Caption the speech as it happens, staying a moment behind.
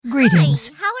Greetings.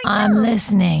 Hi, how are I'm you?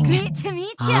 listening. Great to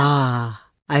meet you.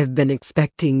 I've been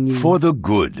expecting you. For the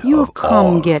good You've of come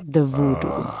all. get the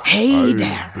voodoo. Hey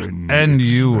there. And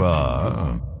you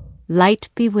are? Light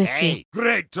be with you.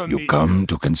 Great to You meet come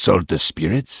to consult the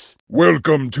spirits?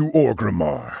 Welcome to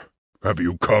Orgrimmar. Have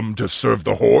you come to serve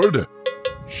the Horde?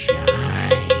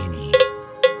 Shiny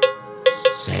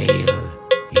sail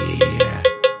here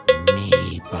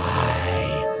me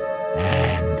by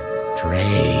and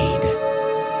trade.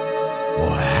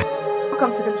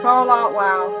 Welcome to Ctrl Alt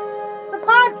WoW, the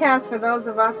podcast for those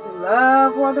of us who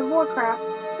love World of Warcraft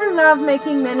and love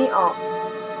making many alts.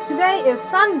 Today is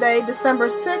Sunday,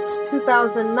 December 6,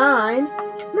 2009.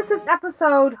 This is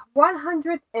episode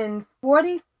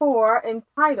 144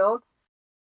 entitled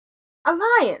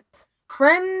Alliance,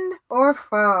 Friend or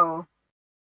Foe.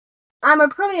 I'm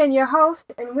Aprillian, your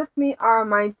host, and with me are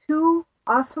my two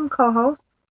awesome co-hosts.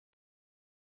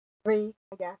 Three,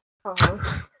 I guess,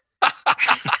 co-hosts.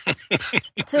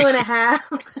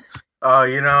 2.5. Oh,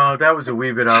 that was a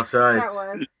wee bit offsides.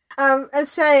 That was.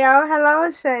 Ashayo. Hello,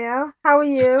 Ashayo. How are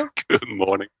you? Good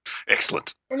morning.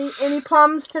 Excellent. Any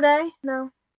plums today? No?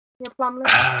 You're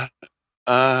plumless?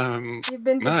 You've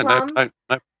been to plum?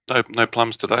 No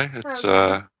plums today.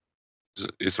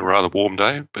 It's a rather warm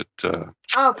day, but...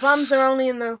 Oh, plums are only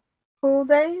in the cool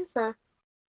days? Or?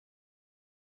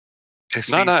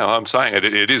 No, I'm saying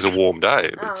it is a warm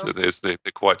day. Oh. They're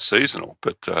quite seasonal,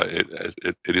 but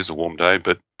it is a warm day.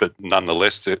 But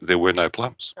nonetheless, there were no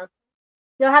plums. Okay.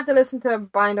 You'll have to listen to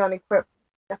Bind on Equip,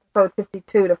 episode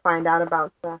 52, to find out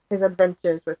about his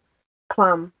adventures with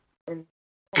Plum and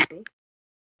Jeppy.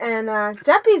 And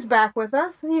Jeppy's back with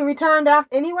us. He returned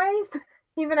anyways,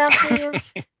 even after you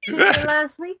treated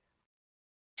last week.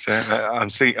 So I'm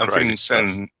feeling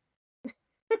some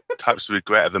types of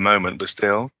regret at the moment, but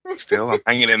still, I'm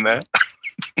hanging in there.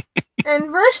 And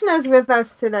Vrishna's with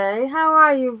us today. How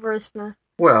are you, Vrishna?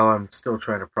 Well, I'm still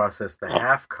trying to process the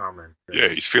half comment. Yeah,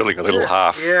 he's feeling a little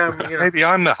half. Yeah, maybe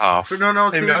I'm the half.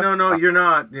 No, you're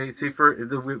not. Yeah, see, for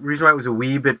the reason why it was a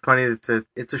wee bit funny, it's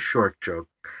a short joke.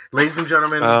 Ladies and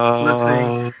gentlemen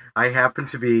listening, I happen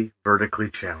to be vertically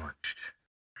challenged.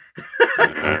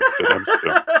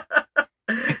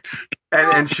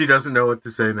 And she doesn't know what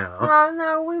to say now. Oh,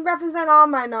 no, we represent all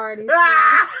minorities.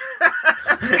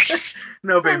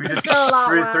 No, baby, just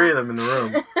three of them in the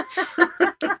room.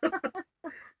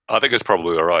 I think it's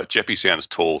probably all right. Jeppy sounds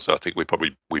tall, so I think we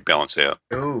balance out.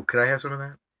 Oh, could I have some of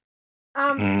that?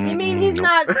 You mean he's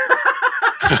not...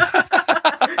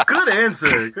 Good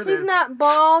answer. He's not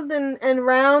bald and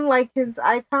round like his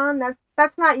icon?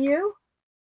 That's not you?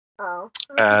 Oh.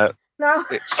 No?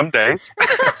 Some days.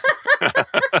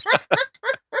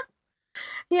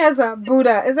 He has a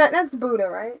Buddha. That's Buddha,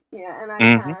 right? Yeah, and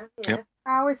icon. Yeah. Yep.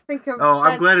 I always think of... Oh,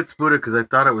 I'm glad it's Buddha because I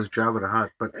thought it was Jabba the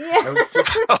Hutt. But yeah.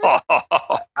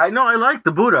 I know I like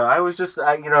the Buddha. I was just,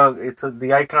 it's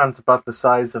the icon's about the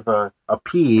size of a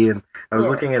pea, and I was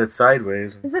looking at it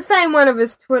sideways. It's the same one of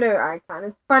his Twitter icon.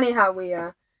 It's funny how we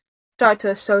start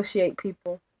to associate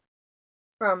people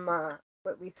from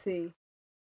what we see.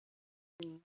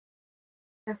 In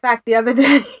fact, the other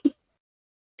day...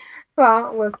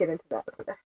 Well, we'll get into that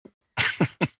later.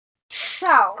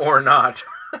 So... Or not.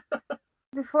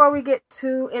 Before we get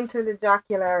too into the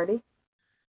jocularity,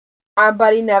 our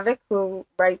buddy Nevik, who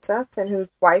writes us and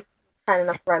whose wife was kind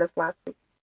enough to write us last week,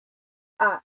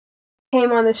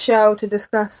 came on the show to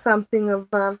discuss something of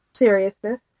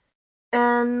seriousness,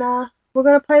 and we're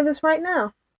going to play this right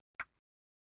now.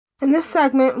 In this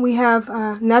segment, we have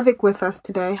Nevik with us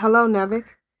today. Hello,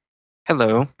 Nevik.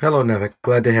 Hello. Hello, Nevik.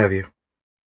 Glad to have you.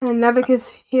 And Nevik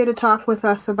is here to talk with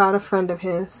us about a friend of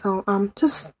his. So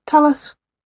just tell us.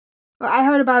 Well, I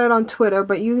heard about it on Twitter,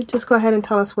 but you just go ahead and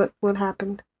tell us what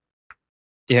happened.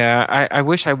 Yeah, I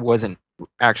wish I wasn't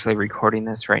actually recording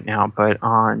this right now, but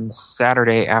on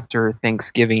Saturday after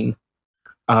Thanksgiving,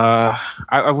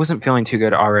 I wasn't feeling too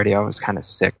good already. I was kind of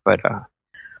sick, but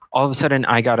all of a sudden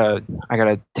I got a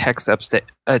text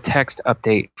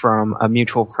update from a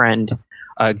mutual friend,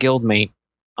 a guildmate,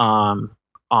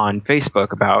 on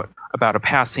Facebook about a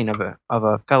passing of a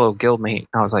fellow guildmate.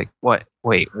 I was like, what?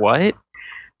 Wait, what?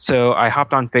 So I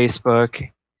hopped on Facebook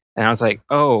and I was like,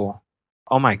 oh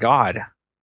my God,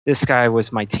 this guy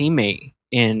was my teammate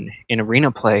in arena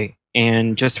play,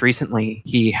 and just recently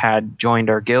he had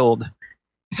joined our guild.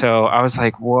 So I was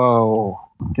like, whoa,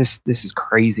 this is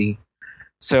crazy.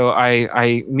 So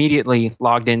I immediately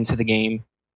logged into the game,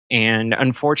 and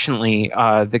unfortunately,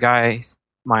 the guy,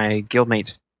 my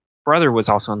guildmate's brother, was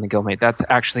also in the guildmate. That's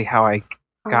actually how I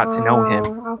got to know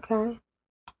him. Okay.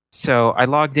 So I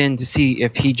logged in to see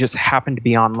if he just happened to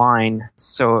be online,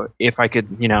 so if I could,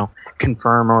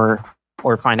 confirm or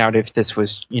find out if this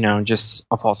was, just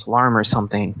a false alarm or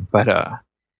something. But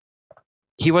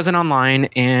he wasn't online,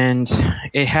 and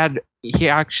he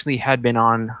actually had been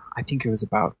on, I think it was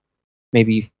about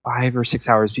maybe 5 or 6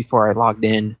 hours before I logged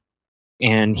in,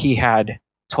 and he had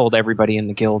told everybody in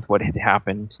the guild what had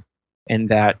happened, and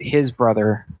that his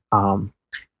brother, the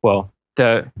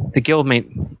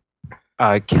guildmate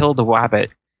killed a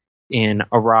wabbit in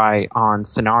Arai on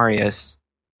Cenarius,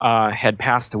 had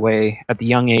passed away at the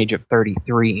young age of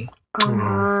 33. Oh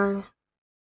my.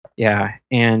 Yeah,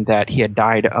 and that he had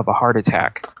died of a heart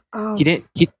attack. Oh. He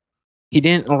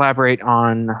didn't elaborate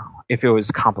on if it was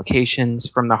complications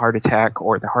from the heart attack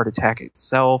or the heart attack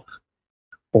itself,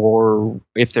 or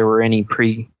if there were any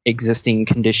pre-existing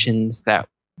conditions that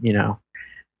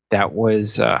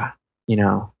was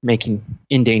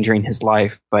endangering his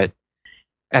life. But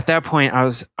at that point,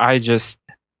 it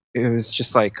was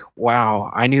just like, wow,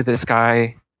 I knew this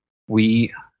guy.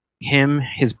 Him,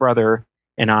 his brother,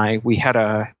 and we had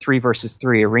a 3 versus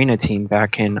 3 arena team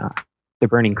back in the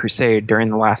Burning Crusade during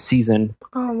the last season.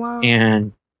 Oh, wow.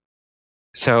 And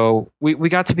so we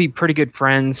got to be pretty good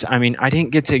friends. I mean, I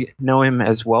didn't get to know him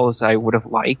as well as I would have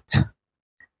liked.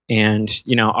 And,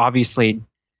 obviously,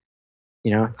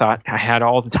 thought I had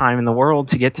all the time in the world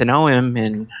to get to know him,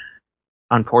 and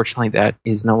unfortunately that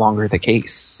is no longer the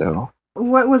case. So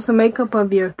what was the makeup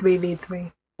of your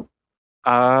 3v3?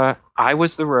 I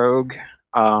was the rogue.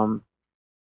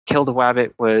 Killed a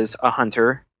Wabbit was a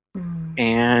hunter,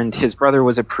 and his brother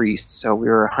was a priest, so we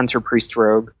were a hunter priest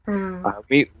rogue.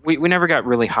 We never got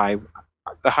really high.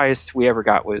 The highest we ever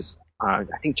got was I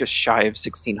think just shy of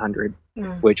 1600,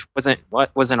 which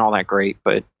wasn't all that great,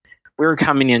 but we were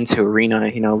coming into arena,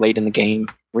 late in the game.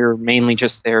 We were mainly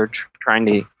just there trying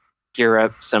to gear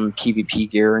up some PvP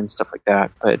gear and stuff like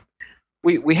that. But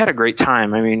we had a great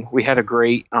time. I mean, we had a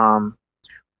great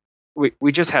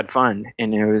we just had fun,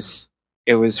 and it was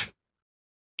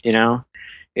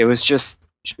just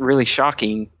really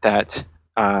shocking that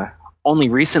only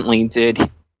recently did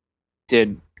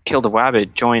Kill the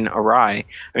Wabbit join Arai.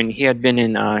 I mean, he had been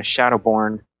in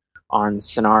Shadowborn on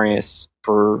Cenarius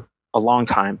for a long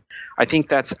time. I think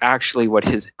that's actually what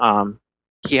his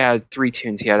he had 3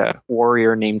 tunes. He had a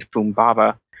warrior named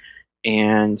Fumbaba,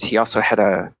 and he also had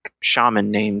a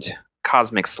shaman named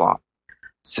Cosmic Slop.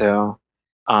 So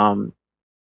I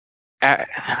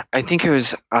think it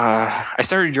was I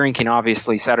started drinking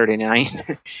obviously Saturday night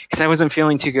because I wasn't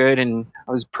feeling too good and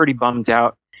I was pretty bummed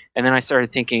out. And then I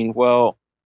started thinking, well,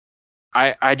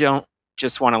 I don't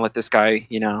just want to let this guy,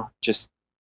 just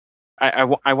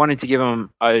I wanted to give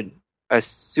him a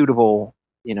suitable,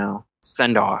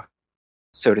 send off,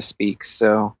 so to speak.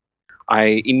 So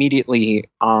I immediately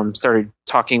started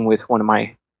talking with one of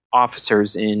my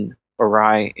officers in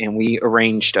Arai, and we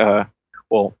arranged I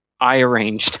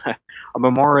arranged a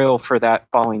memorial for that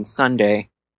following Sunday,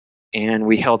 and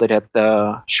we held it at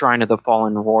the Shrine of the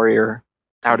Fallen Warrior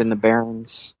out in the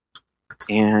Barrens.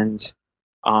 And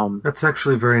that's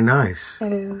actually very nice.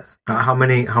 It is. How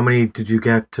many did you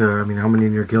get? How many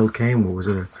in your guild came? Was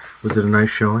it a nice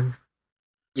showing?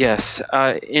 Yes.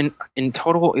 In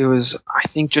total, it was, I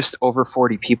think, just over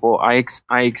 40 people. I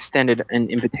extended an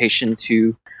invitation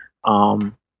to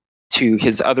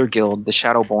his other guild, the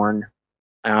Shadowborn.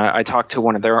 I talked to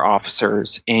one of their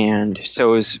officers, and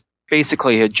so it was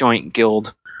basically a joint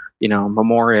guild,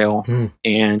 memorial.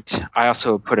 And I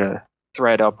also put a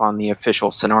thread up on the official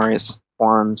Cenarius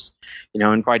forums,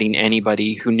 inviting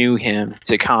anybody who knew him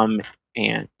to come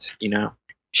and,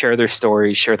 share their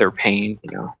stories, share their pain,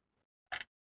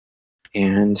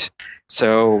 And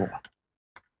so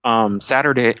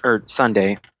Saturday or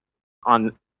Sunday,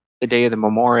 on the day of the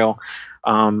memorial,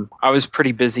 I was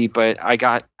pretty busy, but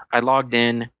I logged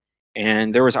in,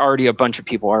 and there was already a bunch of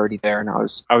people already there, and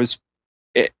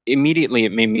immediately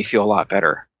it made me feel a lot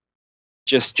better,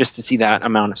 just to see that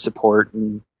amount of support.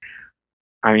 And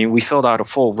I mean, we filled out a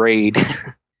full raid,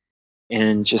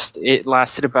 and it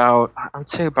lasted about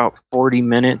 40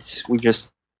 minutes. We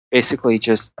just basically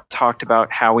just talked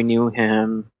about how we knew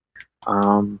him,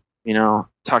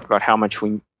 talked about how much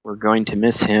we were going to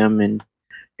miss him, and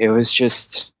it was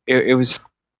just a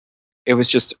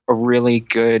really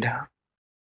good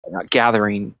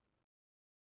gathering.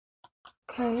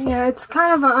 Okay, yeah, it's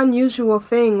kind of an unusual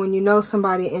thing when you know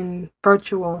somebody in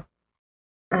virtual,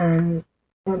 and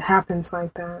it happens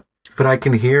like that. But I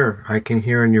can hear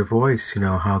in your voice,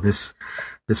 how this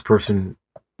person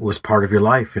was part of your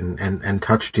life and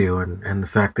touched you, and the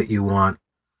fact that you want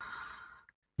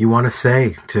you want to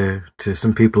say to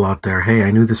some people out there, hey,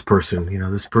 I knew this person.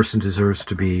 This person deserves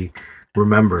to be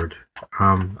remembered.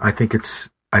 I think it's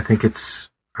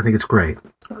great.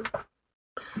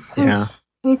 Yeah.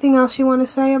 Anything else you want to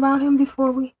say about him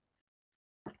before we?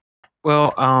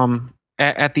 Well,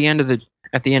 at the end of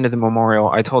the memorial,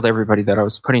 I told everybody that I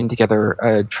was putting together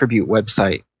a tribute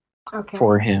website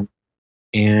for him,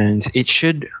 and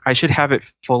I should have it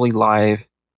fully live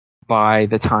by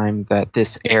the time that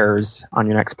this airs on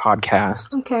your next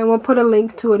podcast. Okay, we'll put a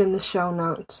link to it in the show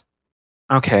notes.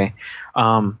 Okay,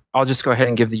 I'll just go ahead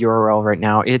and give the URL right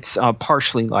now. It's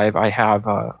partially live. I have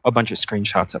a bunch of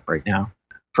screenshots up right now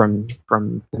from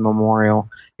the memorial.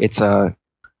 It's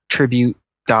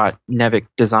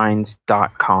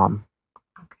tribute.nevicdesigns.com.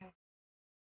 Okay.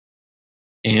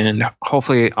 And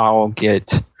hopefully I'll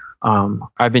get.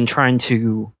 I've been trying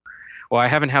to. Well, I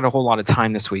haven't had a whole lot of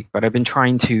time this week, but I've been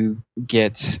trying to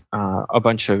get a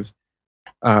bunch of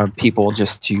people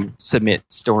just to submit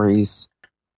stories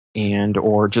and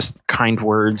or just kind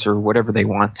words or whatever they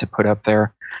want to put up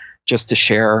there just to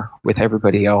share with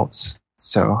everybody else.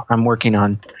 So I'm working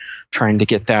on trying to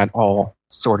get that all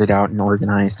sorted out and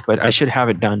organized, but I should have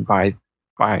it done by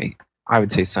I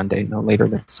would say Sunday, no later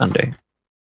than Sunday.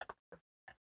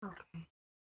 Okay.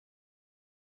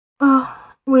 Well,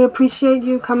 we appreciate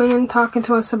you coming and talking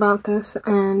to us about this,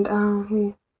 and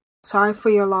we're sorry for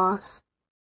your loss.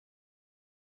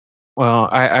 Well,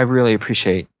 I really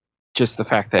appreciate just the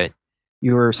fact that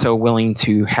you were so willing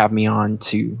to have me on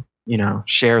to,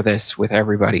 share this with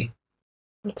everybody.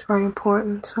 It's very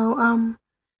important. So,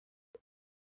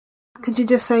 could you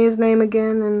just say his name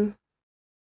again and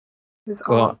his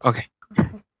odds? Okay.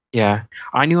 Yeah.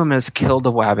 I knew him as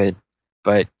Kildawabbit,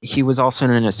 but he was also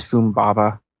known as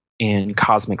Foombaba and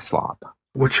Cosmic Slop.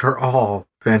 Which are all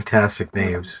fantastic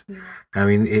names. Yeah. I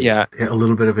mean, a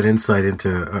little bit of an insight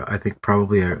into, I think,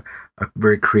 probably a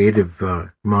very creative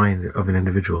mind of an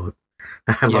individual.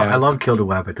 I love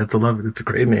Kildawabbit. It's a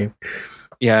great name.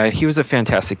 Yeah, he was a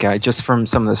fantastic guy, just from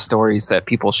some of the stories that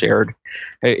people shared.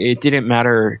 It didn't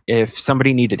matter if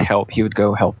somebody needed help, he would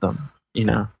go help them,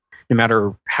 no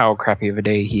matter how crappy of a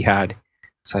day he had.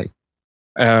 It's like,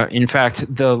 in fact,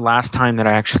 the last time that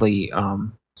I actually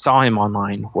saw him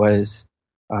online was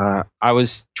I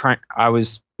was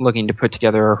looking to put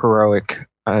together a heroic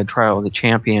Trial of the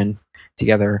Champion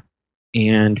together,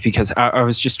 and because I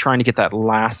was just trying to get that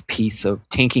last piece of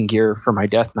tanking gear for my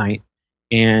Death Knight,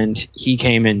 and he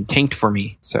came and tanked for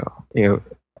me. So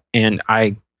and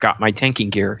I got my tanking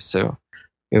gear. So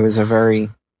it was a very,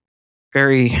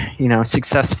 very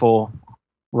successful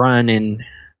run, and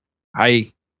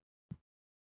I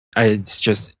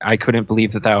couldn't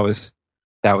believe that was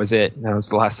it. That was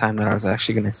the last time that I was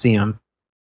actually going to see him.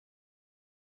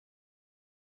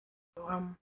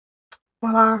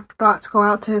 Well, our thoughts go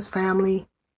out to his family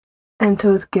and to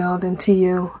his guild and to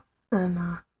you. And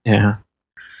yeah.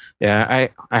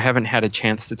 I haven't had a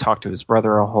chance to talk to his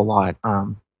brother a whole lot. I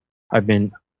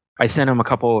sent him a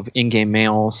couple of in-game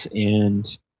mails, and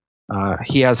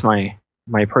he has my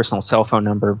personal cell phone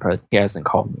number, but he hasn't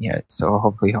called me yet. So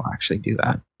hopefully he'll actually do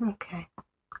that. Okay.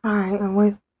 All right. And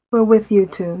we're with you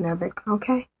too, Nevik.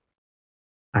 Okay.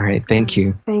 All right. Thank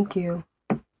you. Thank you.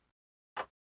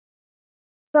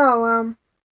 So,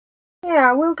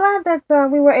 we're glad that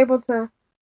we were able to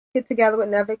get together with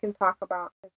Nevik and talk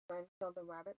about his friend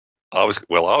Kildawabbit. I was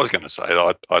going to say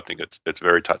I think it's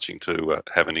very touching to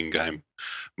have an in-game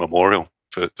memorial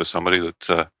for somebody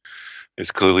that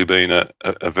has clearly been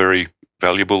a very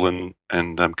valuable and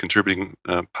contributing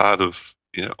part of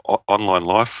online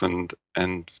life, and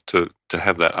to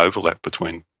have that overlap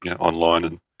between online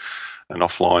and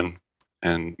offline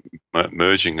and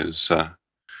merging is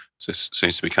just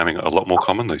seems to be becoming a lot more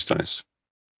common these days.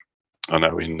 I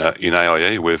know in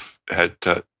AIE we've had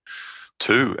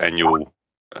 2 annual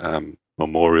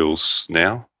memorials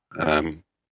now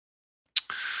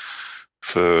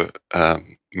for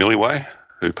Milliway,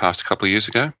 who passed a couple of years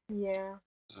ago. Yeah.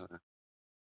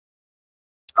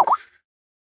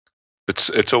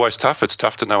 It's always tough. It's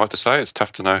tough to know what to say. It's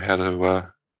tough to know how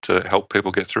to help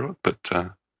people get through it. But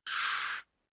I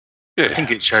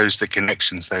think it shows the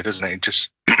connections, though, doesn't it? It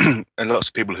just and lots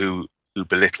of people who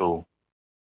belittle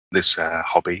this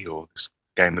hobby or this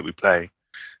game that we play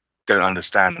don't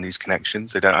understand these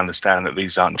connections. They don't understand that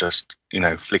these aren't just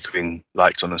flickering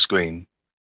lights on a screen.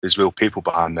 There's real people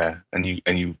behind there, and you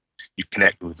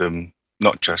connect with them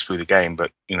not just through the game,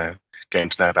 but getting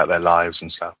to know about their lives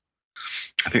and stuff.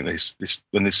 I think this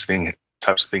when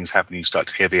types of things happen, you start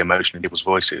to hear the emotion in people's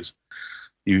voices.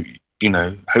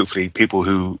 Hopefully people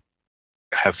who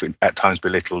have at times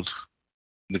belittled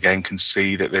the game can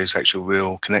see that there's actual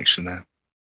real connection there.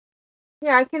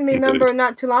 Yeah, I can remember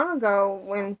not too long ago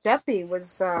when Jeppy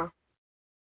was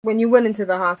when you went into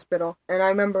the hospital, and I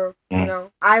remember,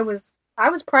 I was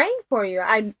praying for you.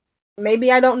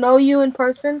 Maybe I don't know you in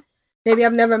person, maybe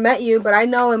I've never met you, but I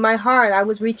know in my heart I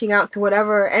was reaching out to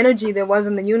whatever energy there was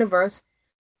in the universe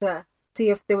to see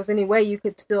if there was any way you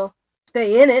could still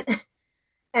stay in it.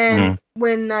 And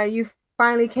when you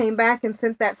finally came back and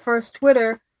sent that first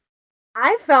Twitter,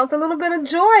 I felt a little bit of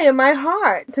joy in my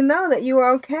heart to know that you were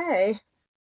okay.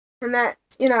 And that,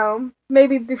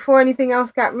 maybe before anything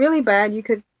else got really bad, you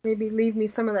could maybe leave me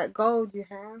some of that gold you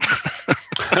have.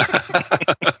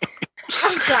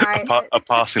 I'm sorry. A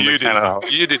passing You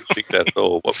didn't think that at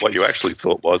all. What you actually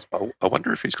thought was, I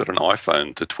wonder if he's got an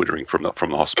iPhone to twittering from the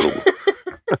hospital.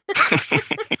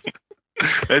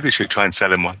 Maybe we should try and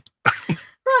sell him one. Well,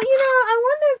 I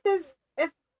wonder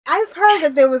if I've heard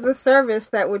that there was a service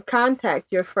that would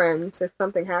contact your friends if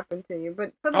something happened to you,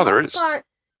 but for the most part,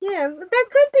 yeah, there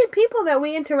could be people that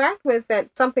we interact with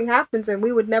that something happens and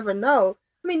we would never know.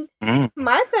 I mean,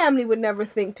 my family would never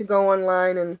think to go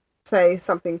online and say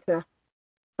something to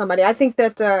somebody. I think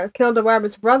that Kilda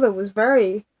Rabbit's brother was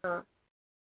did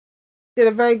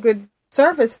a very good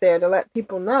service there to let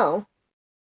people know.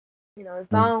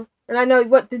 It's all. And I know,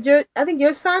 I think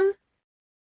your son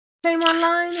came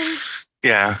online?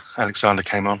 Yeah, Alexander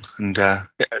came on. And the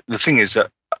thing is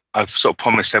that I've sort of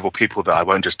promised several people that I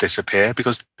won't just disappear,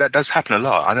 because that does happen a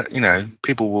lot.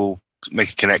 People will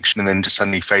make a connection and then just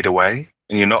suddenly fade away.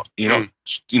 And you're not,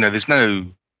 there's no,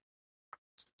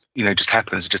 just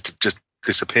happens, just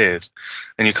disappears.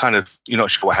 And you're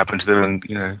not sure what happened to them.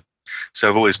 And, so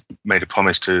I've always made a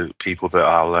promise to people that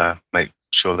I'll make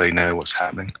sure they know what's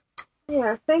happening.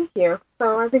 Yeah, thank you.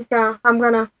 So I think I'm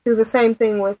going to do the same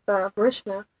thing with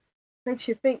Varishna. Makes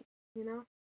you think,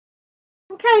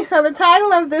 Okay, so the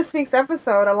title of this week's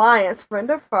episode, Alliance, Friend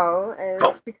or Foe,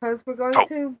 is because we're going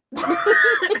to...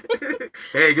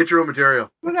 Hey, get your own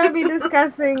material. We're going to be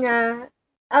discussing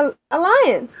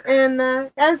Alliance.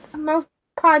 And as most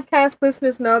podcast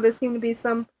listeners know, there seems to be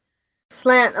some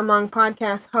slant among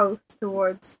podcast hosts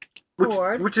towards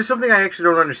Horde. Which is something I actually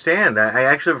don't understand. I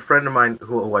actually have a friend of mine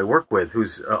who I work with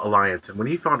who's Alliance, and when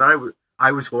he found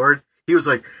I was Horde, he was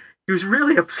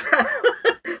really upset.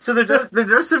 So there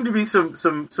does seem to be some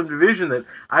division that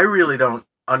I really don't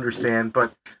understand,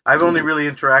 but I've only really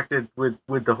interacted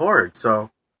with the Horde. So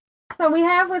we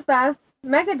have with us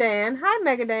Megadan. Hi,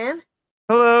 Megadan.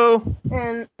 Hello.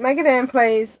 And Megadan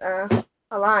plays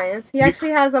Alliance. He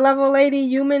actually has a level 80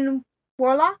 human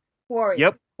warrior.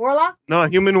 Yep. Warlock? No, a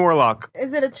human warlock.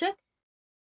 Is it a chick?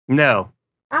 No.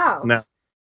 Oh. No.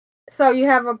 So you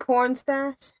have a porn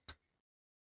stash?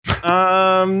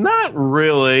 Not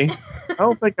really. I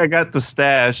don't think I got the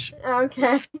stash.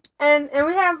 Okay. And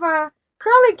we have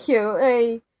Curly Q,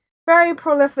 a very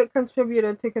prolific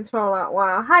contributor to Control Out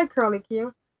WoW. Hi, Curly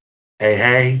Q.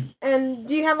 Hey. And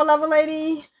do you have a level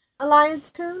 80 Alliance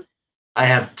tune? I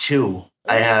have two.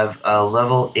 I have a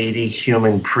level 80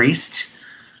 human priest.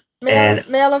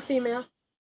 Male or female?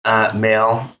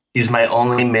 Male. He's my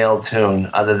only male tune,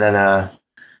 other than an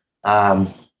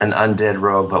undead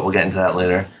rogue, but we'll get into that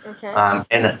later. Okay.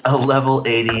 And a level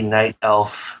 80 night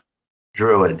elf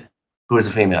druid, who is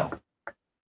a female.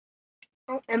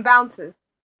 Oh, and bounces.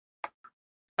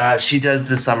 She does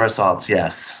the somersaults,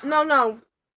 yes. No.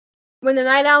 When the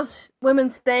night elf women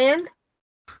stand,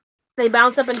 they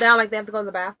bounce up and down like they have to go to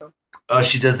the bathroom. Oh,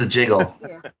 she does the jiggle.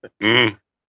 Yeah.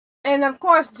 And of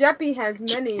course, Jeppy has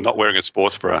many. Not wearing a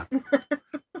sports bra.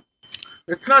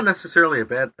 It's not necessarily a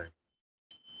bad thing.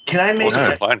 Can I make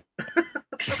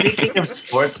Speaking of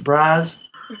sports bras,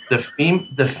 the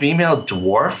female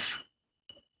dwarf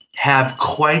have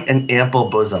quite an ample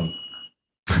bosom.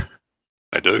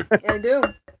 I do. I do.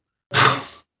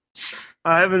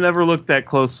 I haven't ever looked that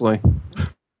closely.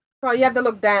 Well, you have to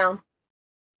look down.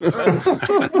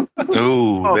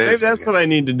 Oh, maybe that's what I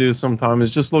need to do sometime,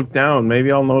 is just look down.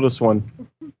 Maybe I'll notice one.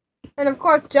 And of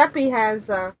course, Jeppy has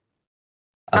a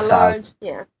large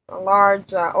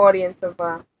audience of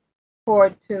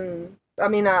Horde tunes.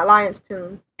 Alliance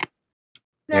tunes.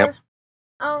 Now,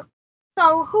 Yep.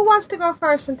 So, who wants to go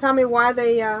first and tell me why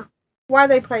they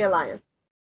play Alliance?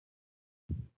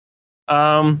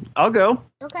 I'll go.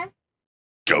 Okay.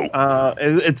 Go.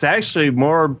 It's actually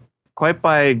more quite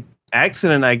by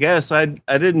accident, I guess. I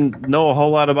didn't know a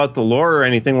whole lot about the lore or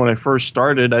anything when I first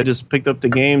started. I just picked up the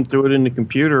game, threw it in the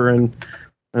computer, and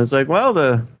I was like, well,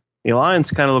 the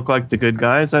Alliance kind of look like the good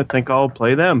guys. I think I'll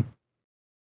play them.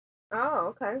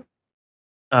 Oh, okay.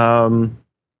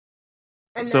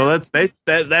 So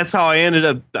that's how I ended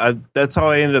up. That's how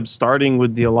I ended up starting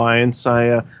with the Alliance.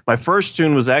 My first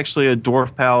tune was actually a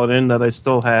dwarf paladin that I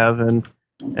still have, and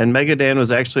And Megadan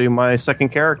was actually my second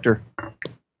character.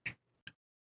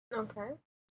 Okay.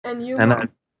 And you?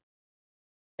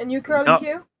 And you, Curly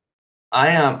Q?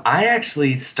 I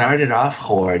actually started off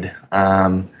Horde.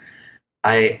 I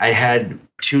had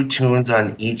 2 tunes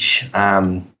on each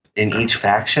in each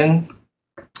faction,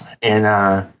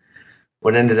 and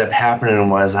what ended up happening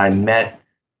was I met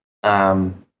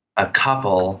a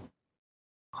couple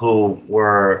who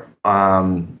were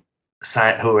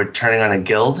who were turning on a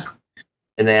guild,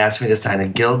 and they asked me to sign a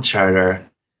guild charter,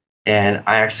 and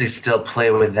I actually still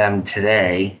play with them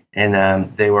today,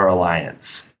 and they were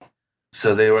Alliance.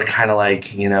 So they were kind of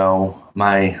like,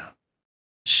 my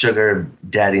sugar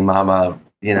daddy mama,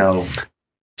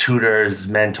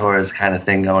 tutors, mentors kind of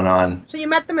thing going on. So you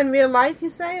met them in real life, you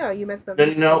say, or you met them?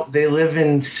 No, they live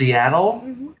in Seattle,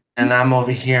 and I'm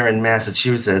over here in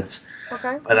Massachusetts.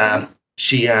 Okay. But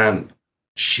she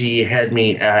had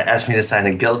me asked me to sign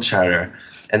a guild charter,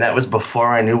 and that was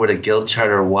before I knew what a guild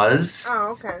charter was.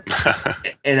 Oh, okay.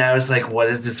 And I was like, "What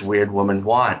does this weird woman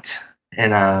want?"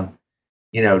 And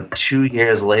 2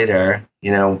 years later,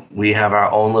 we have our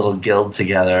own little guild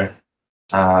together,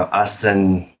 us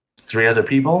and 3 other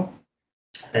people.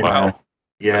 And, wow.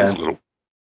 Yeah.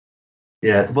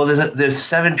 Yeah. Well, there's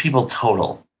 7 people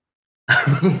total.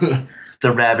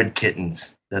 The Rabid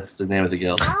Kittens. That's the name of the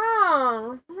guild.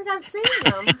 Oh, I think I've seen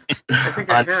them. I think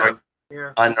I have.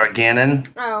 Yeah. On Organon.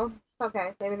 Oh,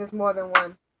 okay. Maybe there's more than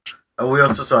one. Oh, we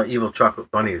also saw Evil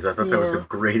Chocolate Bunnies. I thought that was the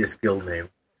greatest guild name.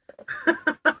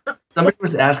 Somebody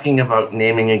was asking about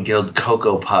naming a guild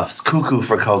Cocoa Puffs. Cuckoo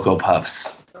for Cocoa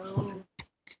Puffs. Oh.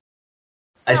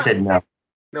 I said no.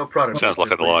 No product. Sounds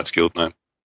like an Alliance guild name.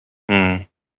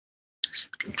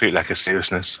 Complete lack of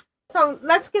seriousness. So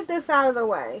let's get this out of the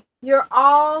way. You're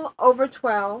all over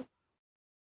 12.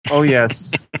 Oh,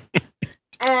 yes.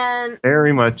 And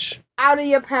very much. Out of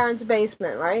your parents'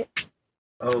 basement, right?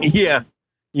 Oh. Yeah.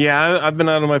 Yeah, I've been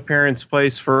out of my parents'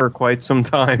 place for quite some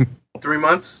time. 3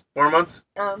 months? 4 months?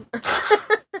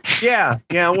 Yeah,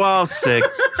 well,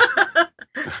 6.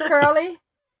 Curly?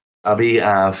 I'll be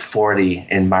 40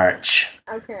 in March.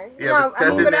 Okay. Yeah, no,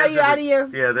 I mean, but are you out of your...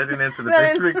 Yeah, that didn't answer the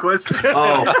basement question.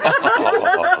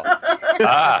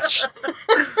 Gosh.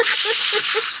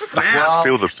 Well,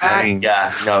 feel the pain.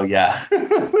 Yeah.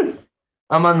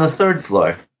 I'm on the 3rd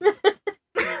floor.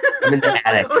 I'm in the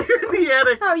attic. Oh, you're in the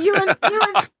attic. Oh, you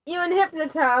and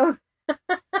Hypnotoad.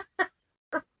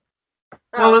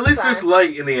 Well, at least there's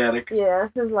light in the attic. Yeah,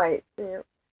 there's light. Yeah.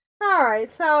 All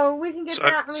right, so we can get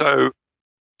that. So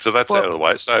that's out of the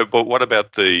way. So, but what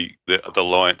about the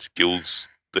Alliance guilds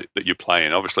that you play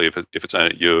in? Obviously, if it's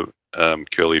only you,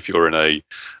 Curly, if you're in a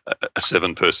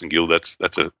 7-person guild, that's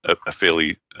a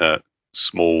fairly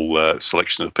small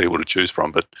selection of people to choose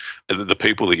from. But the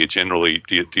people that you generally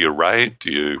do you raid?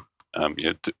 Do you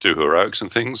do heroics and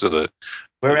things? Are the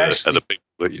people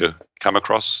that you come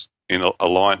across in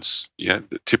Alliance? Yeah,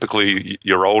 typically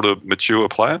your older, mature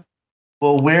player.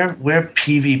 Well, we're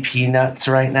PvP nuts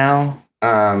right now.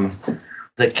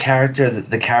 The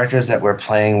characters that we're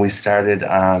playing, we started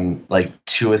like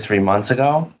 2 or 3 months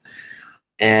ago,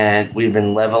 and we've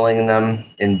been leveling them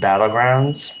in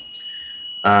Battlegrounds.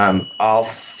 All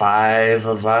 5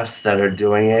 of us that are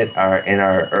doing it are in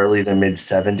our early to mid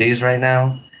 70s right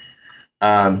now.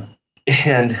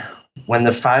 And when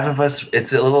the 5 of us,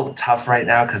 it's a little tough right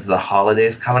now because of the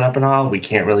holidays coming up and all. We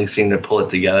can't really seem to pull it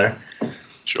together.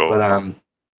 Sure. But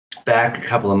back a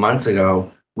couple of months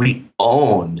ago, we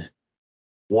owned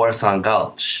Warsong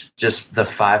Gulch. Just the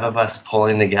 5 of us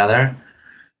pulling together.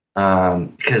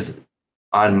 Because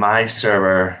on my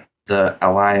server, the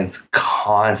Alliance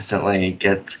constantly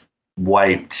gets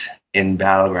wiped in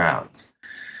Battlegrounds.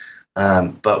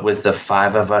 But with the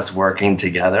 5 of us working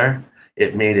together,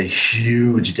 it made a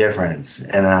huge difference.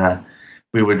 And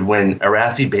we would win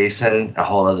Arathi Basin, a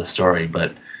whole other story,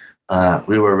 but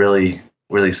we were really,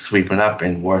 really sweeping up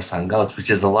in Warsong Gulch, which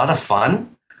is a lot of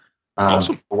fun.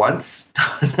 Awesome. Once,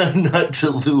 not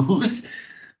to lose.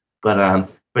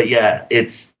 But yeah,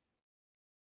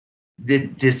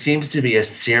 there seems to be a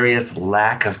serious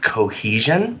lack of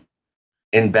cohesion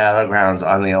in Battlegrounds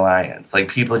on the Alliance. Like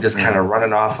people just kind of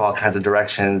running off all kinds of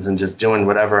directions and just doing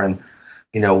whatever. And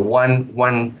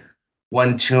one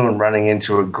tune running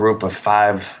into a group of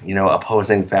 5,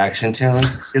 opposing faction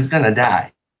tunes is gonna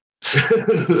die.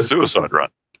 Suicide run.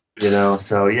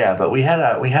 So yeah, but we had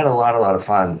a lot of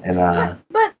fun. And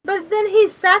but then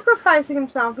he's sacrificing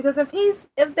himself, because if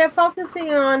they're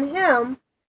focusing on him,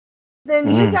 then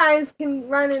you guys can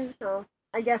run into.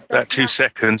 I guess that 2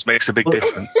 seconds makes a big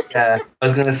difference. Yeah, I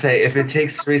was gonna say, if it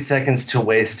takes 3 seconds to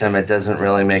waste him, it doesn't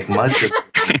really make much.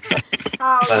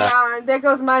 Oh, darn! There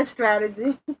goes my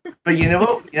strategy. But you know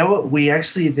what? You know what? We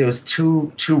actually there was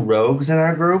two rogues in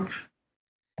our group,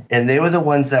 and they were the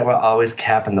ones that were always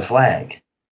capping the flag.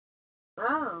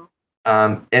 Oh.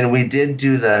 And we did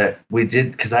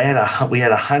because we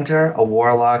had a hunter, a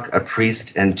warlock, a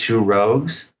priest, and two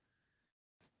rogues.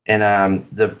 And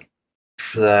the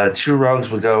two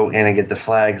rogues would go in and get the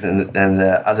flags, and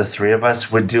the other three of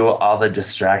us would do all the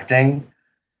distracting.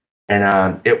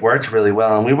 And it worked really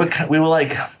well. And we were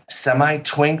like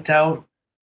semi-twinked out,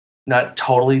 not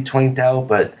totally twinked out,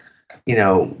 but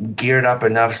geared up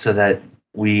enough so that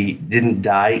we didn't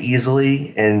die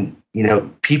easily. And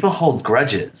people hold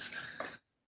grudges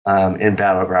in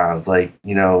battlegrounds. Like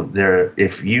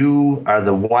if you are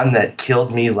the one that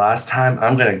killed me last time,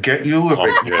 I'm gonna get you.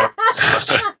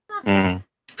 And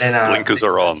blinkers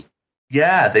are on.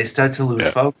 Yeah, they start to lose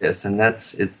focus, and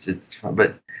it's fun.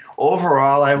 But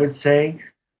overall, I would say,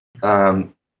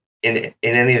 in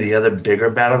any of the other bigger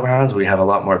battlegrounds, we have a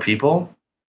lot more people.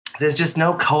 There's just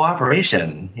no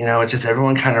cooperation. It's just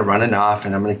everyone kind of running off,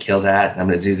 and I'm going to kill that, and I'm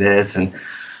going to do this, and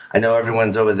I know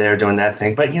everyone's over there doing that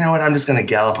thing, but you know what? I'm just going to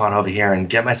gallop on over here and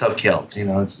get myself killed.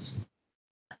 It's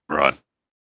right.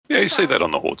 Yeah, you see that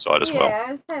on the Horde side as well.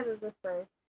 Yeah, it's kind of the same.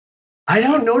 I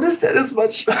don't notice that as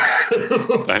much.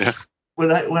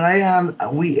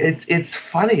 It's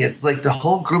funny. It's like the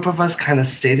whole group of us kind of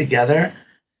stay together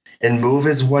and move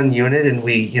as one unit, and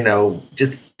we,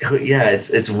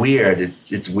 it's weird.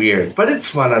 It's weird, but it's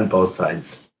fun on both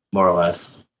sides, more or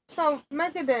less. So,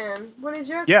 Megadan, what is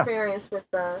your experience with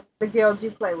the guilds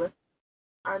you play with?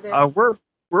 Are there? We're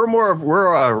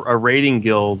a raiding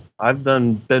guild. I've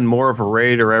been more of a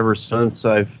raider ever since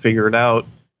I figured out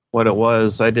what it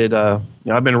was. I've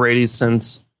been raiding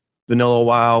since Vanilla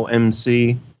WoW,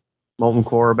 MC, Molten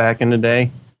Core back in the day.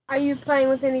 Are you playing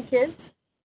with any kids?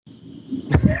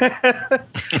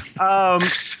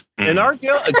 In our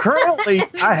guild, currently,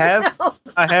 I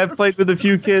have played with a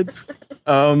few kids,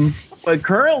 but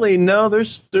currently, no.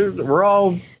 We're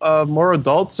all more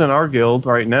adults in our guild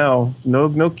right now.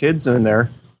 No kids in there.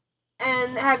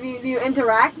 And do you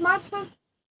interact much with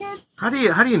kids? How do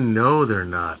you know they're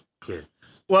not kids?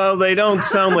 Well, they don't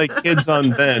sound like kids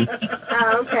on Ben.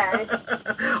 Oh, okay.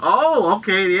 Oh,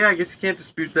 okay. Yeah, I guess you can't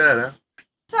dispute that, huh?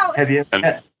 So have you ever and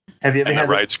had the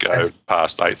raids go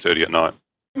past 8:30 at night?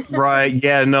 Right.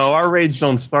 Yeah. No, our raids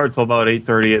don't start till about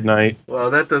 8:30 at night.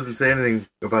 Well, that doesn't say anything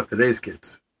about today's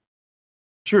kids.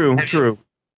 True.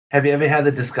 Have you ever had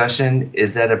the discussion?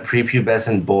 Is that a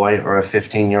prepubescent boy or a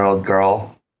 15-year-old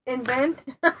girl? Invent?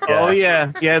 Oh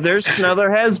yeah. There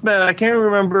has been. I can't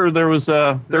remember. There was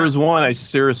one. I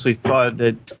seriously thought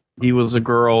that he was a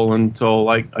girl until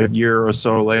like a year or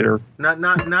so later. Not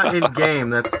in game.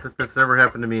 That's never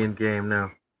happened to me in game. No.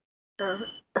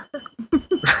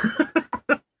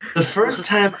 The first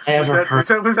time I ever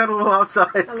heard... Was that a little outside?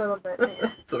 A little bit.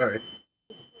 Yeah. Sorry.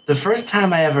 The first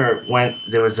time I ever went,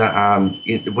 there was a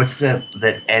what's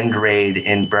that end raid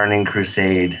in Burning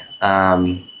Crusade?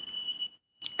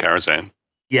 Karazhan.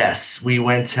 Yes, we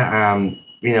went to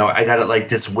I got it like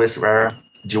this whisper.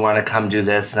 Do you want to come do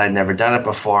this? And I'd never done it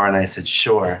before, and I said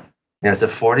sure. It's a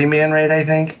 40-man raid, I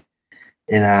think,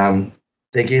 and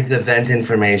they gave the vent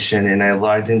information, and I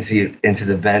logged into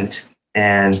the vent,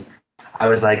 and I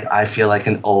was like, I feel like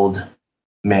an old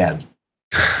man.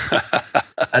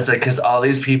 I was like, because all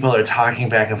these people are talking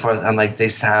back and forth. I'm like, they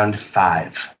sound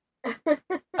 5.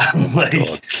 I'm like,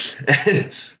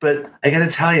 but I got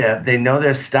to tell you, they know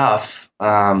their stuff. They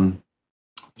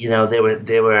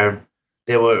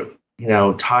were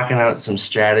talking out some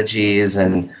strategies,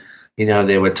 and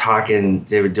they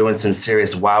were doing some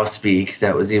serious WoW speak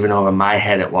that was even over my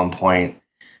head at one point.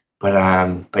 But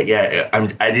yeah,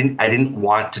 I didn't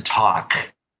want to talk.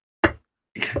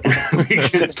 Because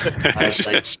I was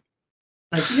like,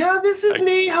 yeah, this is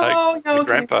me. Hello, hey,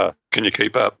 Grandpa, can you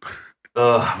keep up?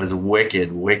 Oh, it was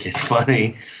wicked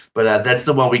funny. But that's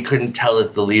the one we couldn't tell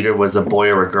if the leader was a boy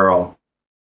or a girl.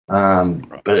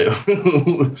 But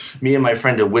me and my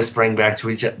friend are whispering back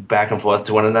and forth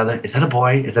to one another. Is that a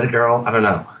boy? Is that a girl? I don't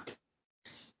know.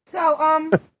 So,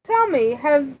 tell me,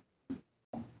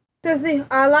 does the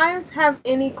Alliance have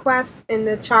any quests in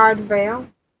the Charred Vale?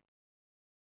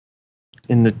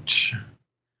 In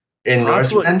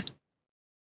Northwind?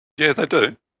 Yeah, they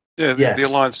do. Yeah, yes. the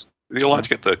Alliance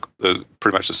get the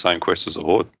pretty much the same quest as the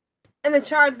Horde. In the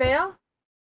Charred Vale?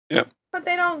 Yep. But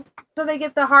they don't. So they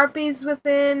get the harpies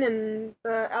within and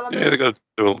the elements. Yeah, they got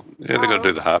to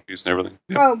do the harpies and everything.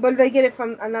 Yep. Oh, but they get it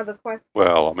from another quest.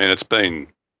 Well, I mean, it's been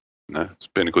a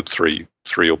good three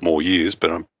or more years,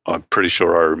 but I'm pretty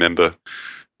sure I remember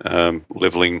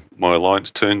leveling my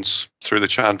Alliance turns through the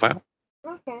Charred Vale.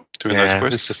 Okay. Doing those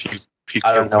quests. There's a few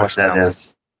I don't know what that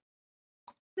is.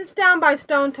 It's down by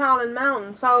Stone Talon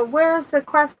Mountain. So where's the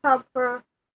quest hub for?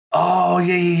 Oh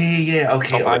yeah.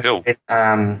 Okay, Top of the hill.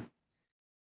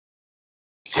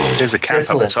 There's a camp up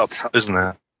the Chrysalis. top, isn't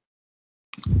there?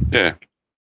 Yeah.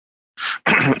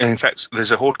 And in fact,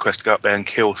 there's a horde quest to go up there and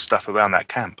kill stuff around that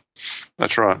camp.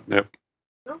 That's right. Yep.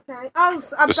 Okay. Oh,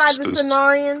 upside the sisters.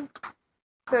 Cenarian.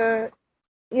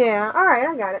 Yeah. All right,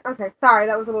 I got it. Okay. Sorry,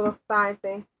 that was a little side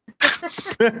thing.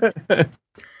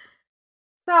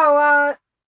 So,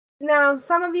 now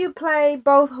some of you play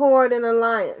both Horde and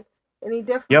Alliance. Any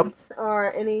difference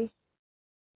or any?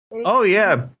 Oh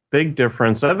yeah, big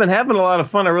difference. I've been having a lot of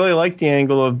fun. I really like the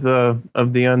angle of the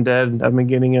undead. I've been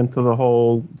getting into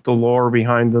the lore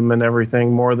behind them and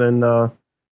everything more than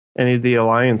any of the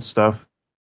Alliance stuff.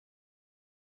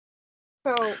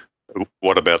 So,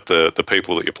 what about the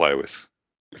people that you play with?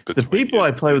 The people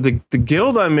I play with, the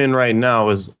guild I'm in right now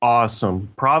is awesome.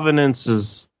 Providence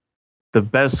is the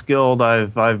best guild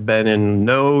I've been in.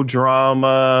 No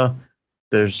drama.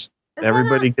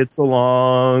 Everybody gets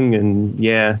along, and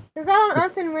yeah. Is that on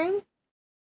Earthen Ring?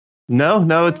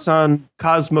 No, it's on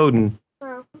Cosmodan.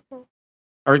 Oh, okay.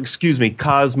 Or excuse me,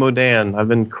 Cosmodan. I've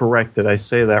been corrected. I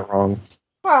say that wrong.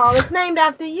 Well, it's named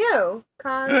after you.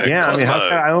 Yeah, I mean,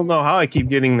 I don't know how I keep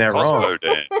getting that wrong.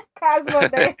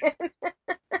 Cosmodan.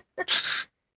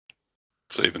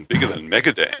 It's even bigger than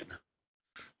Megadan.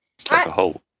 It's like a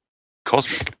whole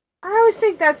cosmic. I always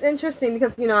think that's interesting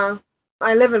because,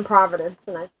 I live in Providence,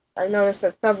 and I noticed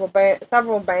that several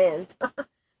bands,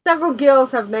 several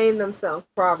guilds have named themselves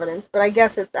Providence, but I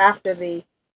guess it's after the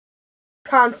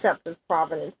concept of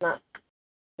Providence, not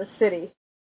the city.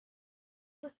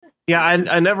 Yeah,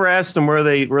 I never asked them where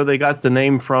they got the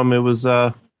name from. It was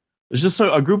just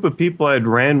a group of people I'd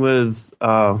ran with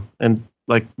and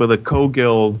like with a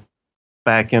co-guild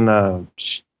back in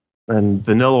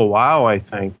Vanilla WoW, I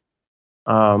think.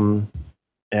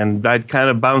 And I'd kind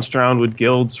of bounced around with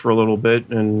guilds for a little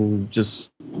bit and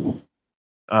just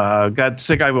got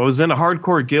sick. I was in a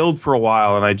hardcore guild for a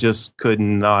while, and I just could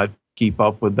not keep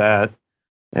up with that.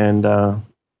 And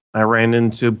I ran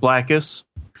into Blackus,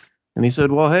 and he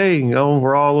said, well, hey,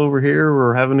 we're all over here.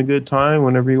 We're having a good time.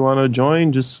 Whenever you want to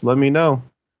join, just let me know.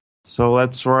 So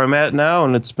that's where I'm at now,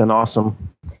 and it's been awesome.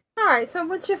 All right, so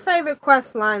what's your favorite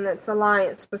quest line that's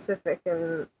Alliance specific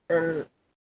and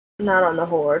not on the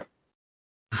Horde?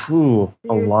 Ooh,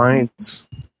 Alliance.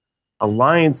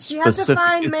 Alliance Do you have specific. to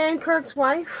find Mankirk's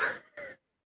wife?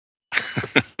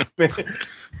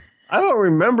 I don't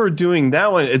remember doing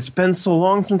that one. It's been so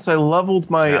long since I leveled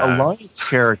my Alliance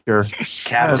character.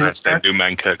 Captains don't do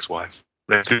Mankirk's wife.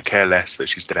 They do care less that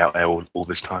she's dead out there all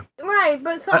this time. Right,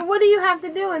 but so what do you have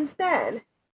to do instead?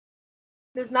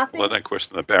 There's nothing. Well, I don't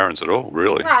question the Barons at all,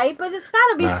 really. Right, but it's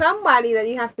got to be somebody that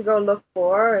you have to go look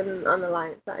for and on the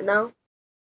Alliance side, no?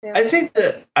 Yeah. I think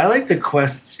that I like the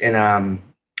quests in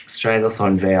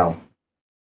Stranglethorn Vale.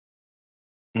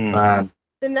 The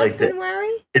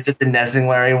Nestingwary? Is it the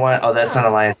Nestingwary one? Oh, that's not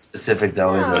Alliance specific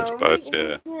though, is it? That's both,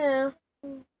 yeah.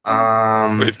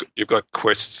 Yeah. You've got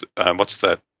quests. What's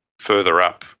that further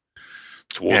up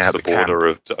towards the border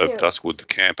of Duskwood, the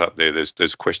camp up there?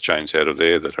 There's quest chains out of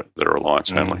there that are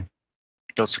Alliance only.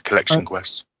 Lots of collection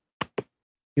quests.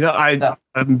 I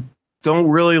don't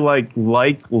really like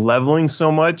leveling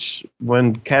so much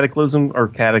when Cataclysm.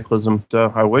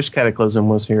 I wish Cataclysm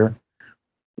was here.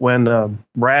 When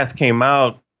Wrath came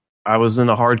out, I was in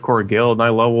a hardcore guild and I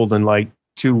leveled in like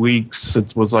 2 weeks.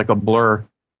 It was like a blur.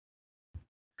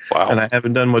 Wow. And I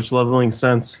haven't done much leveling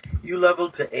since. You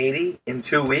leveled to 80 in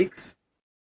 2 weeks?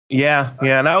 Yeah,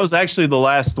 and I was actually the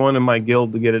last one in my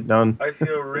guild to get it done. I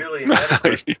feel really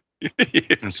inadequate.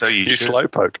 And so you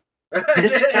slowpoke.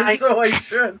 So I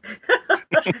should.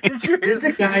 There's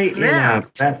a guy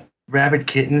in Rabid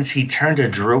Kittens. He turned a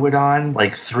druid on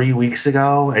like 3 weeks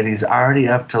ago, and he's already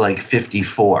up to like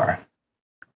 54.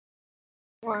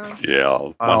 Wow.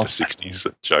 Yeah, under 60s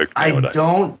a joke nowadays. I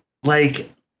don't like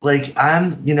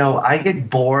I'm, I get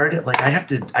bored. Like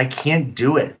I can't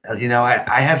do it.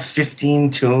 I have 15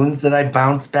 tunes that I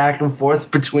bounce back and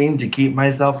forth between to keep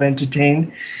myself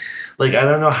entertained. Like, I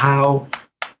don't know how,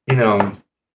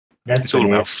 that's it's all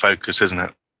about focus, isn't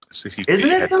it? So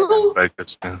isn't it though?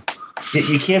 Focus, yeah.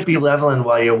 You can't be leveling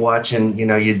while you're watching, your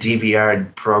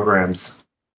DVR programs.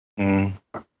 Mm.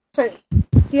 So, do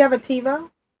you have a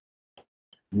TiVo?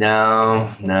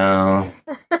 No.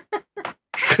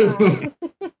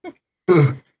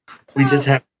 We just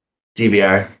have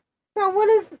DVR. So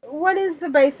what is the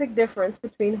basic difference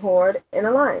between Horde and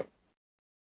Alliance?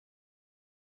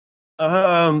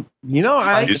 I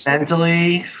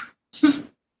mentally.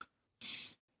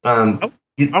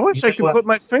 I wish I could put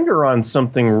my finger on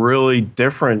something really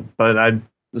different, but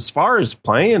as far as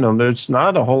playing them, there's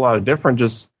not a whole lot of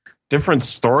just different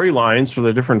storylines for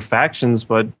the different factions.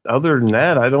 But other than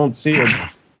that, I don't see a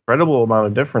incredible amount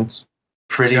of difference.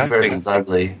 Pretty versus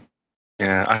ugly.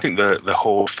 Yeah, I think the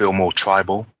Horde feel more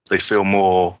tribal. They feel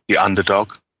more the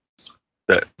underdog,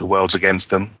 that the world's against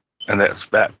them, and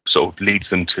that sort of leads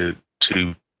them to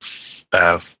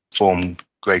form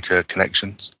greater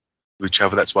connections with each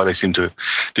other. That's why they seem to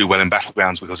do well in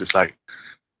battlegrounds, because it's like,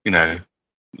 you know,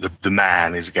 the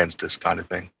man is against us kind of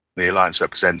thing. The Alliance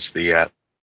represents the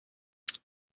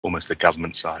almost the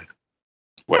government side.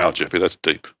 Wow, Jeppy, that's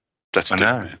deep. That's deep,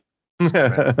 man.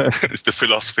 It's the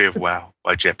philosophy of WoW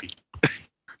by Jeppy.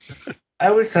 I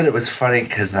always thought it was funny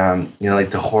because, you know,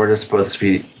 like the Horde is supposed to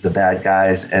be the bad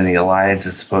guys and the Alliance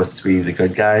is supposed to be the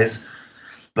good guys.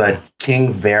 But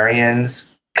King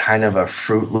Varian's kind of a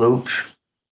Fruit Loop,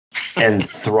 and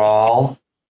Thrall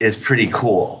is pretty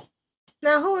cool.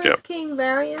 Now, who is King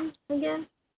Varian again?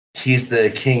 He's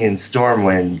the king in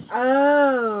Stormwind.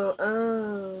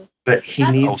 Oh. But he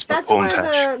needs... That's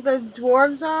where the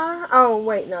dwarves are? Oh,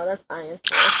 wait, no, that's Iron.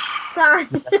 Sorry.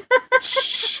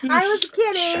 I was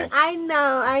kidding. I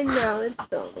know. It's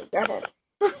totally... Go ahead.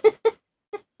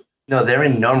 No, they're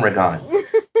in Gnomragon.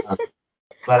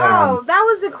 That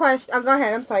was the question. Oh, go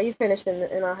ahead. I'm sorry. You finished,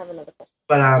 and I'll have another question.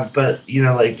 But you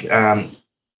know, like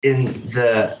in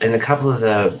a couple of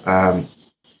the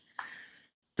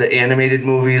animated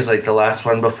movies, like the last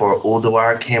one before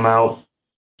Ulduar came out,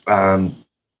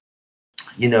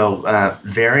 you know,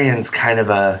 Varian's kind of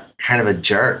a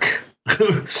jerk,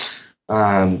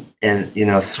 and you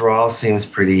know, Thrall seems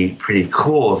pretty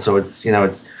cool. So it's, you know,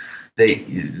 it's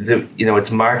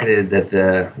marketed that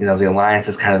the Alliance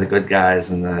is kind of the good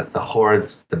guys and the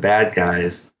Horde's the bad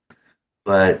guys.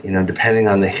 But, you know, depending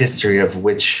on the history of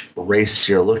which race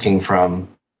you're looking from,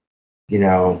 you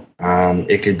know,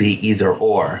 it could be either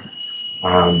or.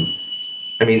 I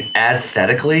mean,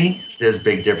 aesthetically, there's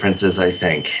big differences, I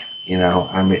think. You know,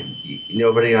 I mean,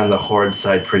 nobody on the Horde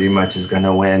side pretty much is going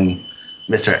to win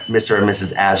Mr. and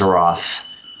Mrs. Azeroth.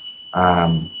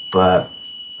 But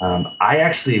I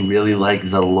actually really like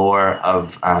the lore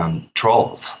of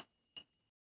Trolls.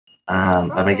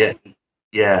 I've been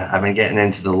getting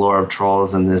into the lore of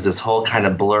Trolls, and there's this whole kind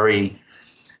of blurry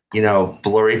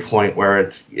point where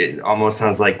it almost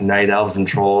sounds like Night Elves and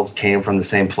Trolls came from the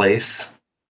same place,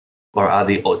 or are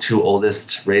the two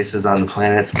oldest races on the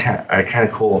planet. It's kind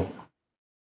of cool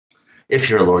if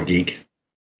you're a lore geek.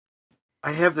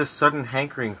 I have this sudden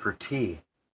hankering for tea.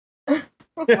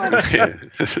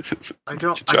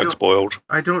 Jug's boiled.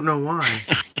 I don't know why.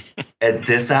 At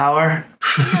this hour?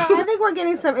 I think we're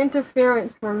getting some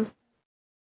interference from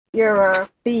your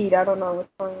feed. I don't know what's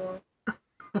going on.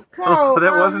 So,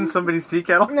 that wasn't somebody's tea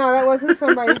kettle? No, that wasn't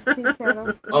somebody's tea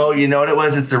kettle. Oh, you know what it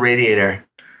was? It's the radiator.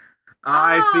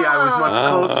 I see. I was much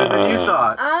closer than you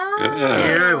thought.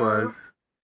 Here I was.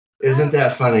 Isn't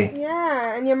that funny?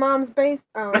 Yeah, and your mom's base.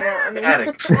 Oh, no. I mean,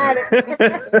 Attic.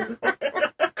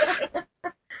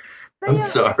 I'm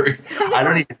sorry. I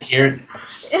don't even hear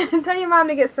it. Tell your mom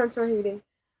to get central heating.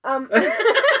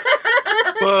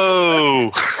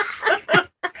 Whoa.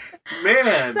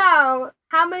 Man. So,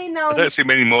 how many gnomes? I don't see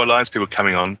many more Alliance people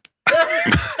coming on.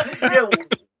 How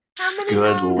many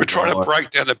gnomes? We're trying to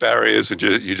break down the barriers, and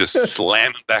you just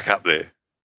slam it back up there.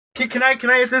 Can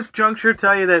I at this juncture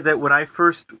tell you that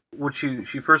when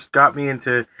she first got me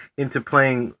into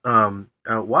playing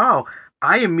WoW,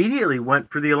 I immediately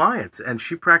went for the Alliance, and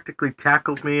she practically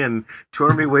tackled me and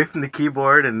tore me away from the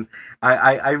keyboard, and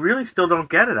I really still don't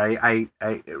get it. I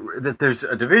that there's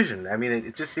a division. I mean,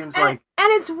 it just seems like...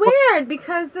 And it's weird,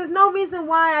 because there's no reason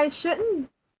why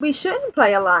we shouldn't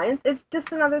play Alliance. It's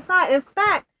just another side. In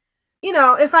fact, you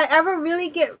know, if I ever really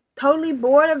get totally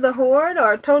bored of the Horde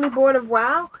or totally bored of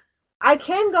WoW, I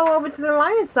can go over to the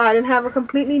Alliance side and have a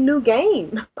completely new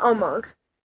game, almost.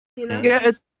 You know?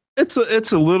 Yeah, it's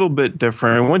a little bit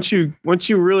different. Once you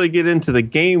really get into the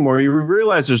game, where you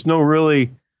realize there's no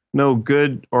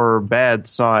good or bad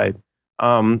side.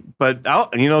 But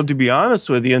to be honest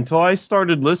with you, until I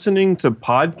started listening to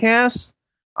podcasts,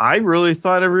 I really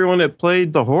thought everyone that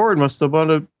played the Horde must have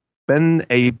been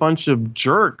a bunch of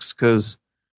jerks, because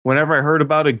whenever I heard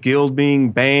about a guild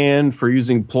being banned for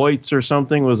using ploits or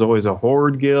something, it was always a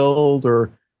Horde guild,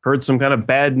 or heard some kind of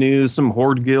bad news, some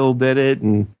Horde guild did it,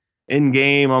 and in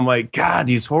game, I'm like, God,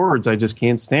 these Hordes, I just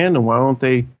can't stand them. Why don't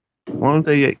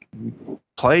they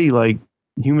play like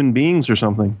human beings or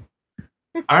something?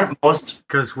 Aren't most...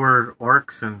 Because we're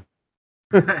orcs and...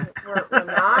 we're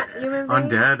not human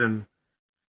beings? Undead and...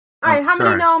 Alright, how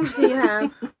many gnomes do you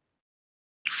have?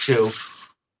 2.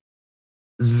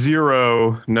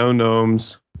 0. No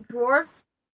gnomes. Dwarves?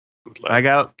 I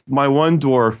got my one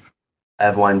dwarf. I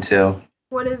have one too.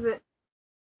 What is it?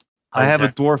 I have a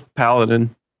dwarf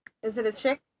paladin. Is it a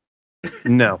chick?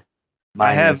 No.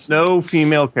 I have no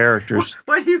female characters.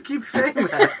 Why do you keep saying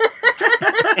that?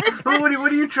 what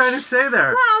are you trying to say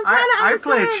there? Well, I'm trying to I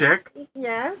play a understand. chick.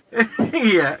 Yes.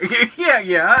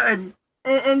 yeah.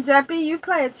 And Jeppy, you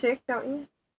play a chick, don't you?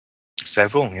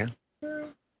 Several, yeah.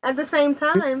 At the same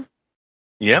time.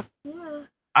 Yep. Yeah.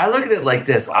 I look at it like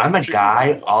this. I'm a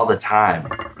guy all the time.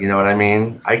 You know what I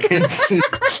mean? I can.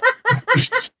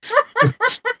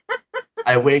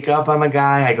 I wake up, I'm a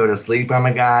guy. I go to sleep, I'm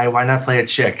a guy. Why not play a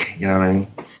chick? You know what I mean?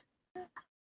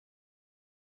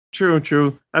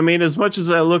 True. I mean, as much as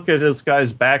I look at this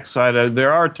guy's backside,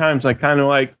 there are times I kind of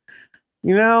like,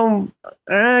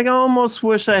 I almost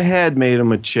wish I had made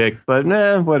him a chick, but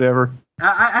whatever.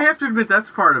 I have to admit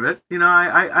that's part of it.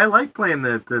 I like playing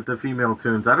the female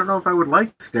tunes. I don't know if I would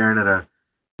like staring at a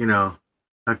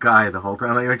guy the whole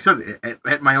time. Like I said,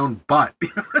 at my own butt.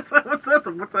 What's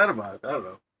that about? I don't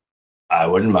know. I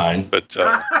wouldn't mind. But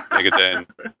Dan,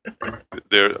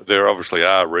 there obviously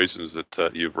are reasons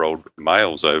that you've rolled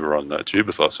males over on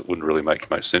Jubathos. It wouldn't really make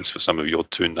much sense for some of your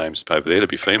tune names over there to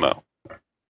be female.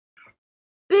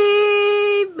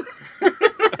 Beep.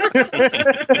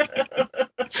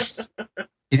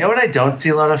 You know what? I don't see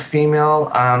a lot of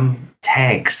female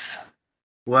tanks.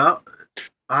 Well,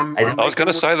 I was going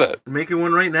to say that. Making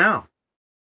one right now.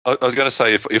 I was going to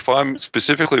say, if I'm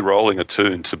specifically rolling a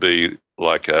tune to be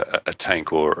like a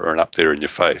tank or an up there in your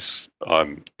face,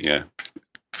 I'm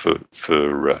for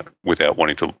without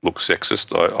wanting to look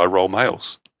sexist, I roll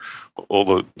males.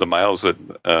 All the males that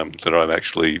I'm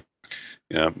actually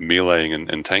meleeing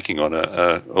and tanking on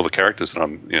all the characters that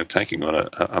I'm tanking on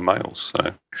are males.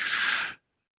 So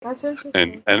that's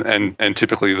interesting. And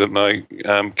typically that my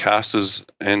casters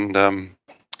and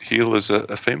healers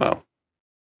are female.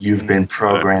 You've been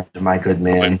programmed, my good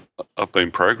man. I've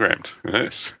been programmed,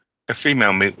 yes. A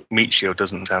female meat shield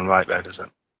doesn't sound right, though, does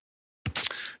it?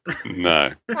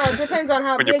 No. It depends on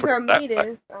how big her meat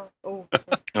is. Oh,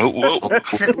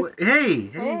 Hey.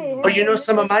 Oh, you know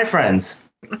some of my friends.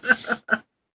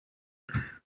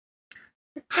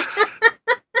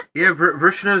 Yeah,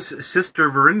 Vrishna's sister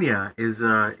Varinia is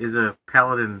a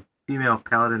paladin, female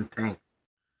paladin tank.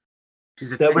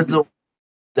 She's a tank.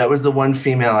 That was the one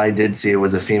female I did see. It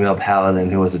was a female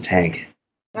paladin who was a tank.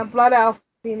 A blood elf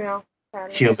female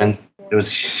paladin. Human. Yeah.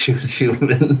 She was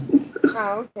human.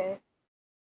 Oh, okay.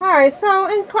 All right. So,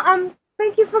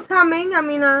 thank you for coming. I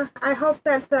mean, I hope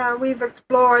that we've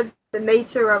explored the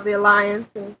nature of the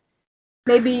Alliance, and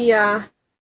maybe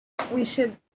we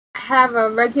should have a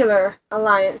regular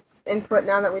Alliance input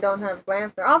now that we don't have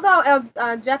Glanther. Although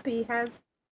Jeppy has.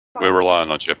 We're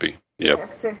relying on Jeppy. Yep.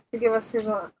 Yes, to give us his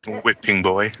whipping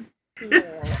boy.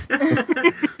 Yeah.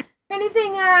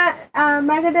 Anything,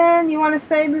 Megadan, you want to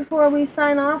say before we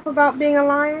sign off about being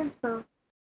Alliance? Or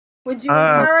would you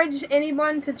encourage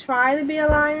anyone to try to be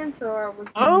Alliance? Or would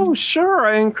you... Oh, sure.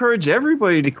 I encourage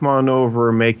everybody to come on over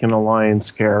and make an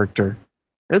Alliance character.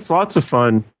 It's lots of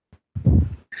fun.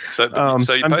 So both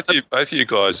of you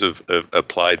guys have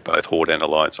played both Horde and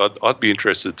Alliance. I'd be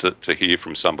interested to hear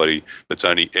from somebody that's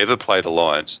only ever played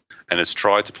Alliance and has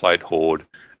tried to play Horde,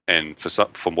 and for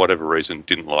whatever reason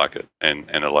didn't like it, and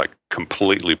are like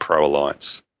completely pro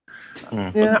Alliance.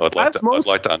 Yeah, I'd like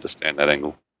to understand that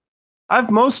angle.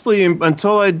 I've mostly,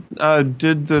 until I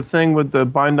did the thing with the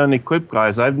Bind Unequipped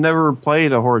guys, I've never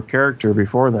played a Horde character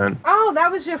before then. Oh, that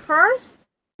was your first?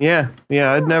 Yeah,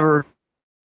 I'd never.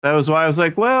 That was why I was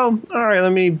like, well, all right,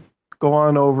 let me go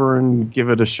on over and give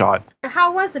it a shot.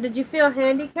 How was it? Did you feel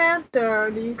handicapped,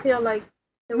 or do you feel like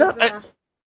it was?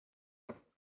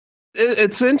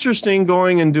 It's interesting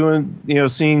going and doing,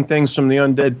 seeing things from the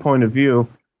undead point of view.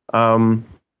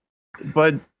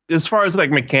 But as far as like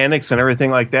mechanics and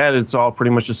everything like that, it's all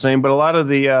pretty much the same. But a lot of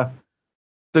the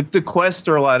quests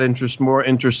are a lot more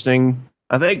interesting.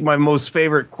 I think my most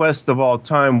favorite quest of all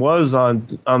time was on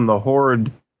the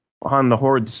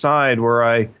Horde side, where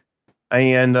I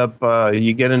end up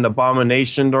you get an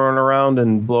abomination going around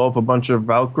and blow up a bunch of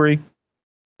Valkyrie.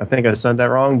 I think I said that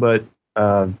wrong, but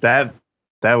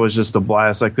that was just a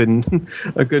blast. I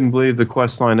couldn't believe the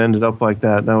quest line ended up like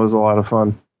that. That was a lot of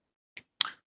fun.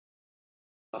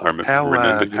 I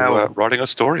remember you writing a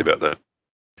story about that.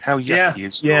 How yucky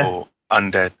is your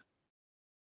undead?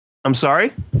 I'm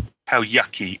sorry? How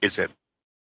yucky is it?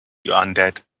 Your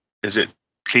undead? Is it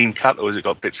clean cut, or has it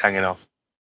got bits hanging off?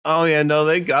 Oh yeah, no,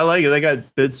 I like it. They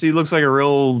got bits. He looks like a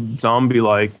real zombie,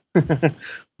 like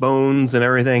bones and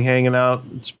everything hanging out.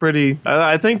 It's pretty.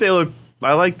 I think they look.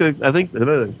 I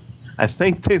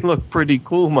think they look pretty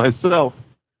cool myself.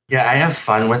 Yeah, I have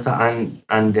fun with the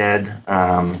undead.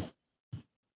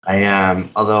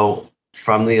 Although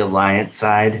from the Alliance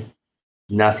side,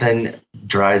 nothing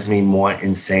drives me more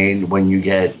insane when you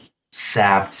get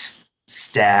sapped,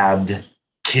 stabbed,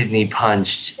 kidney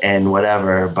punched, and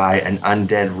whatever by an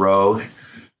undead rogue.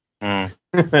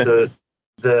 The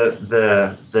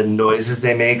noises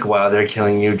they make while they're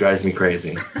killing you drives me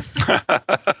crazy.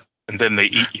 And then they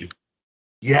eat you.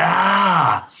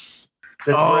 Yeah,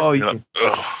 that's worse. You're like,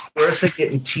 ugh. Worse than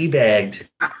getting teabagged.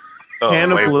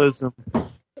 Cannibalism.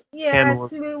 Yes,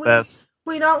 Cannibalism best.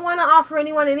 we don't want to offer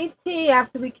anyone any tea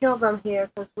after we kill them here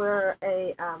because we're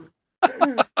a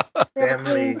Family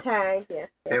clean tag. Yeah,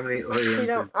 Family we oriented.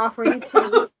 don't offer any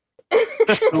tea.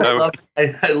 I love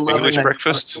English a nice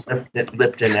breakfast?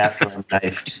 Lipton after I'm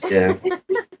knifed. Yeah.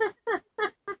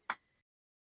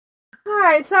 All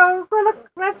right, so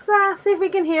let's see if we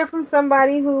can hear from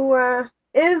somebody who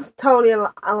is totally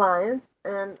Alliance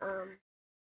and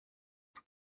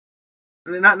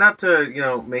Not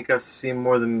to make us seem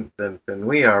more than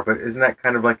we are, but isn't that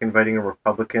kind of like inviting a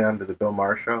Republican onto the Bill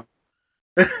Maher show?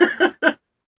 I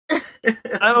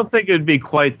don't think it'd be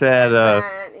quite that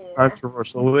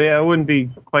controversial. Yeah, it wouldn't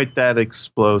be quite that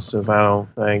explosive, I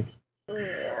don't think.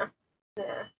 Yeah.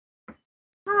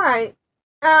 All right.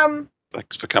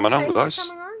 Thanks for coming on,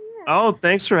 guys. Oh,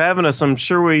 thanks for having us. I'm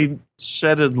sure we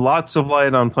shedded lots of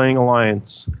light on playing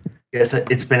Alliance. Yes,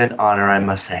 it's been an honor, I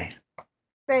must say.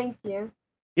 Thank you.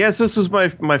 Yes, this was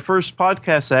my first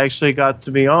podcast I actually got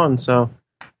to be on, so.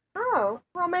 Oh,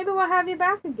 well, maybe we'll have you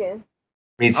back again.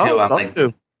 Me too. Oh, I'm love like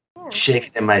to.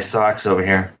 shaking in my socks over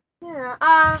here.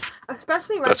 Yeah.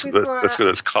 Especially right That's before. that's good.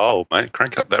 It's cold, mate.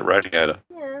 Crank up that radiator.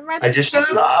 Yeah, right. I just shut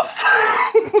it off.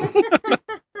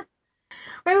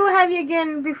 Maybe we'll have you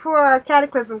again before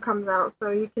Cataclysm comes out, so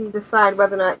you can decide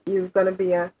whether or not you're gonna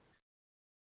be a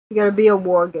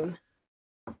Worgen.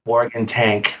 Worgen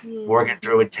tank. Yeah. Worgen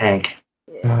druid tank.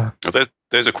 Yeah.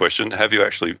 There's a question. Have you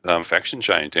actually faction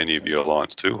changed any of your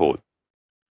alliance to Horde?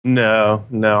 No,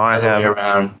 I Other way haven't.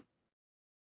 around.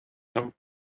 No.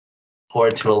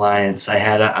 Horde to Alliance. I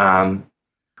had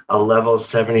a level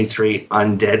 73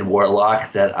 undead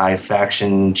warlock that I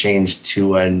faction changed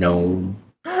to a gnome.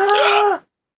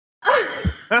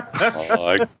 Oh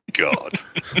my god!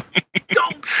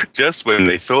 Just when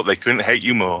they thought they couldn't hate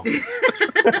you more.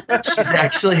 She's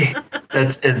actually,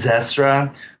 that's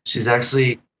Azestra. She's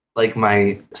actually like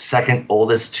my second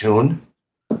oldest toon.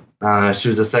 She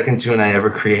was the second toon I ever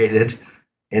created.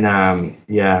 And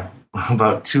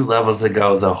about 2 levels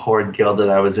ago, the Horde guild that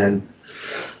I was in,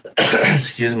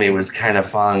 excuse me, was kind of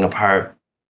falling apart.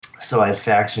 So I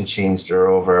faction changed her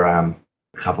over a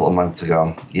couple of months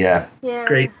ago. Yeah.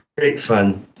 Great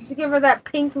fun. Did you give her that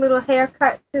pink little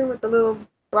haircut too, with the little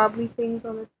wobbly things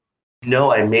on it?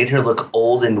 No, I made her look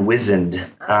old and wizened.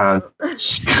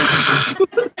 She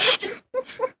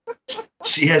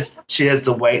has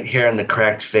the white hair and the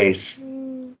cracked face.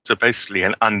 So basically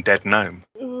an undead gnome.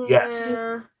 Yes.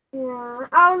 Yeah.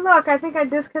 Oh look, I think I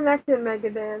disconnected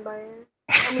Megadan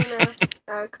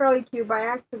Curly Q by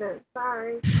accident.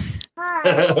 Sorry. Hi.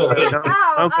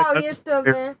 Oh, you're still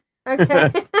there.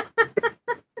 Okay.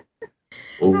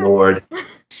 Lord.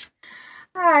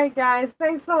 All right, guys.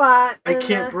 Thanks a lot. I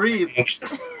can't breathe.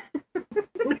 Thanks.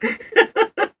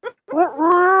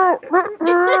 I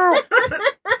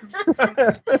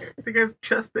think I have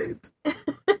chest pains.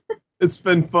 It's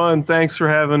been fun. Thanks for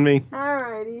having me. All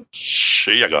righty.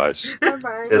 See ya, guys.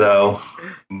 Bye-bye. Ditto.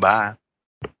 Bye.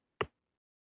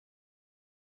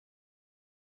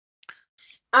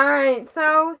 All right.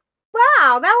 So,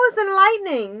 wow, that was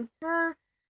enlightening.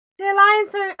 The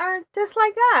Alliance are just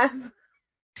like us.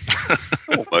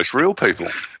 Almost real people.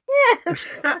 Yes.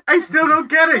 I still don't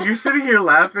get it. You're sitting here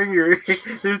laughing.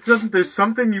 There's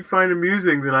something you find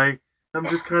amusing that I'm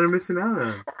just kind of missing out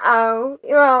on. Oh,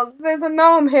 well, there's a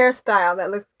gnome hairstyle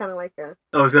that looks kind of like a...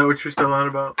 Oh, is that what you're still on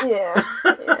about? Yeah.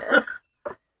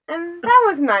 And that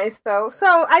was nice, though.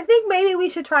 So I think maybe we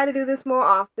should try to do this more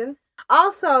often.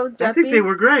 Also, Jeffy, I think they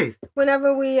were great.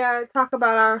 Whenever we talk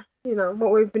about our,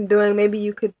 what we've been doing, maybe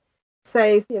you could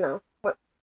say,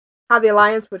 how the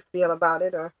Alliance would feel about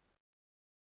it, or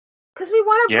because we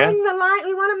want to bring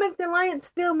we want to make the Alliance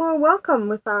feel more welcome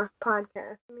with our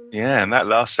podcast. Yeah, and that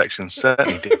last section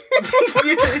certainly did.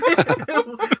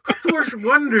 Worked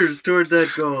wonders toward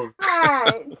that goal.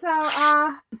 Alright, so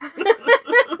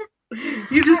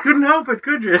you just couldn't help it,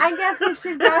 could you? I guess we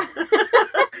should go.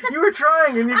 You were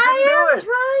trying and you couldn't do it. I am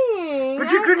trying.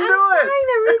 But you couldn't do it. I'm trying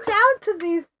to reach out to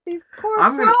these poor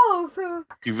souls who...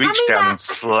 You reached down and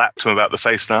slapped him about the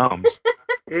face and arms.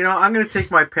 I'm going to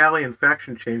take my Palian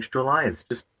faction change to Alliance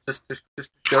just to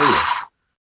show you.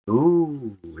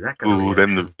 Ooh, that kind Ooh, of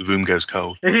then reaction. the room goes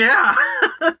cold. Yeah.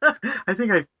 I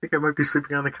think I might be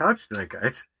sleeping on the couch tonight,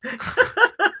 guys.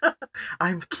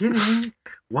 I'm kidding.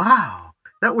 Wow.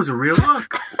 That was a real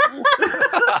look.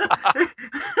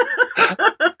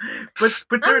 but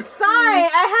I'm sorry.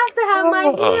 I have to have my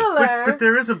healer. But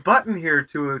there is a button here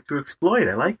to exploit.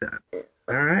 I like that.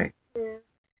 All right. Yeah.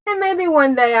 And maybe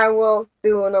one day I will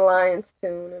do an Alliance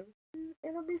tune, and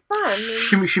it'll be fun.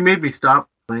 She made me stop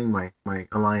playing my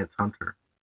Alliance Hunter.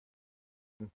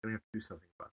 I'm gonna have to do something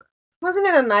about that. Wasn't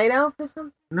it a night elf or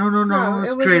something? No.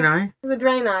 It's Draenei. It was a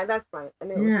Draenei. That's right.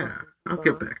 Yeah, I'll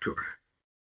get back to her.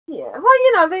 Yeah,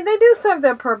 well, they do serve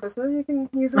their purposes. You can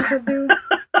use them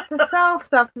to sell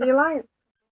stuff to the Alliance.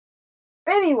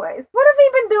 Anyways, what have we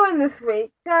been doing this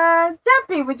week?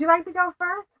 Jeppy, would you like to go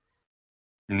first?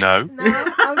 No. No? Okay.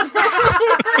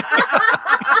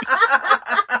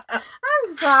 I'm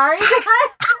sorry.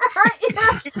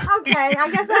 Okay, I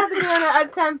guess I have to do a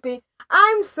Tempe.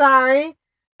 I'm sorry.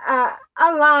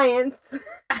 Alliance.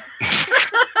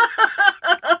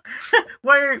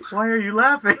 Why are you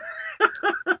laughing?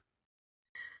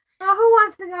 Well, who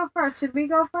wants to go first? Should we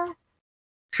go first?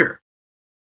 Sure.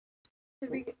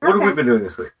 Okay. What have we been doing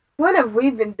this week? What have we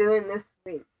been doing this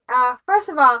week? First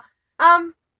of all,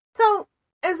 so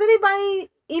is anybody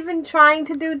even trying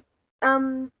to do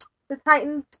the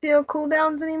Titan Steel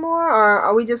cooldowns anymore, or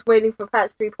are we just waiting for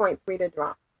patch 3.3 to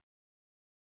drop?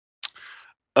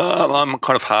 I'm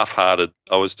kind of half-hearted.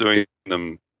 I was doing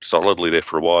them solidly there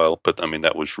for a while, but I mean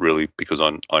that was really because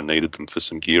I needed them for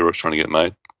some gear I was trying to get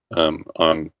made. I'm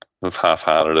kind of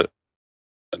half-hearted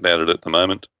about it at the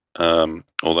moment,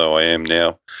 although I am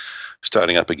now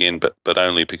starting up again, but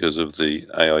only because of the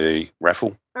AIE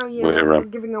raffle. Oh yeah, where,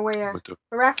 giving away a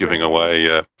raffle. Giving away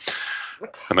a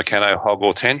Meccano Hog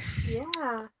or 10.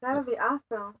 Yeah, that'll be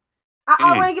awesome.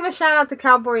 I want to give a shout out to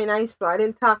Cowboy and Iceflow. I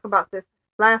didn't talk about this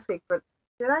last week, but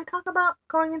did I talk about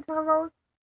going into a road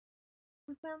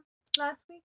with them last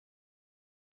week?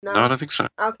 No, I don't think so.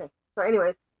 Okay. So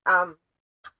anyways, I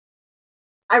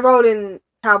rode in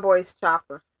Cowboy's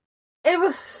chopper. It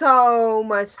was so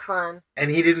much fun.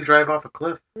 And he didn't drive off a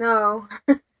cliff. No.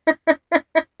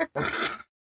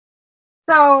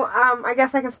 So, I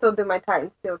guess I can still do my Titan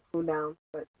Steel cooldown,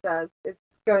 but it's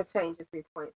going to change at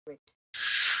 3.3.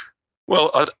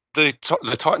 Well, the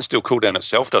Titan Steel cooldown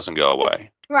itself doesn't go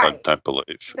away. Right. I don't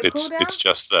believe. The It's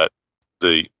just that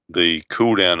the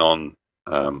cooldown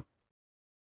on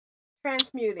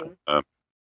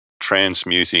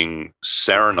transmuting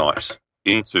Saronite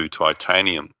into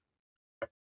titanium.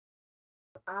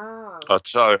 Oh.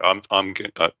 So I'm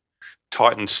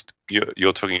Titans.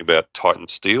 You're talking about Titan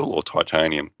Steel or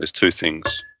titanium. There's two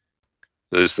things.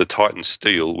 There's the Titan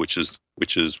Steel, which is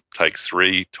takes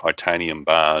 3 titanium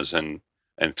bars and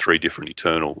 3 different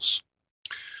Eternals.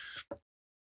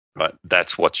 Right,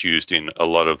 that's what's used in a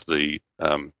lot of the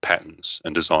patterns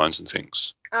and designs and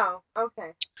things. Oh,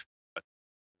 okay.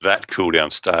 That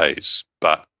cooldown stays,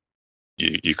 but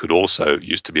you could also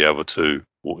used to be able to,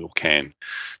 or can,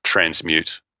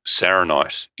 transmute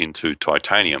Saronite into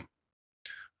titanium.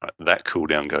 Right, that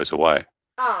cooldown goes away.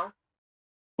 Oh.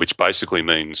 Which basically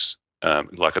means,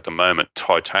 like at the moment,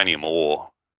 titanium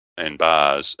ore and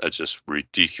bars are just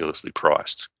ridiculously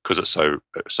priced because it's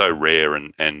so rare,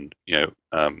 and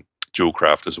jewel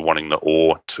crafters are wanting the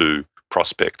ore to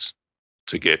prospect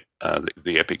to get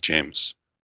the epic gems,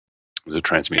 the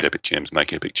transmute epic gems,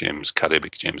 make epic gems, cut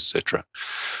epic gems, etc.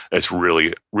 It's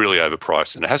really, really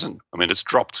overpriced, and it hasn't. I mean, it's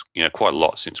dropped quite a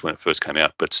lot since when it first came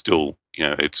out, but still,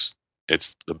 it's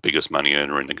the biggest money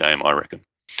earner in the game, I reckon.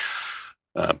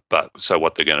 But so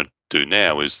what they're going to do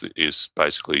now is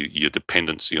basically your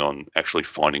dependency on actually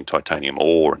finding titanium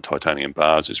ore and titanium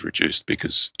bars is reduced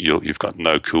because you've got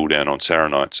no cooldown on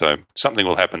Saronite. So something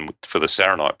will happen for the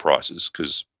Saronite prices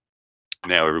because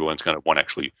now everyone's going to want to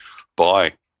actually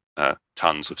buy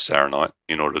tons of Saronite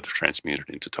in order to transmute it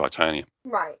into titanium.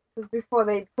 Right, because before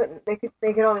they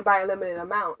could only buy a limited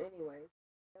amount anyway.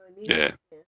 Yeah.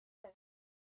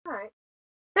 All right.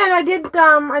 And I did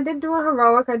do a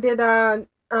heroic. I did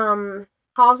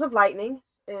Halls of Lightning,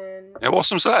 and how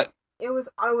awesome's that? It was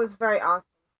very awesome.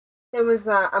 It was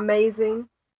amazing.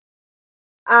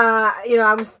 I'm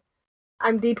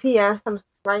DPS. I'm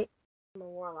right. I'm a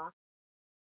warlock.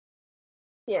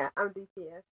 Yeah, I'm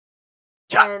DPS.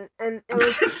 Yeah. And it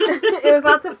was it was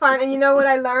lots of fun. And you know what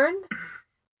I learned?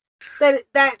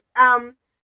 That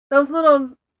those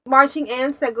little marching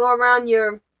ants that go around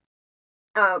your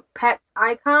pet's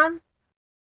icon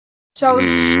shows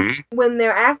when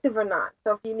they're active or not.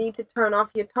 So if you need to turn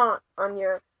off your taunt on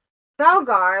your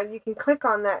Felguard, you can click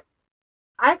on that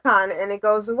icon and it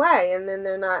goes away, and then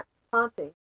they're not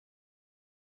taunting.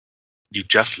 You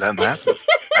just learned that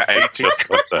at 80. Just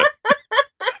like that.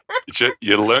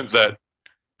 You learned that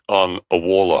on a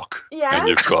warlock, Yeah. and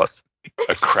you've got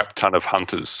a crap ton of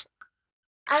hunters.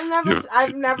 I've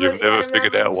never You've never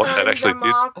figured out what that actually did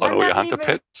on all your hunter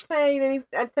pets? Paid any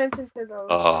attention to those.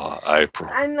 Oh, April.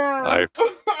 I know. April.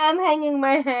 I'm hanging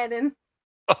my head and.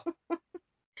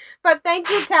 But thank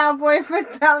you, Cowboy, for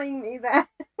telling me that.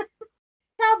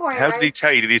 Cowboy. How did he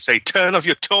tell you? Did he say, turn off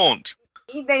your taunt?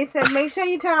 They said, make sure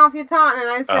you turn off your taunt. And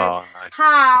I said, nice.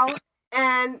 how?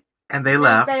 And they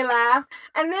laughed. They laughed.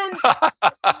 And then, but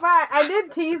I did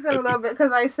tease them a little bit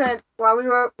because I said, while we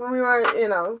were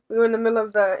in the middle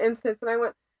of the instance, and I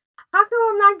went, how come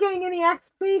I'm not getting any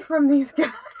XP from these guys?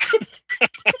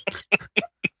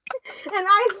 And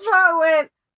I went,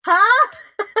 huh?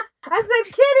 I said,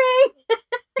 kidding.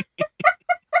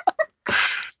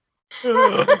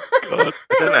 Oh, God.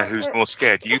 I don't know who's more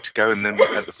scared, you to go in them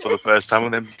for the first time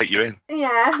and then take you in.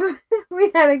 Yeah,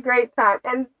 we had a great time.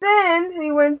 And then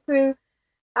we went to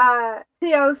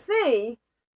TOC,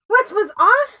 which was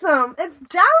awesome. It's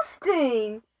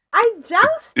jousting. I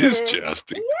jousted. It is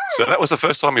jousting. Yeah. So that was the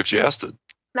first time you've jousted?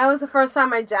 That was the first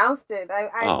time I jousted.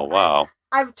 Oh, wow.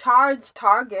 I've charged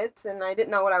targets, and I didn't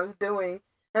know what I was doing.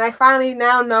 And I finally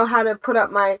now know how to put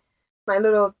up my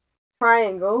little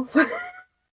triangles.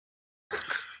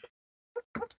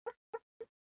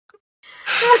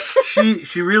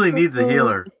 She really needs a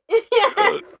healer.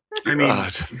 Yes. I mean,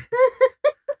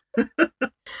 and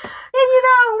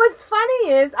what's funny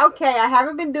is, okay, I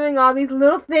haven't been doing all these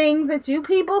little things that you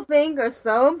people think are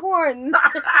so important,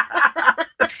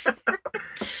 but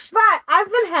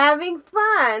I've been having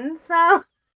fun. So,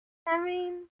 I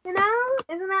mean, isn't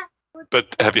that?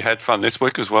 But have you had fun this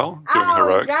week as well, doing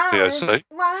heroics at TOC?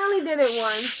 Well, I only did it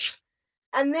once,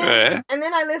 and then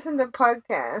I listened to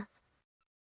podcasts.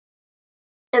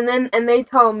 And they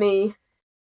told me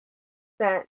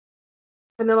that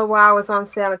Vanilla WoW was on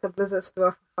sale at the Blizzard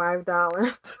store for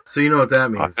 $5. So you know what that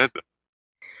means. So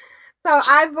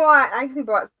I actually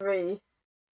bought 3.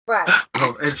 But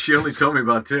and she only told me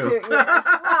about 2. 2, yeah. Well,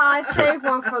 I saved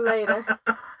one for later.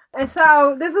 And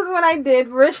so this is what I did.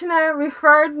 Varishna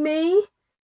referred me,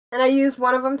 and I used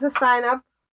one of them to sign up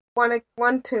one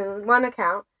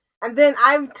account. And then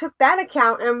I took that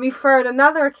account and referred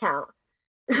another account.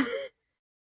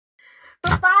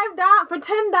 For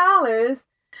 $10,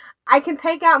 I can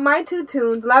take out my 2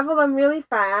 tunes, level them really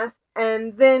fast,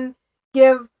 and then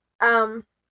give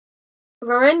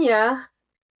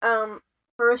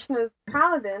Varishna's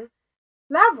paladin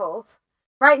levels.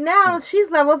 Right now,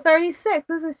 she's level 36,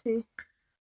 isn't she?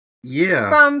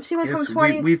 Yeah. She went from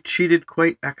 20. We've cheated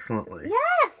quite excellently.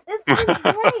 Yes, it's been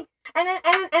great. And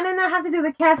then I have to do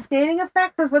the cascading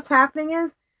effect because what's happening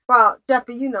is, well,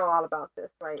 Jeppy, you know all about this,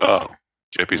 right? Oh.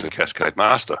 Jeppy's a Cascade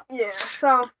Master. Yeah,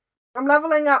 so I'm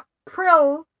leveling up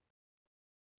Prill,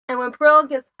 and when Prill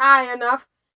gets high enough,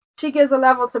 she gives a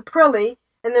level to Prilly,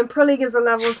 and then Prilly gives a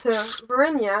level to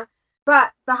Varishna.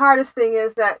 But the hardest thing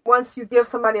is that once you give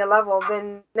somebody a level,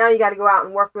 then now you got to go out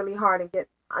and work really hard and get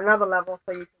another level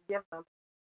so you can give them.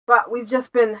 But we've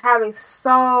just been having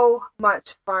so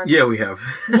much fun. Yeah, we have.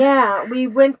 Yeah, we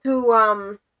went to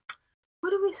what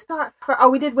did we start for? Oh,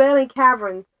 we did Wailing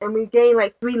Caverns, and we gained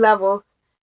like 3 levels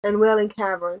in Wailing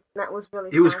Caverns. And that was really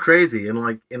fun. It was crazy, and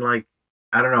like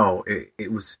I don't know,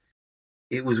 it was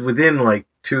within like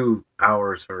 2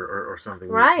 hours or something.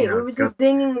 Right, we were just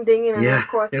dinging and dinging, and of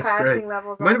course passing great.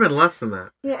 levels. It might have been less than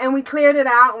that. Yeah, and we cleared it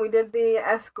out, and we did the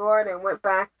escort, and went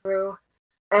back through,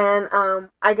 and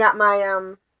I got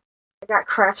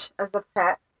Crush as a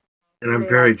pet, and I'm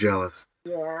very jealous.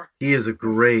 Yeah, he is a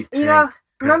great tank.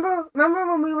 Remember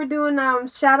when we were doing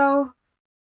Shadow?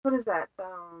 What is that?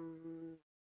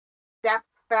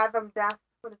 Fathom Death.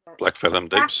 What is that? Black Fathom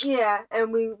Deeps. Yeah,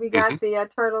 and we got the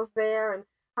turtles there, and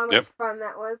how much fun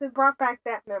that was. It brought back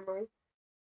that memory.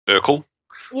 Urkel.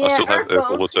 Yeah, I still have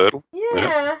Urkel the turtle.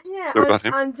 Yeah.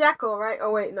 On Jekyll, right?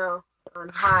 Oh wait, no, on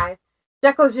High.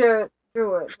 Jekyll's your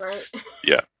druid, right?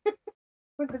 Yeah.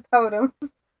 With the totems.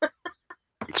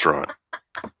 That's right.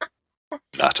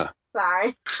 Nutter.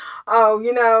 Sorry. Oh,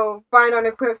 Bind on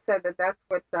Equip said that's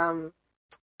what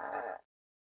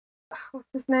what's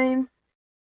his name?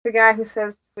 The guy who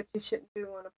says what you shouldn't do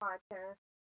on a podcast.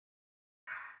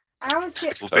 I always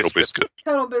get Total Biscuit.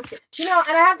 Total Biscuit. And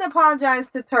I have to apologize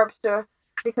to Terpster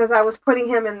because I was putting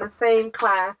him in the same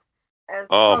class as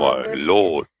Oh Total my Biscuit.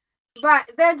 lord.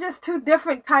 But they're just 2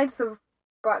 different types of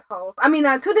buttholes. I mean,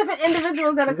 2 different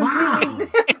individuals that are completely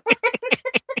different.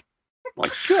 My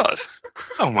God.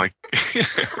 Oh my.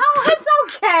 Oh, it's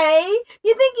okay.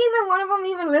 You think either one of them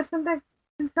even listened to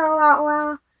Control Out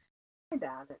Well? I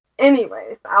doubt it.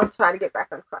 Anyways, I'll try to get back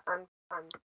on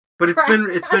But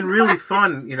it's been really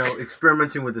fun,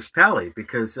 experimenting with this pally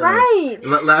because right.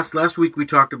 Last week we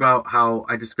talked about how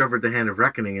I discovered the Hand of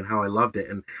Reckoning and how I loved it,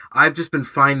 and I've just been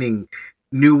finding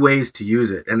new ways to use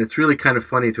it, and it's really kind of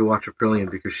funny to watch Aprillian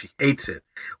because she hates it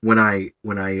when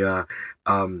I'll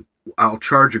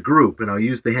charge a group and I'll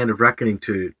use the Hand of Reckoning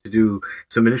to do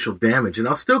some initial damage, and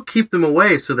I'll still keep them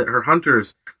away so that her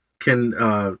hunters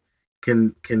can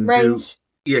range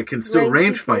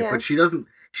fight, but she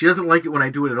doesn't like it when I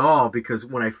do it at all, because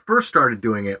when I first started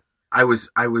doing it, I was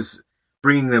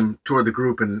bringing them toward the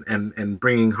group and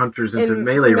bringing hunters into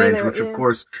melee range, which of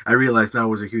course I realize now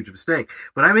was a huge mistake.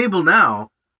 But I'm able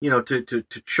now, to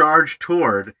charge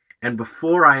toward, and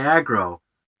before I aggro,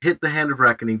 hit the Hand of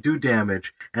Reckoning, do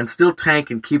damage, and still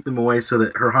tank and keep them away so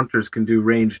that her hunters can do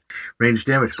ranged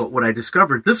damage. But what I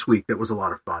discovered this week that was a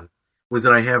lot of fun was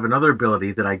that I have another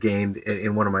ability that I gained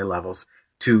in one of my levels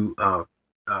to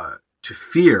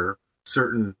fear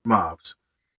certain mobs.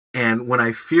 And when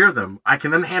I fear them, I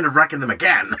can then Hand of Reckon them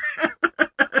again.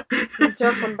 You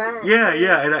jump them back.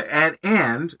 Yeah.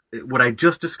 And what I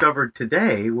just discovered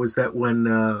today was that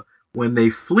when they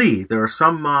flee, there are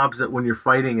some mobs that when you're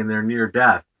fighting and they're near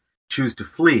death, choose to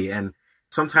flee. And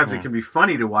sometimes it can be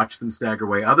funny to watch them stagger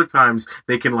away. Other times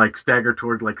they can stagger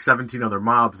toward 17 other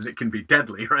mobs, and it can be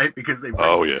deadly, right? Because they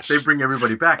bring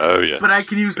everybody back. Oh yes. But I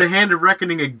can use the Hand of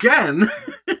Reckoning again,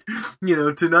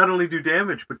 to not only do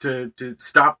damage but to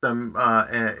stop them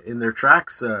in their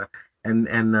tracks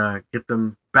and get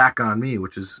them back on me,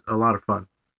 which is a lot of fun.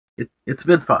 It's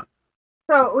been fun.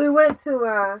 So we went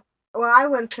to I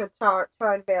went to Charred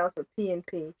Vales with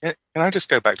P&P. Can I just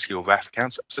go back to your WAF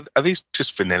accounts? So are these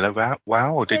just vanilla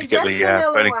WoW, or did you get the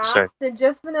Burning WoW? Crusade? They're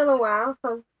just vanilla WoW,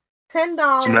 so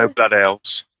 $10. So no Blood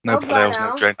Elves, no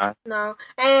Draenei. No,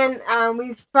 and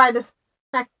we tried to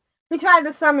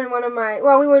summon one of my.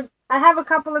 I have a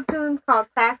couple of tunes called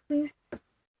Taxis,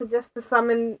 so just to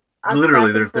summon.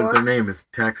 Literally, their name is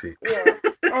Taxi. Yeah,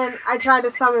 and I tried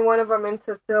to summon one of them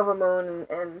into Silver Moon,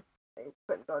 and they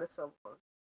couldn't go to Silver Moon.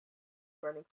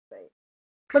 Burning Crusade.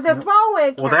 But the throwaway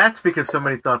accounts. Well, that's because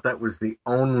somebody thought that was the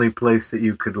only place that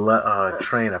you could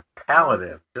train a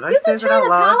paladin. Did I say that out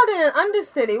loud? You can train a paladin in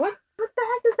Undercity. What the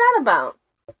heck is that about?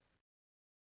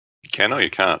 You can or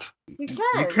you can't? You can.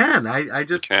 You can. I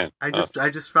just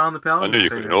found the paladin. I knew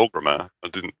you could in Orgrimmar. I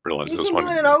didn't realize there was one. You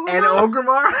can do it in Orgrimmar? And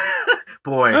Orgrimmar?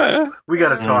 Boy, we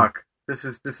got to talk. This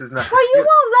is not. Well, you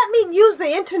won't let me use the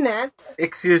internet.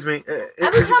 Excuse me.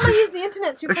 Every time I use the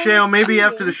internet, you. Michelle, maybe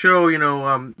after the show, you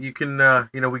can,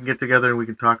 we can get together and we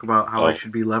can talk about how I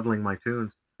should be leveling my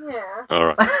tunes. Yeah. All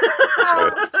right.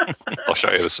 I'll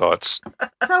show you the sites.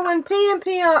 So when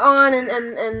P&P are on and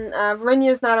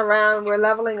Rinya's not around, we're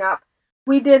leveling up.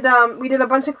 We did a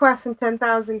bunch of quests in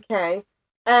 10,000K,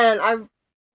 and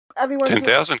everyone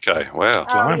 10,000K. Wow.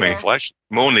 Yeah. Inflation.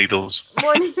 More needles.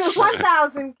 More needles.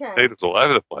 1,000K. Needles all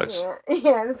over the place.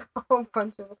 Yeah, there's a whole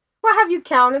bunch of them. Well, have you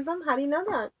counted them? How do you know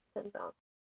that? 10,000.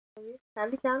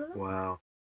 Have you counted them? Wow.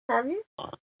 Have you?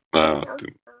 No.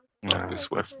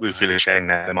 We feel ashamed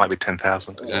now. There might be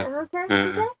 10,000. Yeah. Okay.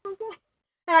 And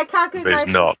I calculated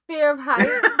my fear of height.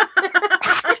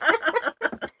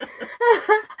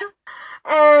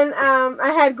 And I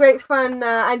had great fun.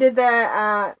 I did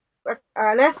an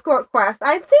escort quest.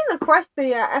 I'd seen the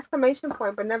exclamation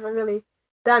point, but never really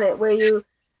done it, where you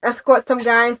escort some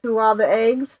guy through all the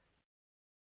eggs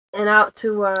and out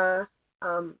to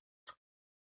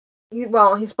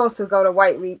he's supposed to go to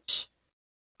White Reach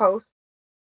Post.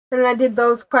 And I did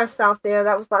those quests out there.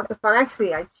 That was lots of fun.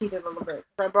 Actually, I cheated a little bit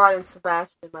because I brought in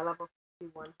Sebastian, my level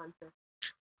 61 hunter.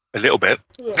 A little bit.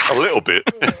 Yeah. A little bit.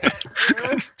 Yeah.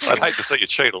 I'd hate to see you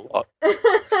cheat a lot.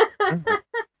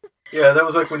 Yeah, that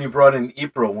was like when you brought in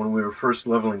April when we were first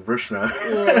leveling Vrishna.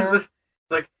 Yeah. It's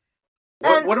like,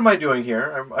 what am I doing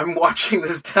here? I'm watching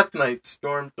this Death Knight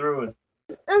storm through.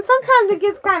 And sometimes it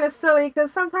gets kind of silly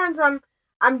because sometimes I'm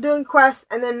doing quests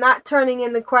and then not turning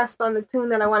in the quest on the tune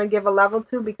that I want to give a level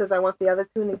to because I want the other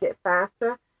tune to get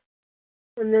faster.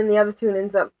 And then the other tune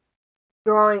ends up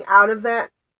growing out of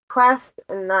that quest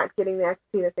and not getting the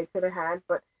XP that they could have had.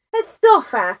 But it's still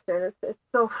faster and it's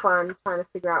still fun trying to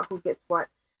figure out who gets what.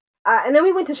 And then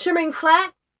we went to Shimmering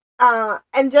Flat,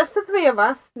 and just the three of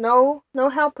us, no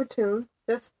helper tune,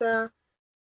 just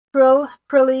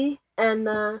Prilly and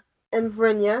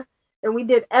Vrinya. And we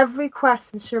did every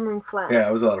quest in Shimmering Flat. Yeah,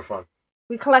 it was a lot of fun.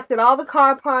 We collected all the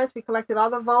car parts. We collected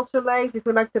all the vulture legs. We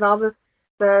collected all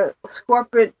the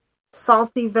scorpion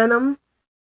salty venom.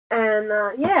 And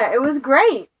it was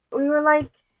great. We were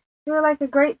like a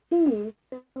great team.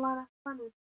 It was a lot of fun.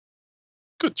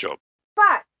 Good job.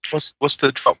 But What's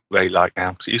the drop rate like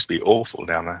now? Because it used to be awful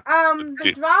down there.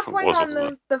 The drop It rate was, on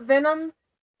wasn't the venom,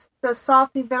 the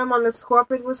salty venom on the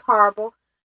scorpion was horrible.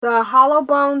 The hollow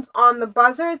bones on the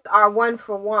buzzards are 1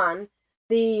 for 1.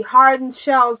 The hardened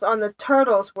shells on the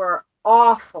turtles were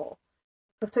awful.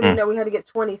 Considering that we had to get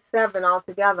 27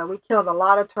 altogether, we killed a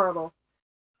lot of turtles.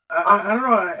 I don't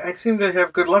know. I seem to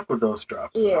have good luck with those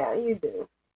drops. Yeah, you do.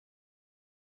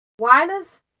 Why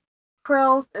does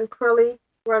Krills and Krilly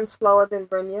run slower than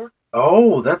Brynja?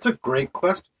 Oh, that's a great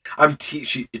question.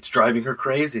 It's driving her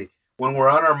crazy. When we're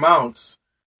on our mounts,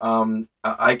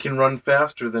 I can run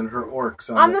faster than her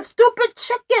orcs. On the stupid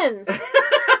chicken!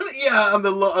 Yeah, on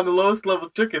the lowest level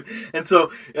chicken. And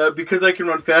so, because I can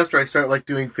run faster, I start like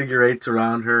doing figure eights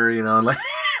around her, and like,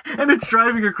 and it's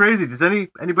driving her crazy. Does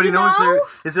anybody know?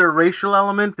 Is there a racial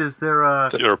element? Is there a?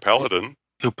 You're a paladin.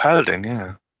 You're a paladin,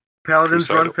 yeah. Paladins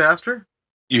run faster?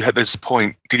 There's a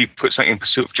point. Did you put something in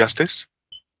Pursuit of Justice?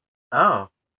 Oh.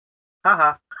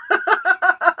 Haha.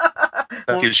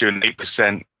 That gives you an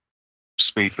 8%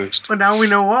 speed boost. Well, now we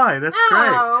know why. That's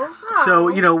great.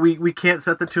 So, we can't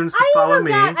set the tunes to follow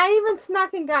me. I even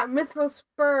snuck and got Mithril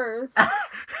spurs. and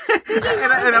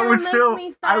I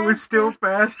was still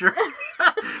faster.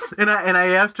 and I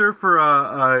asked her for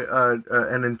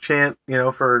an enchant,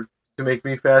 to make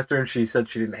me faster, and she said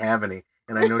she didn't have any.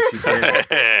 And I know she did.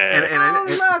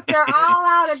 Look, they're all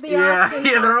out at the auction.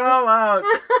 Yeah, they're all out.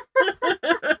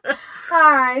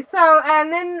 All right, so,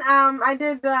 and then I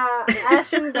did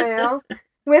Ashen Vale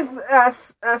with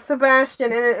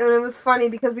Sebastian, and it was funny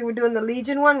because we were doing the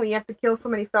Legion one, where you have to kill so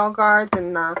many Fell Guards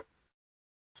and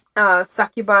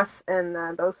Succubus and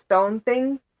those stone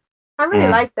things. I really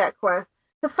like that quest.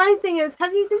 The funny thing is,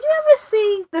 did you ever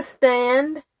see The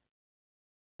Stand?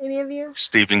 Any of you?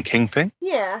 Stephen King thing?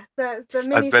 Yeah, the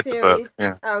miniseries. I've read the book,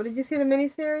 yeah. Oh, did you see the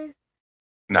miniseries?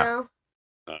 No.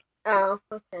 Oh,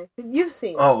 okay. You've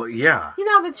seen it. Oh, yeah.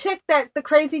 The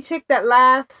crazy chick that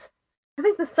laughs? I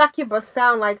think the succubus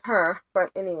sound like her,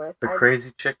 but anyway. The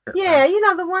crazy chick that laughs?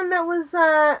 The one that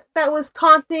was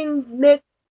taunting Nick,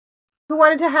 who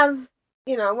wanted to have,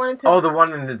 Oh, the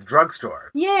one in the drugstore.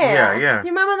 Yeah. Yeah. You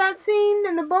remember that scene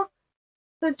in the book?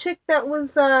 The chick that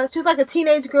was, she was like a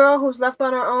teenage girl who was left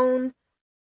on her own.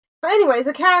 But anyways,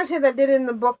 the character that did it in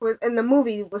the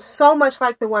movie was so much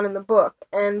like the one in the book,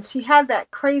 and she had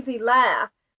that crazy laugh,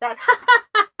 that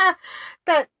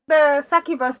the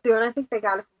succubus do, and I think they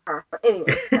got it from her. But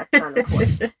anyways, that's not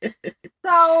important.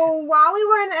 So while we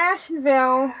were in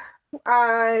Ashenville,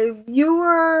 you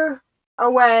were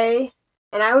away,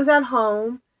 and I was at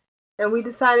home, and we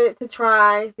decided to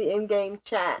try the in-game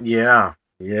chat. Yeah.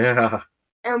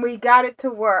 And we got it to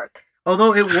work.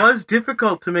 Although it was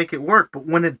difficult to make it work, but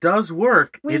when it does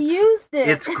work, we used it.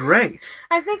 It's great.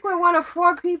 I think we're one of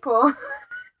 4 people.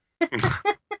 I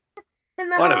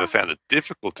never found it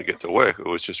difficult to get to work. It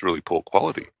was just really poor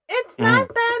quality. It's not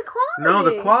bad quality. No,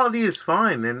 the quality is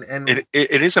fine, and it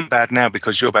isn't bad now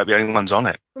because you're about the only ones on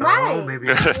it. Right. Oh, maybe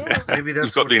that's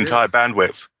you've got the entire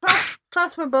bandwidth.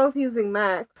 Plus, we're both using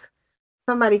Macs.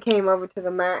 Somebody came over to the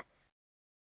Mac.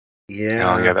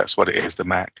 Yeah. Oh, yeah, that's what it is, the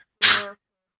Mac. Yeah.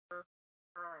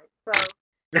 All right,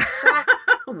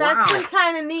 so that's been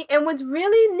kind of neat. And what's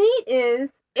really neat is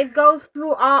it goes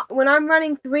through all. When I'm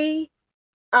running 3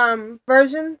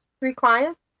 versions, 3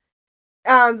 clients,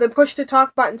 the push to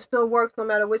talk button still works no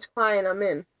matter which client I'm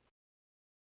in.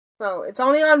 So it's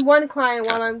only on one client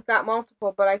while I've got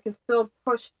multiple, but I can still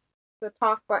push the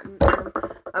talk button.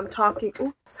 I'm talking.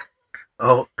 Oops.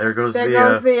 Oh, there goes the.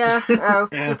 Oh,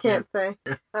 you can't say.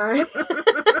 All right.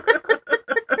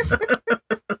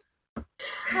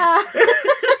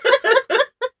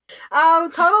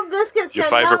 Total Biscuit. Your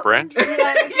favorite brand? Yeah,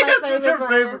 it's our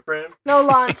favorite brand. No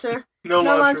launcher. No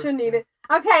launcher needed.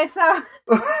 Okay, so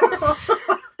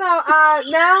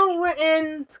now we're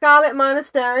in Scarlet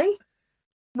Monastery.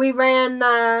 We ran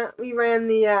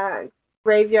the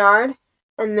graveyard,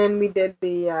 and then we did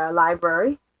the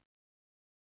library.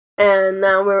 And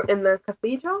now we're in the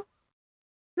cathedral?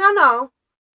 No.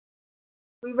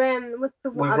 We ran with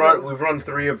the We've run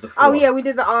 3 of the 4. Oh yeah, we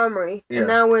did the armory. Yeah. And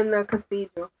now we're in the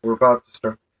cathedral. We're about to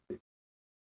start.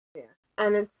 Yeah.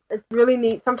 And it's really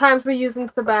neat. Sometimes we're using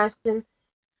Sebastian.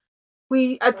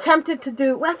 We attempted to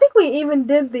do I think we even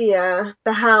did the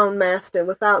Hound Master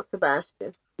without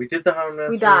Sebastian. We did the Hound Master.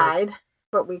 We died,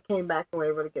 but we came back and were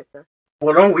able to get there.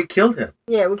 Well, no, we killed him.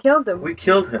 Yeah, we killed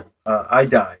him. I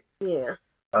died. Yeah.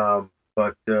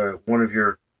 But one of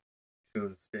your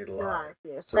tunes stayed alive.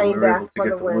 Yeah. So we were able to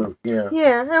get the loot. Yeah.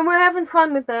 Yeah, and we're having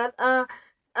fun with that.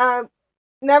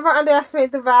 Never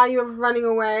underestimate the value of running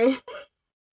away.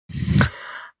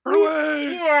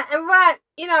 Hooray! Yeah, but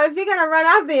if you're gonna run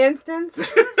out the instance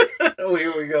Oh,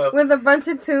 here we go. with a bunch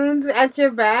of tunes at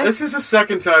your back, This is the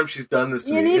second time she's done this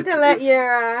to me. you need to let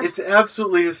your. It's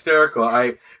absolutely hysterical.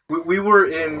 We were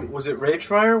in, was it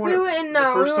Ragefire? We were in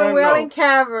Wailing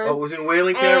Cavern. Oh, it was in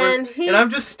Wailing Caverns, and I'm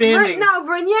just standing.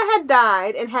 Brynja had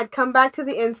died and had come back to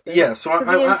the instance. Yeah, so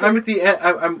I'm at the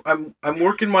end. I'm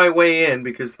working my way in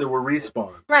because there were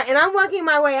respawns. Right, and I'm working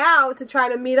my way out to try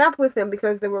to meet up with him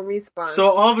because there were respawns.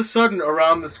 So all of a sudden,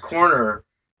 around this corner,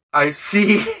 I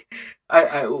see.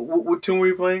 What tune were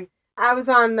you playing? I was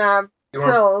on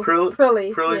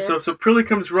Prilly. Yeah. So Prilly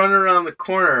comes running around the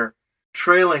corner,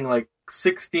 trailing like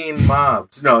 16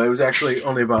 mobs. No, it was actually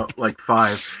only about like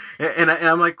 5. And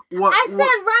I'm like, what? I said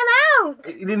run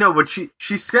out. No, but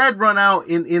she said run out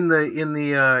in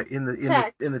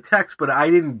the text, but I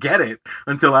didn't get it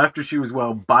until after she was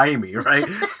by me, right?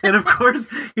 And of course,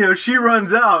 she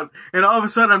runs out, and all of a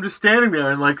sudden I'm just standing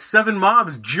there, and like 7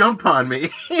 mobs jump on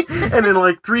me, and in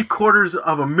like 3/4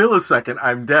 of a millisecond,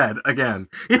 I'm dead again.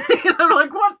 And I'm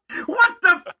like, what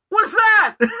the? What's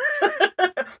that?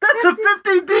 That's a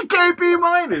 50 DKP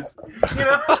minus.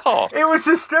 It was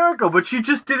hysterical, but she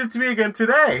just did it to me again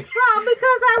today. Well,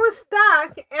 because I was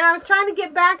stuck and I was trying to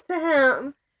get back to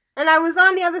him, and I was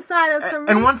on the other side of some.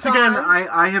 And once again,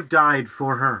 I have died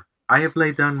for her. I have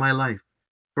laid down my life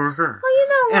for her. Well, you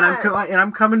know what? And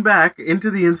I'm coming back into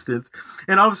the instance,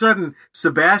 and all of a sudden,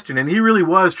 Sebastian, and he really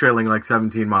was trailing like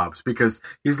 17 mobs because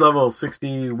he's level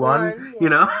 61.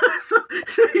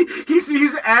 So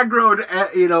he's aggroed.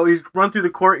 He's run through the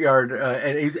courtyard,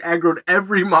 and he's aggroed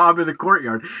every mob in the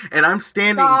courtyard. And I'm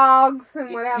standing dogs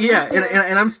and whatever. Yeah,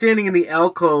 and I'm standing in the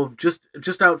alcove just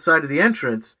outside of the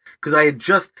entrance because I had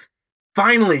just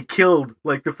finally killed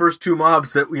like the first 2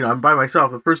 mobs that I'm by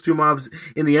myself, the first 2 mobs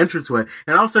in the entranceway,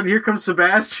 and all of a sudden here comes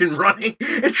Sebastian running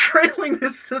and trailing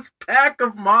this pack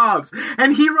of mobs,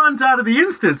 and he runs out of the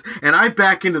instance, and I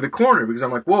back into the corner because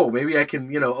I'm like, whoa, maybe I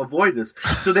can avoid this.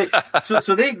 So they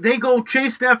so they go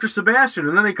chasing after Sebastian,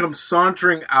 and then they come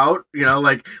sauntering out,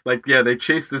 they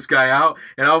chase this guy out,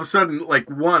 and all of a sudden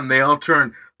they all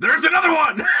turn. There's another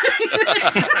one!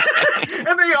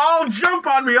 And they all jump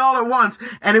on me all at once.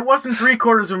 And it wasn't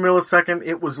 3/4 of a millisecond.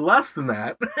 It was less than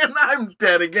that. And I'm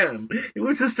dead again. It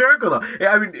was hysterical, though.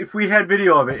 I mean, if we had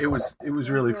video of it, it was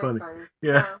really funny.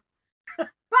 Yeah.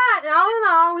 But all in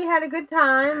all, we had a good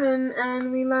time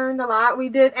and we learned a lot. We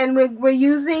did, and we're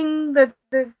using the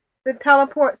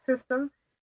teleport system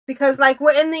because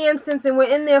we're in the instance and we're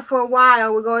in there for a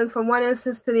while. We're going from one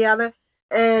instance to the other,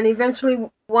 and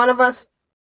eventually one of us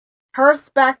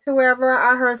hearth back to wherever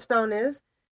our hearthstone is,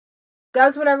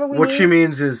 does whatever we need. What she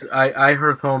means is I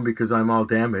hearth home because I'm all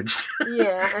damaged.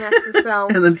 Yeah, I have to sell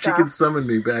and then stuff. she can summon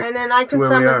me back. And then I can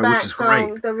summon back. So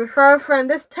great. The refer friend,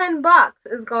 this $10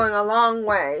 is going a long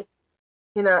way.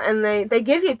 And they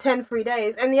give you 10 free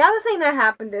days. And the other thing that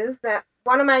happened is that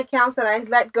one of my accounts that I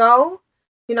let go,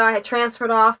 I had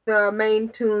transferred off the main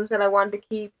tunes that I wanted to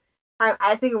keep.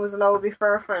 I think it was low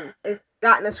refer friend. It's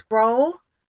gotten a scroll.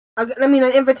 An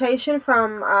invitation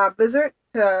from Blizzard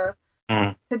to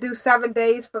do 7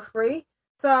 days for free.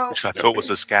 So, which I thought was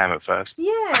a scam at first.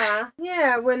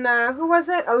 Yeah. When who was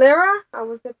it? Alira? Or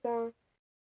was it who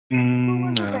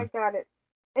was it that got it?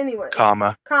 Anyway,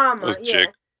 Karma.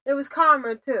 It was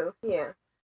Karma too. Yeah,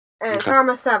 and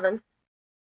Karma 7.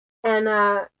 And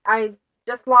I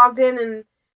just logged in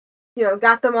and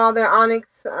got them all their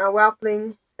Onyx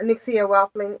Whelpling, Onyxia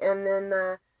Whelpling, and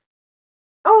then.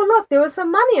 Oh, look, there was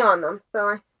some money on them, so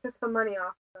I took some money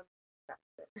off them.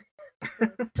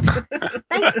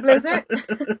 Thanks, Blizzard.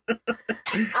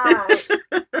 Alright. So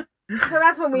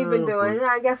that's what we've been doing.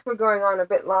 I guess we're going on a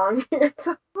bit long here,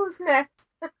 so who's next?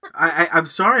 I'm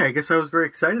sorry, I guess I was very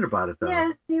excited about it, though.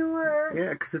 Yes, you were.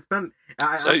 Yeah, because it's been...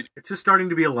 it's just starting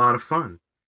to be a lot of fun.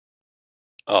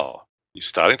 Oh, you're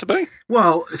starting to be?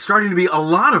 Well, it's starting to be a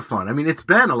lot of fun. I mean, it's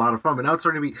been a lot of fun, but now it's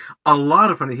starting to be a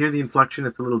lot of fun. To hear the inflection,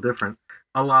 it's a little different.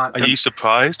 A lot. Are you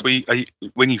surprised?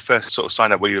 When you first sort of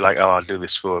signed up, were you like, "Oh, I'll do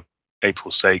this for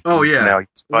April's sake"? Oh yeah. Now,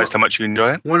 surprised how much you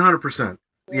enjoy it? 100%.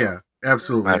 Yeah,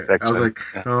 absolutely. That's excellent. I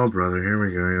was like, "Oh, brother, here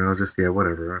we go.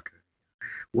 Whatever. Okay."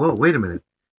 Whoa, wait a minute.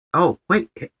 Oh, wait.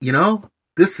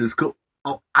 This is cool.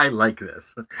 Oh, I like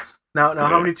this. Now,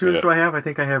 how many tunes do I have? I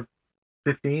think I have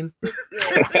 15.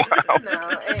 Wow.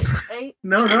 No, 8.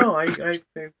 No.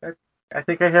 I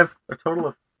think I have a total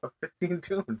of 15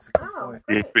 tunes at this point.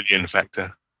 Billion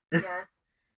factor. Yeah.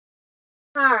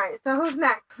 All right. So who's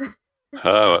next?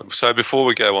 So before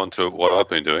we go on to what I've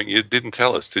been doing, you didn't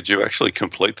tell us. Did you actually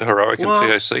complete the heroic in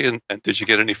TOC, and did you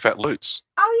get any fat loots?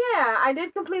 Oh yeah, I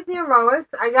did complete the heroics.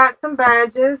 I got some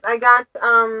badges. I got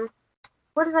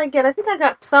what did I get? I think I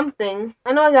got something.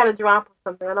 I know I got a drop of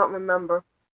something. I don't remember.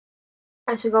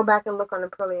 I should go back and look on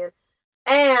Aprillian.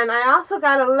 And I also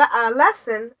got a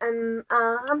lesson, and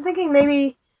I'm thinking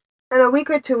maybe in a week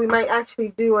or two we might actually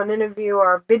do an interview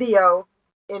or a video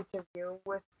interview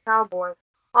with Cowboy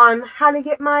on how to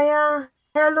get my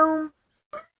heirloom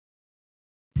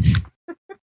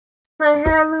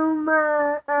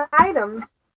items.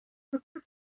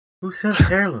 Who says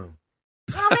heirloom?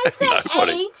 Well, they say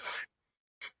H.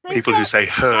 People who say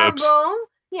herbs. Herbal,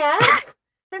 yes.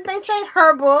 And they say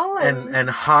herbal and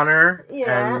honor.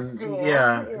 Yeah, and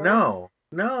yeah. No.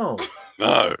 No.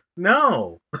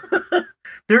 No.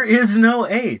 There is no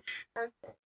H.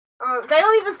 Okay. Oh, they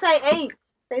don't even say H.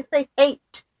 They say H.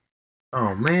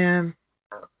 Oh, man.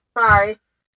 Oh, sorry.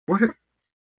 What?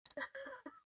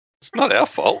 It's not our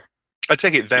fault. I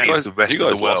take it that is the rest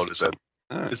of the world, is it?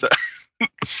 Is that?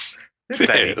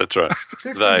 Yeah, that's right.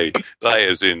 They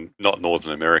as in not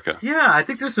Northern America. Yeah, I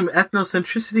think there's some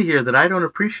ethnocentricity here that I don't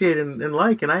appreciate and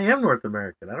like, and I am North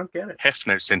American. I don't get it.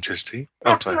 Ethnocentricity.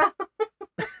 Oh,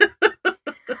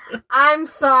 I'm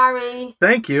sorry.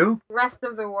 Thank you. Rest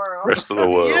of the world. Rest of the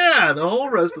world. Yeah, the whole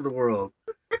rest of the world.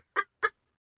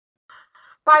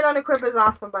 Fight on Equip is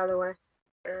awesome, by the way.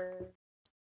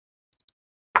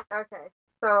 Okay,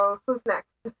 so who's next?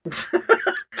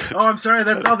 Oh, I'm sorry.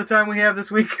 That's all the time we have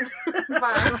this week.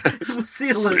 Bye. We'll see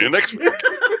you See you next week.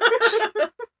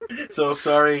 So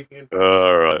sorry.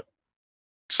 All right.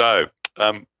 So,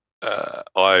 I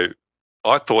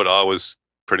thought I was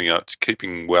pretty much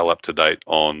keeping well up to date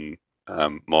on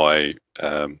my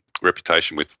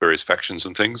reputation with various factions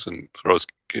and things, and so I was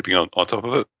keeping on top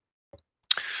of it.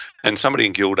 And somebody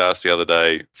in Guild asked the other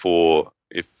day for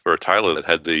a tailor that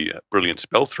had the brilliant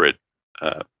spell thread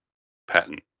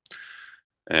pattern,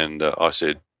 and I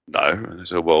said no. And they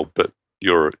said, well, but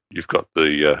you've got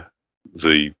the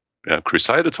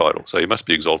Crusader title, so you must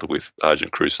be exalted with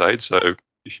Argent Crusade, so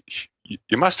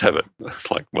you must have it. It's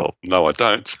like, well, no, I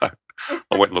don't. So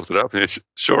I went and looked it up, and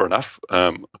sure enough,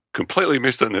 completely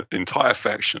missed an entire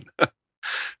faction.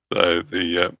 So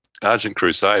the Argent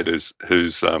Crusaders,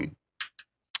 who's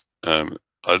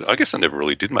I guess I never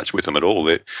really did much with them at all.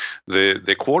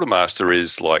 Their quartermaster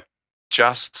is like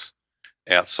just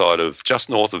outside of, just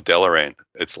north of Dalaran.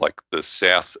 It's like the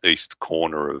southeast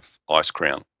corner of Ice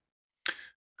Crown,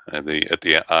 at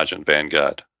the Argent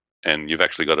Vanguard. And you've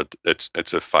actually got it's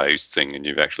a phased thing, and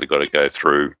you've actually got to go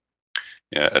through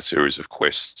a series of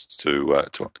quests to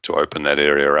open that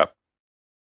area up.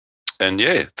 And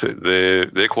yeah,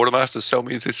 their quartermasters tell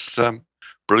me this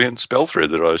brilliant spell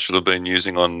thread that I should have been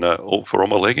using on for all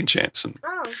my leg enchants, and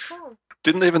cool.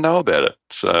 Didn't even know about it.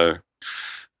 So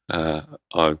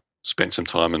I spent some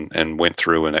time and went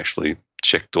through and actually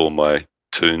checked all my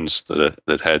tunes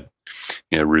that had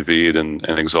revered and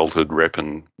exalted rep,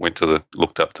 and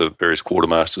looked up to various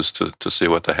quartermasters to see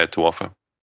what they had to offer.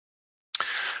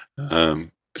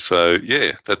 So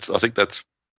yeah, I think that's.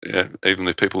 Yeah, even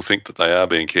if people think that they are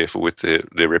being careful with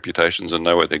their reputations and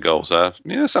know what their goals are,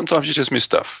 sometimes you just miss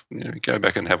stuff. Go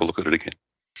back and have a look at it again.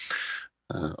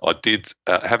 I did,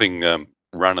 having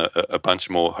run a bunch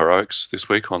more heroics this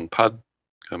week on PUD,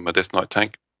 my Death Knight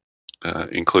tank,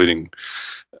 including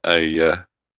a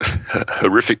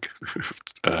horrific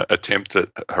attempt at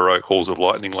heroic Halls of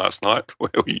Lightning last night,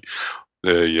 where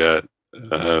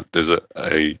there's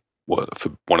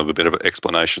for want of a better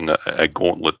explanation, a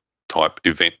gauntlet type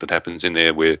event that happens in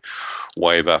there where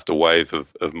wave after wave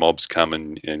of mobs come,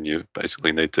 and you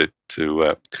basically need to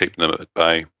keep them at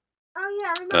bay. Oh yeah,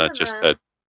 I remember that.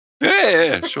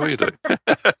 Yeah, sure you do.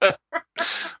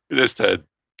 We just had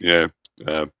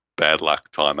bad luck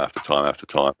time after time after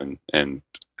time, and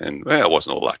it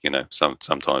wasn't all luck.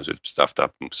 Sometimes it stuffed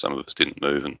up and some of us didn't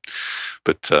move,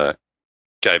 but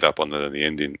gave up on it in the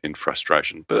end in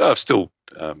frustration. But I've still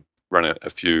run a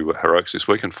few heroics this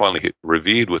week, and finally hit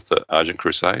Revered with the Argent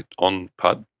Crusade on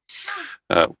PUD,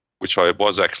 which I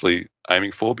was actually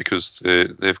aiming for, because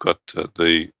they've got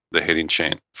the head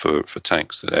enchant for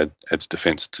tanks that adds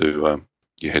defense to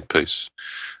your headpiece,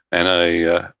 and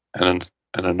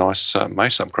a nice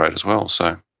mace upgrade as well.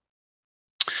 So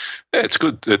yeah, it's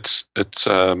good. It's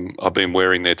I've been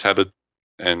wearing their tabard,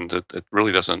 and it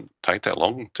really doesn't take that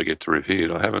long to get to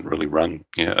Revered. I haven't really run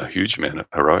a huge amount of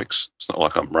heroics. It's not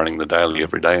like I'm running the daily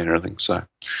every day and everything, so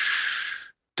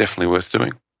definitely worth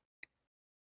doing.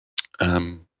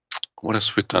 What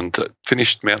else we've done?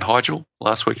 Finished Mount Hygel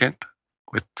last weekend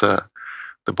with the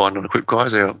Bind on Equip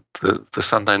guys, the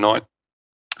Sunday night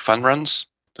fun runs.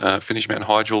 Finished Mount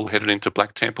Hygel, headed into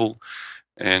Black Temple,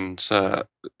 and that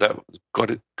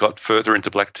got further into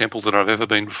Black Temple than I've ever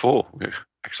been before. We've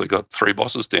actually got 3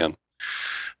 bosses down.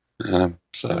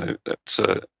 So that's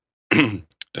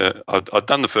I'd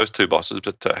done the first 2 bosses,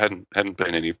 but hadn't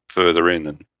been any further in,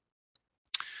 and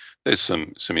there's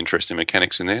some interesting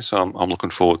mechanics in there. So I'm looking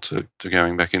forward to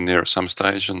going back in there at some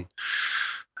stage and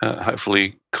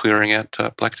hopefully clearing out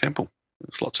Black Temple.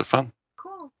 It's lots of fun.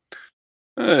 Cool.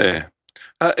 Yeah.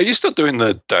 Are you still doing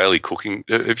the daily cooking?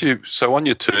 So on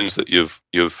your tunes that you've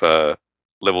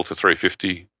leveled to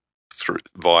 350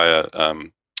 via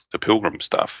the Pilgrim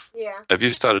stuff. Yeah. Have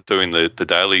you started doing the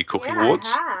daily cooking awards?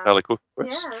 I have. Daily cooking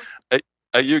awards? Yeah.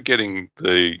 Are you getting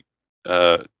the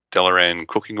Delaran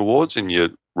cooking awards in your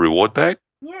reward bag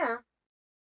Yeah.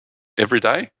 every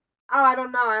day? Oh, I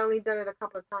don't know. I only done it a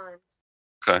couple of times.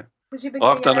 Okay. Because you've been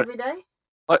I've getting done it every day?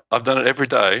 I've done it every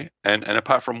day, and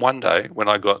apart from one day when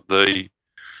I got the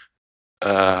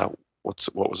what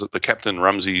was it? The Captain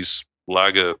Rumsey's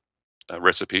lager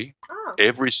recipe. Oh.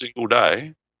 Every single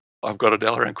day, I've got a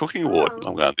Delaran cooking award. Oh.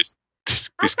 I'm going, this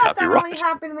I can't thought be that right. only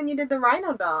happened when you did the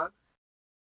Rhino Dog.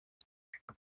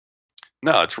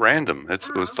 No, it's random. It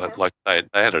was okay. like they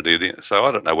had it. So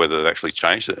I don't know whether they've actually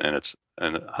changed it, and it's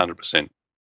an 100%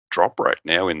 drop rate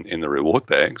now in the reward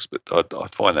bags. But I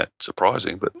find that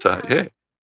surprising. But yeah,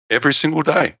 every single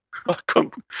day.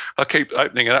 I keep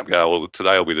opening it up. Go, well,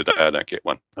 today will be the day I don't get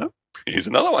one. Oh, here's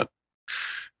another one.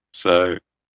 So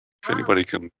if anybody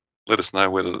can let us know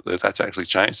whether that's actually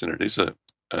changed and it is a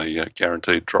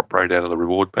guaranteed drop rate out of the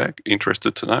reward bag,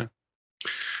 interested to know.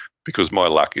 Because my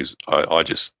luck is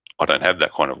I don't have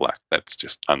that kind of luck. That's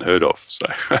just unheard of. So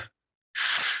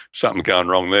something going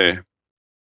wrong there.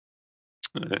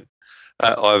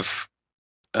 I've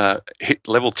hit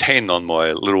level 10 on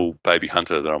my little baby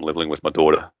hunter that I'm leveling with my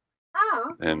daughter.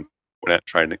 Oh. And went out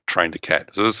trained a cat.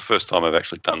 So this is the first time I've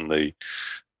actually done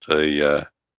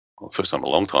first time in a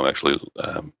long time actually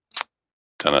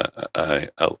done a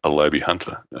Lobi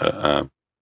hunter.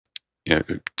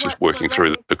 Just working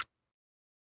through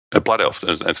a blood elf.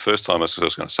 And the first time I was going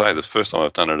to say the first time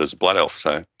I've done it as a blood elf.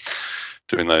 So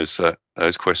doing those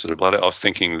quests as a blood elf, I was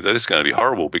thinking that it's going to be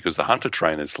horrible because the hunter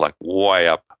train is like way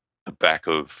up the back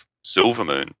of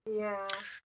Silvermoon. Yeah.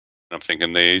 And I'm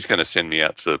thinking he's going to send me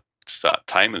out to start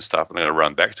taming stuff, and I'm going to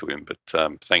run back to him.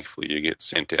 But thankfully, you get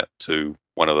sent out to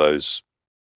one of those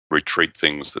retreat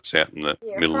things that's out in the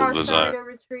middle of the zone.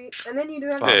 Retreat. And then you do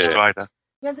have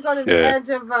You have to go to the edge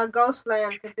of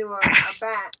Ghostland to do a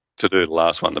bat. To do the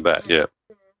last one, the bat, yeah.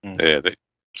 Yeah.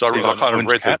 So I kind of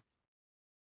read that.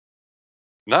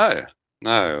 No,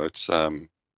 it's I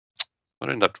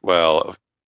ended up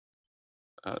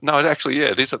no, it actually,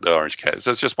 it is the orange cat.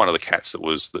 So it's just one of the cats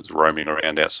that's roaming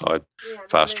around outside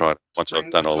Fast Ride. Once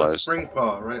I've done all those, spring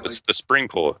paw, right? The spring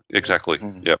paw, exactly.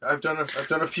 Yep. I've done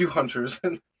a few hunters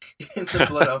in the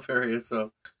Blood Elf area,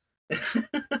 so.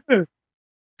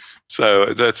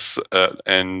 So that's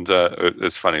and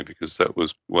it's funny because that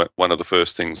was one of the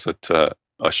first things that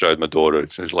I showed my daughter.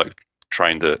 It's like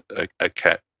trained a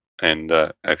cat, and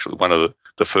actually one of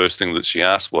the first thing that she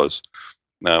asked was,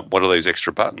 what are these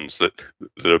extra buttons that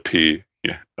appear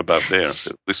above there? I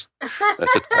said, that's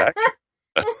attack,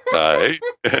 that's stay,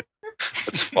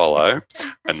 that's follow,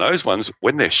 and those ones,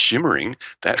 when they're shimmering,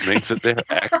 that means that they're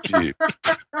active,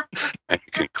 and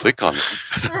you can click on them.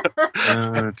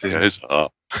 Oh, dear. It's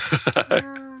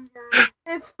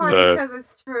funny because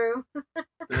it's true.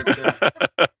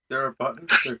 There are buttons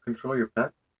to control your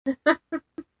pet?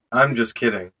 I'm just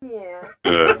kidding. Yeah.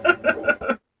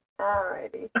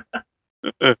 Alrighty.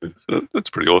 That's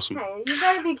pretty awesome. Hey, you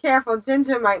gotta be careful.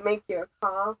 Ginger might make you a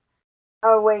call.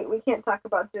 Oh, wait, we can't talk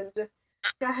about Ginger.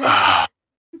 Go ahead.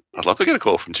 I'd love to get a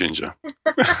call from Ginger.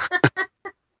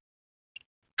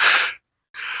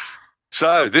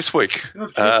 So, this week...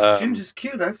 Ginger's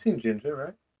cute. I've seen Ginger,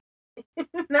 right?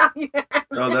 No, you haven't.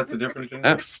 Oh, that's a different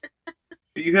Ginger?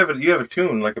 You have a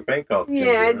tune, like a bank call.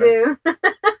 Yeah, I do.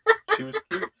 She was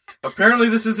cute. Apparently,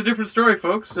 this is a different story,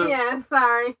 folks. So. Yeah,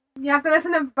 sorry. You have to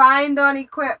listen to Bind on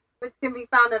Equip, which can be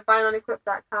found at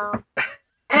bindonequip.com.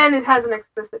 And it has an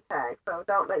explicit tag, so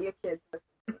don't let your kids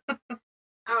listen.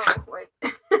 Oh, wait.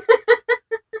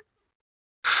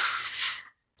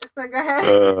 So go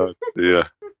ahead. Yeah.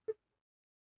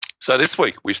 So this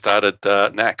week we started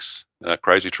Nax,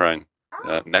 Crazy Train.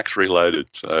 Nax Reloaded.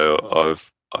 So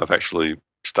I've actually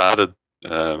started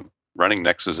running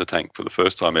Nax as a tank for the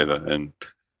first time ever, and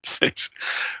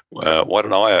what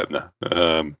an eye-opener.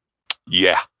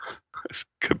 It's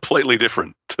completely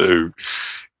different to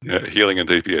healing and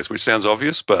DPS, which sounds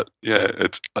obvious, but I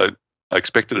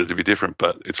expected it to be different,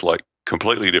 but it's like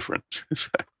completely different.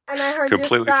 And I heard your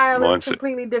style is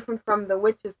completely different from the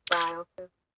witch's style, too.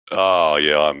 Oh,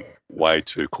 yeah, I'm way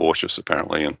too cautious,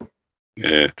 apparently, and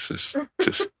just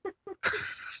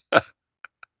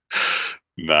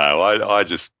no, I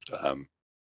just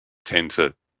tend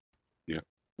to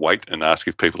wait and ask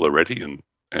if people are ready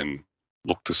and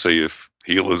look to see if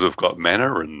healers have got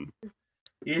mana and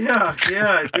Yeah.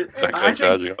 don't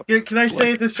charging up. Can I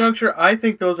say at this juncture, I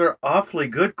think those are awfully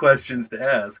good questions to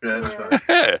ask.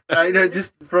 I know,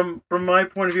 just from my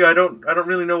point of view, I don't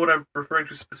really know what I'm referring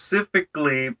to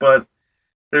specifically, but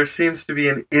there seems to be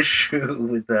an issue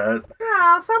with that.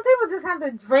 Yeah, some people just have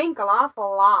to drink an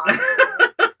awful lot.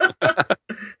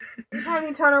 You can't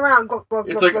even turn around.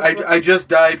 It's like, I just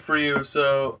died for you,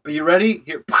 so are you ready?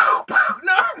 Here. No,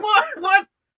 what?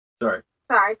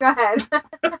 Sorry, go ahead.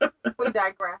 We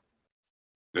digress.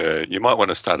 You might want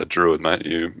to start a druid, mate.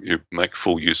 You make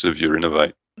full use of your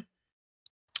innovate.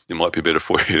 It might be better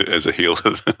for you as a healer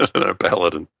than a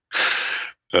paladin.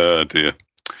 Oh, dear.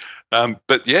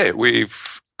 But yeah,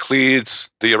 we've cleared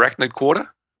the Arachnid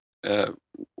Quarter,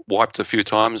 wiped a few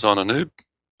times on a noob,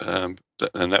 and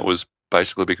that was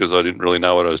basically because I didn't really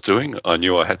know what I was doing. I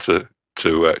knew I had to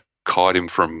kite him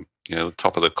from the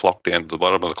top of the clock down to the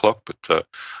bottom of the clock, but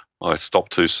I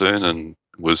stopped too soon and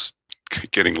was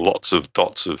getting lots of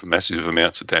dots of massive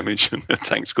amounts of damage, and the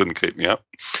tanks couldn't keep me up.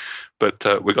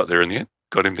 But we got there in the end,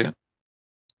 got him down,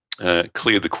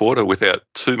 cleared the quarter without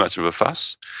too much of a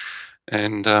fuss,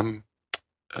 and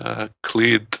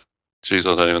cleared. Geez,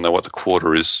 I don't even know what the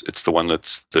quarter is. It's the one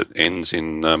that ends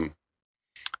in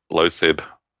Lotheb.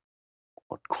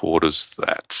 What quarter's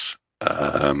that?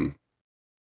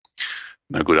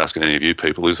 No good asking any of you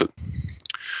people, is it?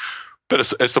 But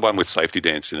it's the one with safety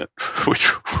dance in it,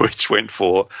 which went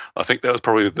for, I think that was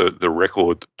probably the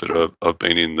record that I've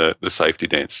been in the safety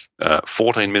dance.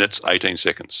 14 minutes, 18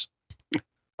 seconds.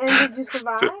 And did you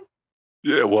survive?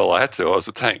 Yeah, well, I had to. I was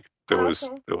a tank. There was,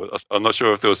 I'm not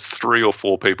sure if there was 3 or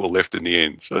 4 people left in the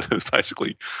end. So it was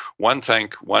basically one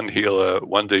tank, one healer,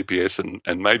 one DPS,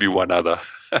 and maybe one other.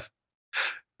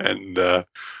 And it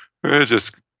was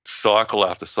just cycle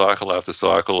after cycle after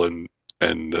cycle,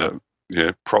 and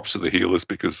props to the healers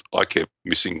because I kept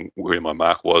missing where my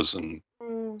mark was and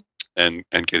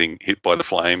getting hit by the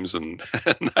flames, and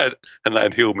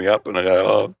they'd heal me up, and I go,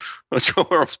 oh, I'm not sure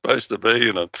where I'm supposed to be,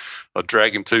 and I'd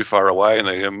drag him too far away, and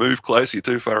they go, move closer, you're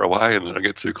too far away, and then I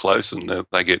get too close, and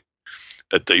they get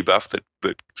a debuff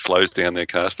that slows down their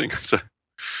casting. So,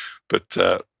 but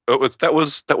that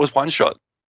was one shot.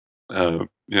 A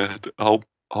whole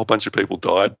bunch of people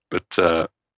died, but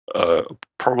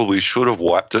probably should have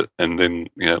wiped it and then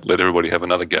let everybody have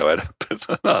another go at it. But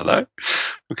I don't know.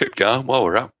 We kept going while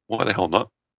we're up. Why the hell not?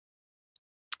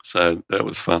 So that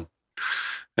was fun.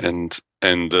 And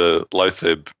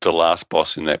Lotheb, the last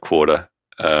boss in that quarter,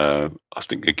 I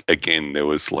think again there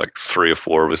was like 3 or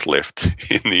 4 of us left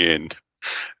in the end,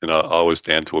 and I was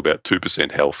down to about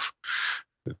 2% health.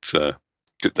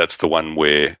 That's the one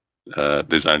where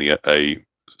there's only a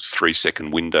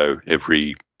 3-second window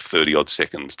every 30-odd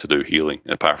seconds to do healing.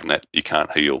 And apart from that, you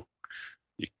can't heal.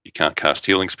 You can't cast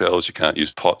healing spells. You can't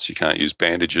use pots. You can't use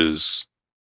bandages.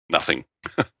 Nothing.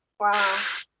 Wow.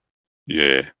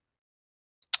 Yeah.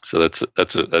 So that's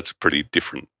a pretty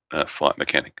different fight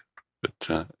mechanic.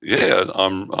 But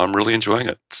I'm really enjoying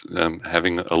it.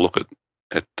 Having a look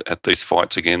at these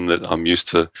fights again that I'm used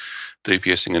to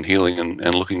DPSing and healing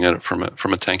and looking at it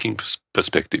from a tanking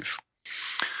perspective.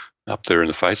 Up there in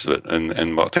the face of it, and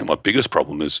I think my biggest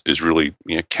problem is really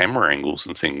camera angles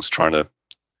and things, trying to,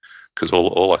 because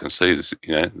all I can see is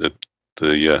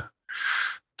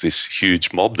this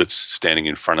huge mob that's standing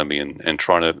in front of me and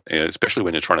trying to, especially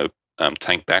when you're trying to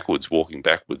tank backwards, walking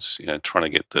backwards,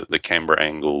 trying to get the camera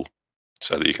angle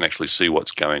so that you can actually see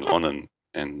what's going on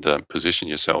and position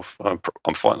yourself. I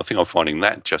think I'm finding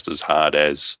that just as hard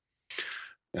as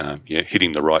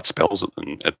hitting the right spells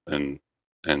and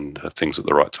things at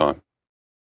the right time.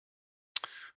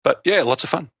 But yeah, lots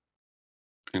of fun.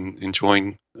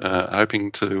 Enjoying, hoping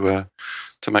to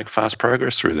make fast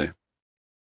progress through there.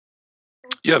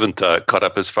 You haven't caught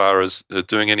up as far as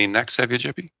doing any knacks, have you,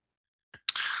 Jeppy?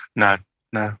 No.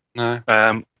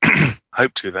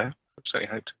 Hope to though. Absolutely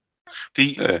hope to.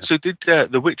 So did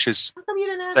the witches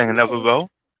playing another role?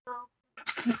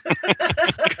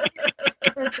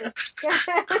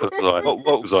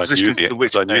 What was I knew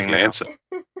the answer.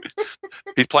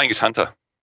 He's playing his hunter.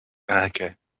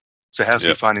 Okay. So how's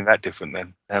he finding that different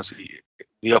then? How's he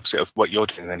the opposite of what you're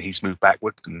doing then? He's moved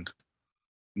backward and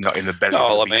not in the belly.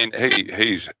 Oh, I mean,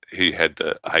 he had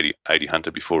the 80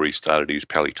 hunter before he started his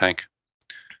pally tank.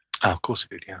 Oh, of course he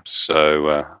did, yeah.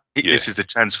 So this is the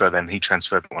transfer then. He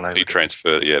transferred that one over. He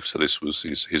transferred, yeah. So this was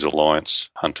his alliance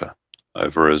hunter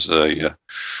over as a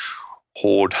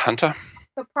horde hunter.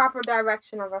 The proper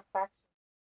direction of a faction.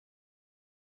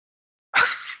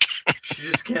 She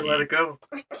just can't let it go.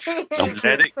 She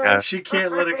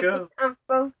can't let it go. I'm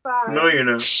so sorry. No, you're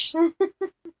not.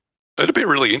 It'd be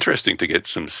really interesting to get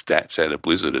some stats out of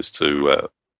Blizzard as to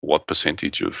what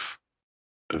percentage of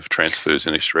transfers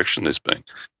in each direction there's been.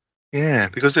 Yeah,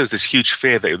 because there was this huge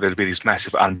fear that there'd be this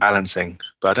massive unbalancing,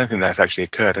 but I don't think that's actually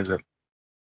occurred, has it?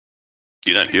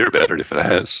 You don't hear about it if it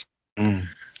has. Mm.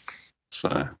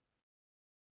 So,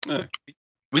 no.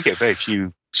 We get very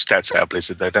few stats out of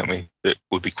Blizzard, though, don't we? That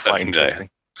would be quite interesting.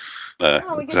 We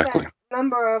Exactly. get that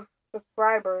number of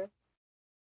subscribers.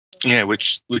 Yeah,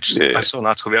 which I saw an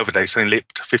article the other day saying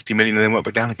leaped to 50 million and then went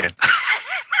back down again.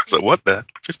 So what the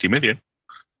 50 million?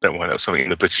 Don't worry, that was something in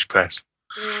the British press.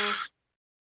 Yeah.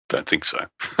 Don't think so.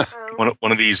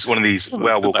 one of these.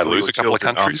 Well, we'll lose a couple of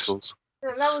countries. Articles.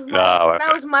 Yeah,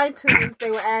 that was my tunes they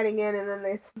were adding in, and then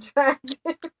they subtracted.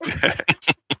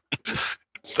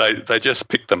 They just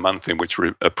picked the month in which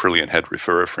Aprillian had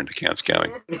referrer friend accounts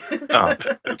going. They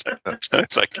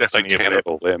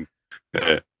cannibal them.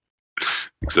 Yeah,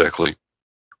 exactly.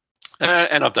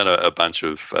 And I've done a bunch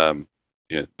of our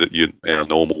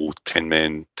normal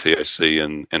 10-man TOC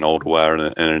and Old War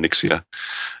and Anixia.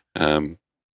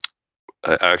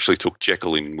 I actually took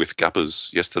Jekyll in with Guppers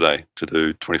yesterday to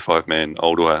do 25-man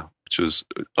Old War, which was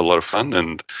a lot of fun.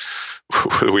 And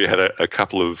we had a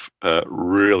couple of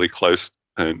really close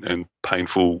and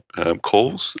painful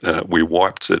calls. We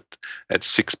wiped it at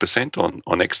 6%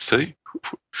 on XT,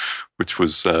 which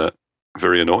was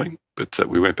very annoying. But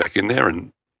we went back in there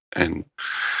and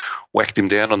whacked him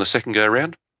down on the second go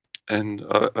round. And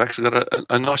I actually got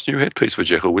a nice new headpiece for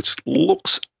Jekyll, which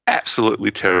looks absolutely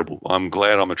terrible. I'm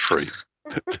glad I'm a tree.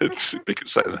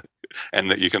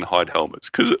 And that you can hide helmets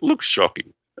because it looks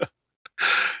shocking.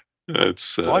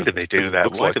 Why do they do that?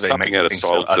 Looks Why like do they something make out of things so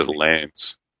Silence of the ugly?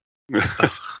 Lambs.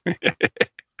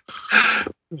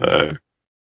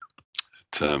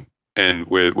 And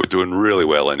we're doing really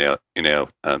well in our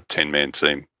 10-man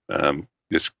team.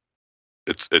 It's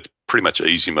pretty much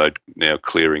easy mode now,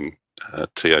 clearing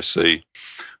TOC.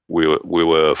 We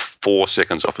were 4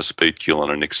 seconds off a speed kill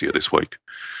on Anixia this week,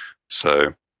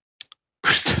 so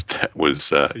that was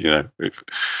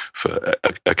for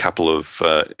a couple of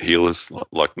healers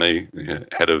like me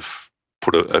had to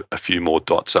put a few more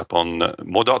dots up on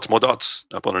more dots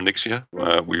up on Anixia.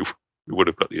 We would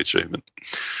have got the achievement.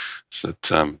 So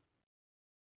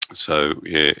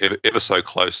yeah, ever so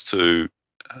close to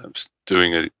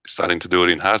starting to do it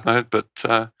in hard mode, but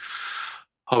I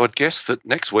would guess that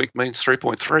next week means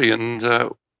 3.3, and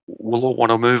we'll all want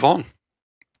to move on.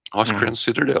 Ice Crown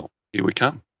Citadel, here we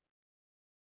come.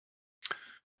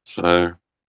 So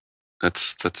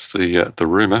that's the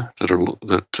rumor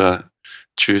that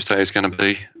Tuesday is going to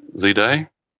be the day.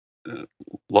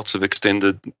 Lots of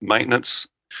extended maintenance,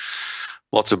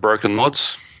 lots of broken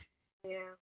mods,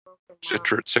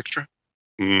 etc., etc.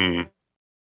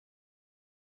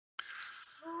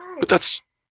 But that's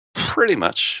pretty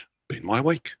much been my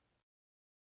week.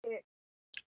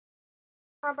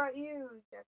 How about you,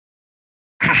 Jeff?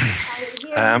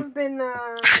 You've been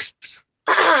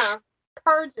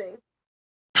purging.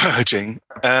 Purging.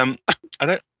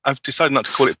 I've decided not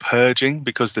to call it purging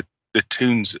because the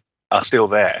tunes are still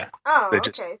there. Oh, they're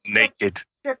just naked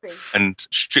stripping and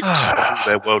stripped of all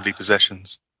their worldly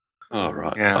possessions. Oh,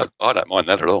 right. Yeah. I don't mind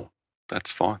that at all.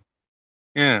 That's fine.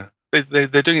 Yeah.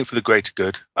 They're doing it for the greater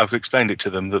good. I've explained it to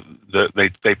them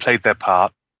that they played their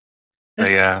part.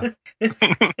 They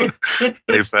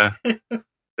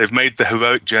they've made the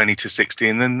heroic journey to 60,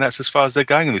 and then that's as far as they're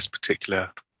going in this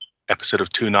particular episode of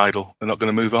Toon Idol. They're not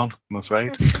going to move on, I'm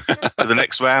afraid, to the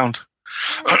next round.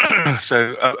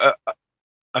 So,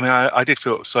 I mean, I did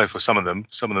feel sorry for some of them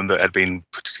that had been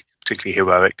particularly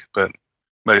heroic, but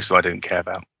most of them I didn't care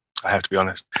about. I have to be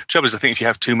honest. The trouble is, I think if you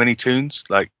have too many tunes,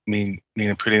 like me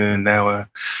and Prillian and now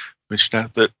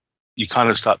Richard, that you kind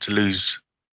of start to lose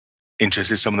interest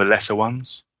in some of the lesser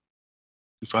ones.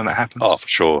 You find that happens? Oh, for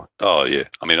sure. Oh, yeah.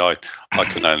 I mean, I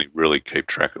can only really keep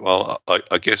track. Well,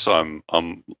 I guess I'm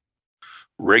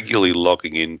regularly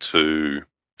logging into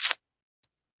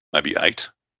maybe 8,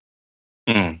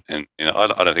 and I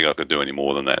don't think I could do any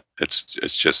more than that. It's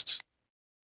just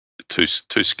too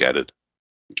scattered.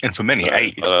 And for many,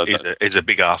 8 is a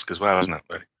big ask as well, isn't it?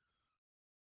 Really?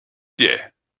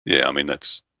 Yeah. I mean,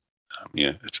 that's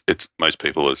it's most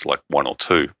people it's like 1 or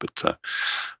 2, but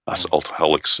us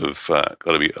alcoholics have got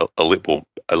to be a little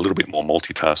bit more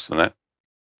multitask than that.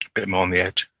 A bit more on the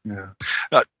edge. Yeah.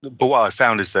 But what I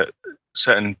found is that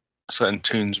certain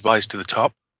tunes rise to the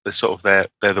top. They're sort of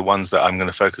they're the ones that I'm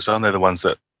going to focus on. They're the ones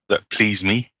that please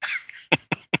me.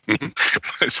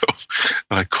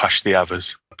 I crush the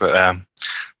others. But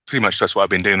pretty much that's what I've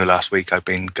been doing the last week. I've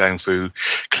been going through,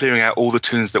 clearing out all the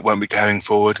tunes that won't be going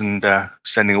forward, and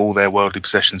sending all their worldly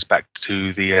possessions back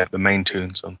to the main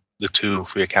tunes on the 2 or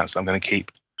 3 accounts that I'm going to keep.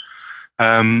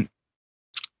 The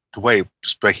way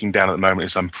it's breaking down at the moment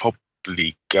is I'm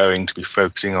probably going to be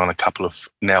focusing on a couple of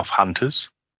Nelf Hunters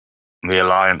on the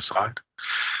Alliance side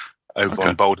over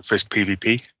on Boulder Fist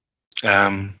PvP.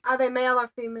 Are they male or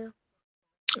female?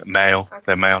 Male. Okay.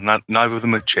 They're male. Neither of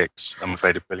them are chicks, I'm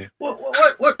afraid, Aprilia.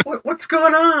 What's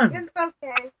going on? It's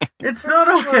okay. It's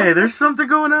not okay. There's something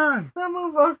going on. We'll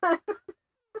move on.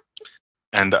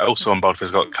 And also on Boulder,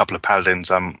 I've got a couple of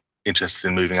Paladins I'm interested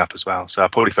in moving up as well. So I'll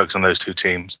probably focus on those 2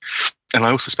 teams. And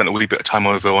I also spent a wee bit of time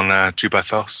over on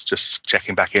Jubathos, just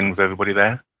checking back in with everybody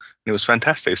there. And it was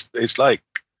fantastic. It's like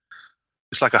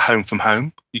a home from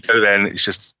home. You go there and it's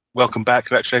just, welcome back,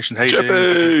 congratulations, hey,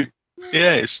 Jeppy!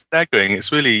 Yeah, it's staggering.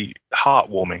 It's really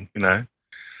heartwarming, you know.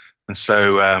 And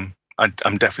so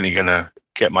I'm definitely going to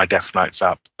get my Death Knights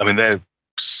up. I mean, they're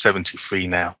 73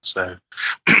 now, so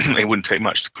it wouldn't take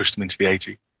much to push them into the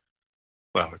 80.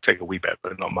 Well, it'd take a wee bit,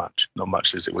 but not much. Not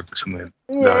much as it would something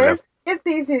lower level. It's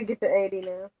easy to get to 80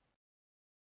 now.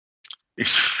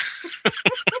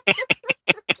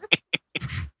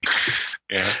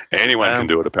 Yeah, anyone can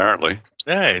do it, apparently.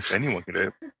 Yeah, anyone can do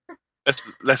it.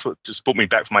 That's what just brought me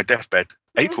back from my deathbed.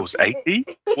 April's 80?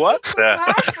 What?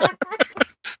 I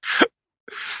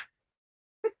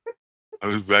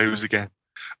rose again.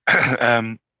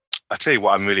 I tell you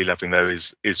what I'm really loving, though,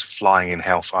 is flying in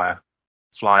Hellfire.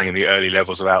 Flying in the early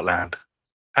levels of Outland.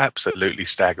 Absolutely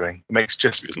staggering. It makes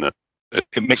Isn't it?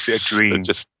 It makes it a dream. It's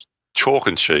just chalk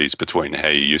and cheese between how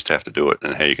you used to have to do it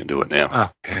and how you can do it now.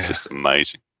 Oh, yeah. It's just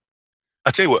amazing. I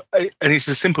tell you what, and it's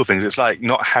the simple things. It's like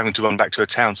not having to run back to a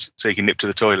town so you can nip to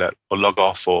the toilet or log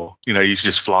off, or you can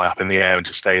just fly up in the air and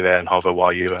just stay there and hover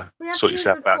while you sort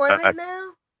yourself out.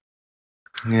 Now?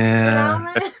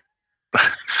 Yeah,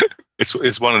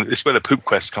 it's where the poop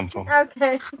quests come from.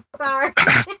 Okay, sorry.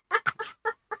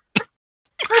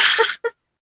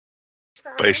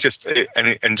 But it's just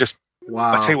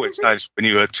wow. I tell you what, it's nice when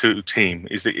you're a 2 team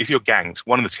is that if you're ganked,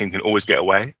 one of the team can always get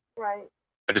away. Right.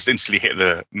 I just instantly hit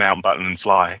the mount button and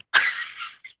fly.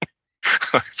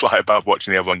 I fly above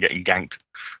watching the other one getting ganked.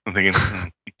 I'm thinking, I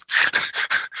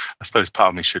suppose part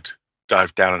of me should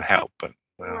dive down and help, but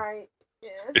right.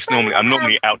 Yeah. I'm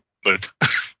normally outnumbered.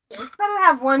 It's better to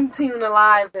have 1 team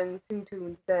alive than 2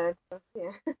 teams dead. So,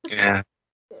 yeah. Yeah.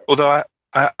 Although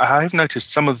I've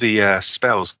noticed some of the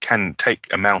spells can take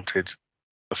a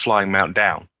flying mount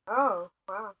down. Oh,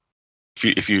 wow.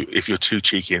 If you're too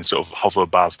cheeky and sort of hover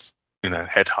above,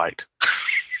 head height.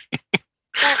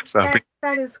 That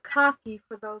is cocky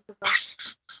for those of us.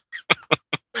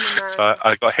 So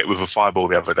I got hit with a fireball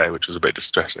the other day, which was a bit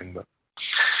distressing, but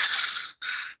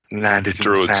landed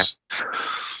in the sand.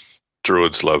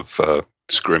 Druids love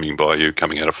screaming by you,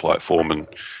 coming out of flight form and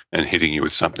hitting you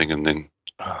with something, and then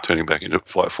turning back into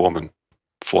flight form and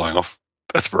flying off.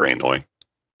 That's very annoying.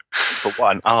 But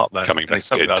what an art, though. Coming back it's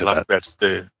something I'd love to be able to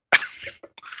do.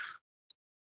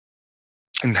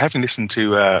 And having listened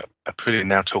to Aprilia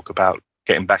now talk about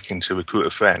getting back into Recruit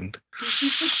a Friend,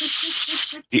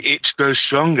 the itch grows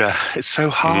stronger. It's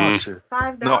so hard to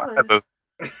not have a...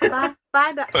 $5.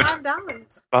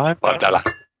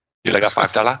 $5. You like a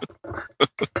 $5?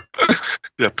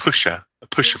 A pusher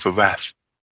for Wrath.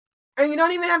 And you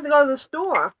don't even have to go to the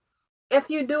store. If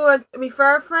you do a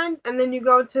refer a friend and then you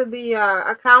go to the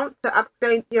account to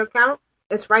update your account,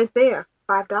 it's right there.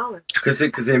 $5.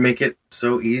 Because they make it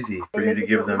so easy for you to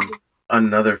give them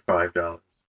another $5.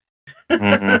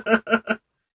 Mm-hmm.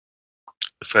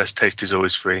 The first taste is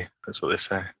always free. That's what they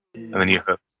say. Yeah. And then you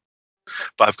hook.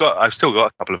 But I've still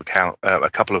got a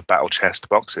couple of battle chest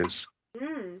boxes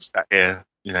sat here,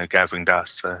 gathering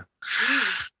dust. So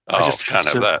I just can't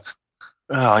have that.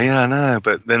 Oh yeah, I know.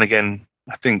 But then again,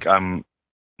 I think I'm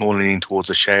more leaning towards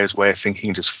a shares way of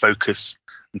thinking. Just focus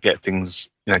and get things,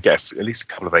 get at least a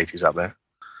couple of 80s up there.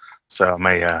 So I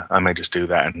may just do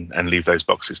that and leave those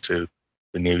boxes to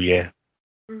the new year.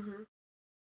 Mm-hmm.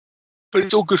 But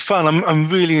it's all good fun. I'm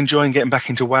really enjoying getting back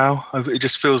into WoW. It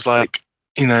just feels like,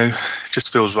 just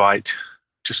feels right.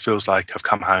 Just feels like I've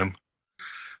come home.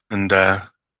 And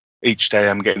each day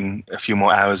I'm getting a few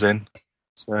more hours in.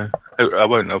 So I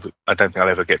don't think I'll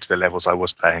ever get to the levels I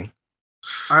was playing.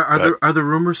 Are the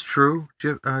rumors true,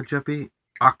 Jeppy?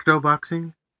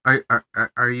 Octoboxing?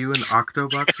 Are you an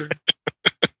octoboxer?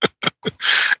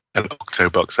 An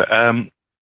octoboxer.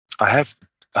 I have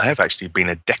actually been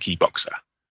a decky boxer.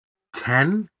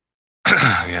 10?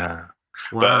 Yeah.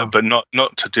 Wow. But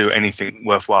not to do anything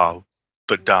worthwhile,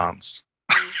 but dance.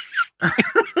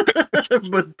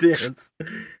 But dance.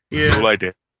 Yeah. That's all I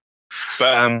did.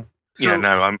 But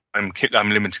I'm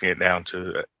limiting it down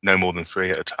to no more than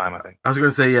 3 at a time. I think. I was going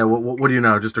to say, yeah. What do you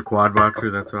know? Just a quad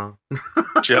boxer. That's all.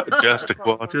 Just a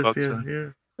quad boxer.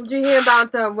 Yeah. Did you hear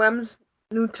about Wem's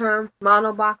new term,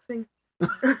 monoboxing?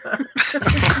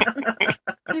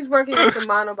 He's working with the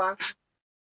monoboxing.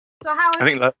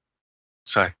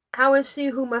 So how is she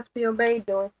who must be obeyed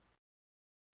doing?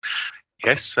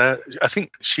 Yes, I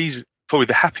think she's probably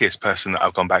the happiest person that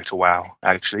I've gone back to WoW,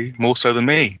 actually, more so than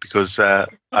me, because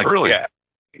Really?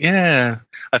 Yeah,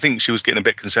 I think she was getting a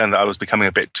bit concerned that I was becoming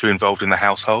a bit too involved in the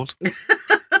household.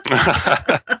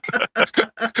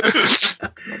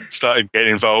 Started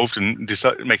getting involved and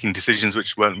making decisions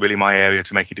which weren't really my area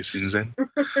to make decisions in.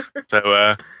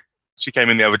 So she came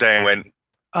in the other day and went,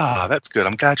 that's good.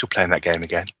 I'm glad you're playing that game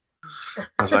again.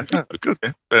 I was like, good,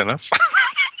 yeah, fair enough.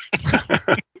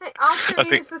 Hey, I'll send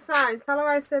you the sign. Tell her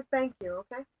I said thank you,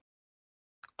 okay?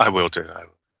 I will do.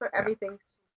 For everything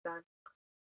she's done.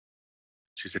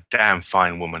 She's a damn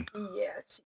fine woman.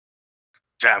 Yes.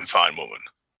 Damn fine woman.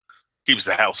 Keeps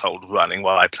the household running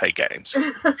while I play games.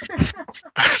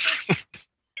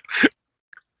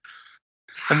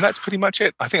 And that's pretty much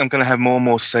it. I think I'm going to have more and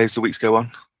more to say as the weeks go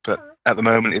on. But at the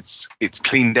moment, it's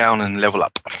clean down and level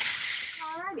up.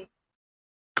 Alrighty.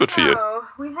 Good for you. So,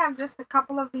 we have just a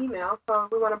couple of emails, so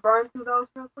we want to burn through those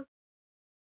real quick.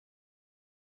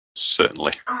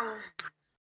 Certainly.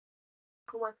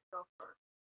 Who wants to go first?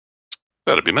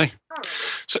 That'd be me. Alright.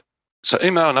 So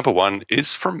email number 1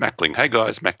 is from Mackling. Hey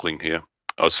guys, Mackling here.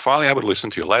 I was finally able to listen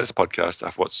to your latest podcast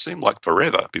after what seemed like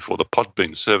forever before the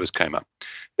Podbean service came up.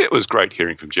 It was great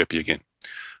hearing from Jeppy again.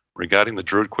 Regarding the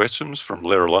Druid questions from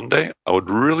Leralonde, I would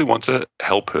really want to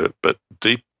help her, but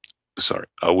DPS,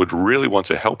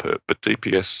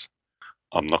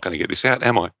 I'm not going to get this out,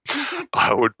 am I?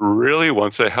 I would really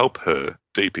want to help her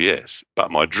DPS,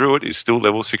 but my Druid is still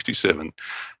level 67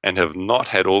 and have not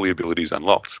had all the abilities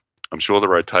unlocked. I'm sure the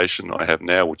rotation I have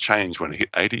now will change when I hit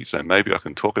 80, so maybe I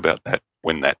can talk about that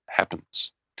when that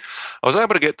happens. I was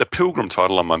able to get the Pilgrim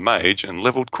title on my mage and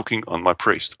leveled cooking on my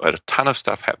priest. I had a ton of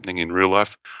stuff happening in real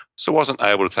life, so I wasn't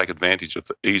able to take advantage of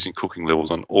the easing cooking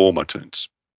levels on all my turns.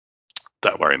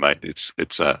 Don't worry, mate. It's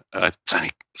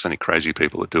only crazy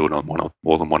people that do it on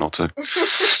more than 1 or 2.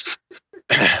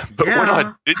 But when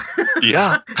I did,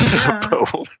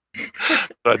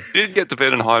 but I did get the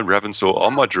Vet and Hide Ravensaw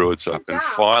on my Druid, so I can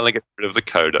finally get rid of the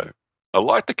Kodo. I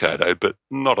like the Kodo, but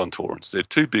not on Taurens. They're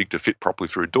too big to fit properly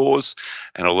through doors,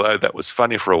 and although that was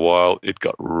funny for a while, it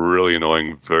got really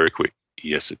annoying very quick.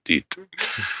 Yes, it did.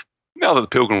 Now that the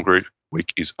Pilgrim Group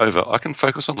week is over, I can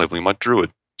focus on leveling my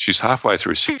Druid. She's halfway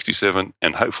through 67,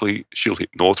 and hopefully she'll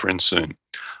hit Northrend soon.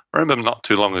 I remember not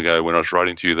too long ago when I was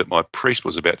writing to you that my priest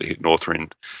was about to hit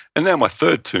Northrend, and now my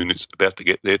 3rd toon is about to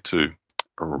get there too.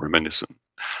 Reminiscent.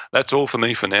 That's all for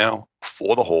me for now.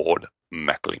 For the Horde,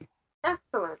 Mackling.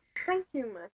 Excellent. Thank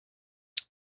you, Mac.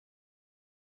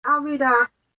 I'll read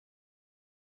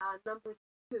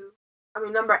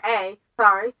number A,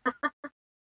 sorry.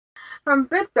 From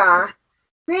Bitgar.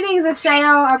 Greetings,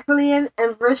 Ashayo, Aprillian,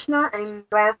 and Vrishna, and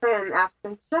Glantha, and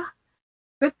Absentia.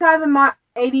 Bitgar the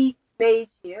 80 mage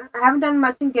here. I haven't done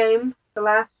much in game the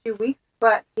last few weeks,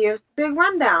 but here's the big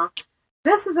rundown.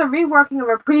 This is a reworking of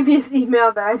a previous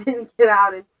email that I didn't get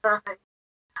out in time.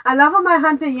 I leveled my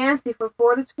hunter Yancey from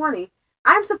 4 to 20.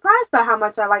 I'm surprised by how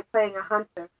much I like playing a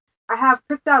hunter. I have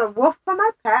picked out a wolf for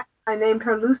my pet. I named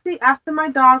her Lucy after my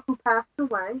dog who passed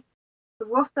away. The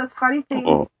wolf does funny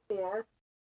things. Yes.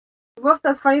 The wolf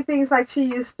does funny things like she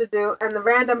used to do, and the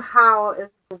random howl is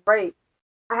great.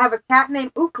 I have a cat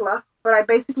named Ukla, but I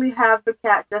basically have the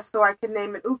cat just so I can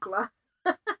name it Ukla.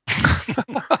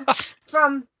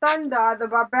 From Thundar the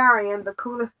Barbarian, the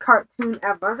coolest cartoon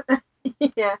ever.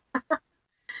 Yeah.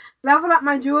 Level up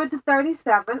my Druid to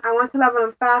 37. I want to level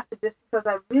him faster just because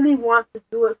I really want the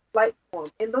Druid flight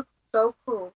form. It looks so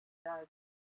cool.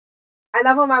 I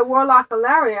level my Warlock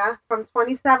Ilaria from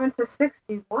 27 to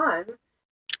 61.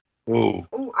 Ooh.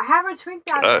 Ooh, I have her twinked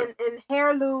out in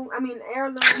heirloom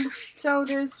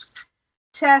shoulders,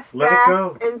 chest,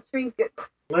 staff, and trinkets.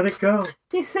 Let it go.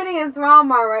 She's sitting in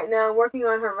Thrallmar right now, working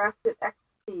on her rested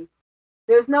XP.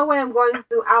 There's no way I'm going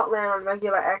through Outland on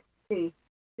regular XP.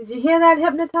 Did you hear that,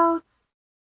 Hypnotode?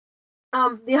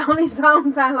 The only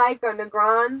zones I like are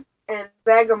Negron and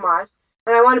Zagamash,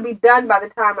 and I want to be done by the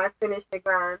time I finish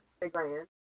Negron.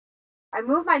 I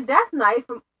moved my Death Knight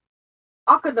from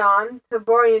Okadon to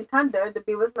Borean Tundra to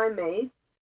be with my mage.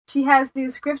 She has the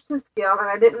inscription skill, and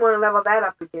I didn't want to level that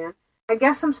up again. I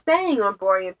guess I'm staying on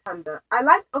Borean Tundra. I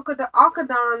like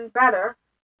Okadon better.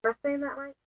 Am I saying that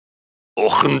right?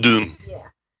 Okadon. Yeah.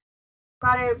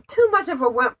 But I'm too much of a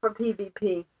wimp for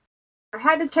PvP. I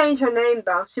had to change her name,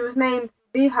 though. She was named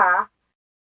Biha,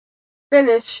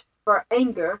 Finnish for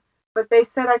anger, but they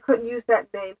said I couldn't use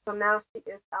that name, so now she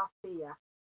is Althea.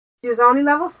 She is only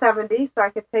level 70, so I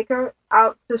could take her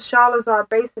out to Shalazar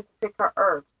Basin to pick her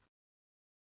herbs.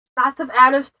 Lots of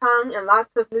adder's tongue and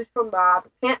lots of neutral mob.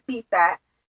 Can't beat that.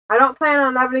 I don't plan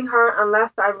on leveling her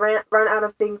unless I run out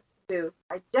of things to do.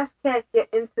 I just can't get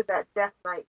into that Death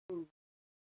Knight food.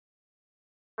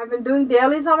 I've been doing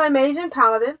dailies on my mage and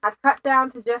paladin. I've cut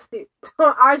down to just the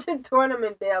Argent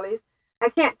tournament dailies. I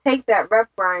can't take that rep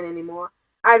grind anymore.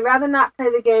 I'd rather not play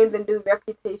the game than do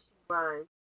reputation grind.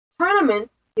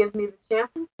 Tournaments give me the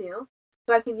champion seal,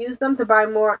 so I can use them to buy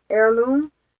more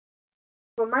heirloom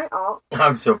for my alts.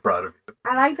 I'm so proud of you.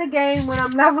 I like the game when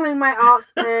I'm leveling my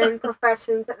alts and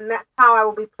professions, and that's how I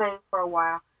will be playing for a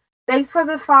while. Thanks for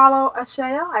the follow,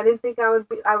 Asheo. I didn't think I would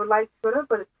like Twitter,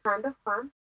 but it's kind of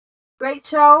fun. Great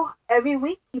show every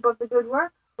week. Keep up the good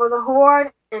work. For the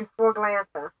Horde and for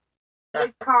Glantha.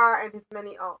 Vidkar and his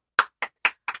many alts.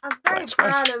 I'm very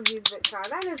proud of you, Vidkar.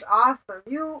 That is awesome.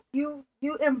 You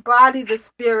embody the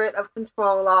spirit of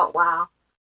control alt WoW.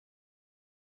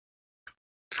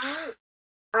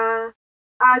 Alright.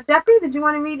 Jeppy, did you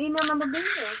want to read email number B?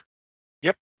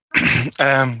 Yep.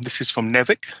 This is from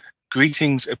Nevik.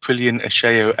 Greetings, Aprillian,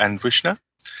 Asheo, and Vrishna.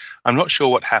 I'm not sure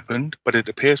what happened, but it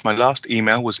appears my last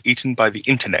email was eaten by the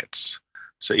internets.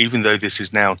 So even though this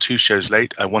is now 2 shows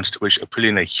late, I wanted to wish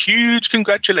Aprillian a huge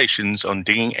congratulations on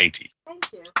digging 80.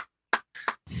 Thank you.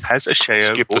 Has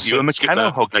Asheo bought you a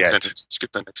Meccano hog yet?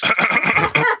 Skip that next.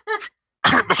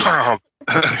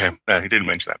 Okay, no, he didn't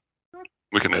mention that.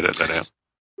 We can edit that out.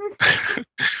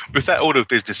 With that order of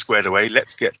business squared away,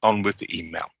 let's get on with the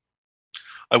email.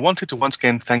 I wanted to once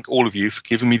again thank all of you for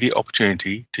giving me the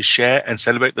opportunity to share and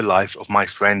celebrate the life of my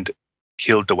friend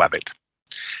Kill the Wabbit.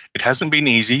 It hasn't been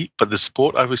easy, but the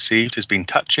support I've received has been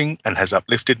touching and has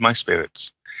uplifted my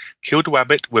spirits. Kill the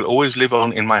Wabbit will always live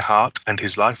on in my heart, and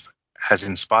his life has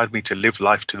inspired me to live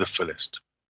life to the fullest.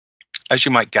 As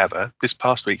you might gather, this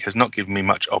past week has not given me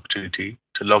much opportunity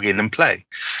to log in and play.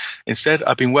 Instead,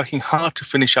 I've been working hard to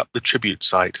finish up the tribute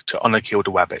site to honor Kill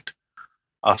the Wabbit.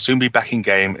 I'll soon be back in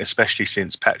game, especially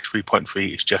since patch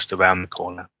 3.3 is just around the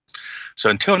corner. So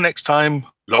until next time,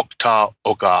 Loktar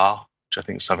Ogar, which I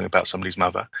think is something about somebody's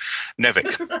mother,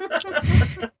 Nevik.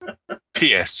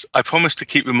 P.S. I promise to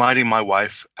keep reminding my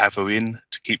wife, Averin,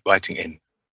 to keep writing in.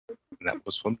 And that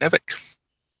was from Nevik.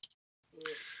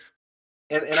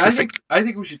 And I think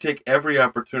we should take every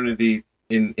opportunity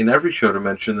in every show to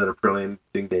mention that Aprillian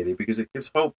Ding Dating, because it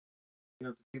gives hope,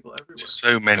 to people everywhere.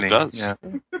 So many. It does. Yeah.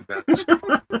 It does.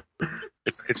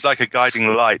 It's like a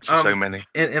guiding light for so many.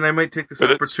 And I might take this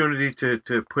opportunity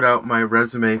to put out my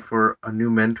resume for a new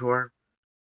mentor.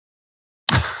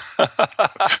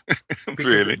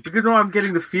 Really? Because no, I'm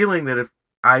getting the feeling that if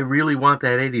I really want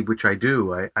that 80, which I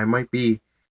do, I might be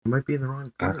in the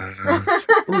wrong place.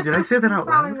 Oh, did I say that out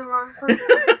loud? The wrong person.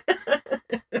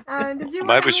 Did you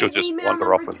Maybe she'll just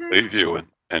wander off and leave you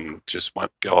and just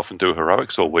go off and do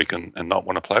heroics all week and not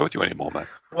want to play with you anymore, mate.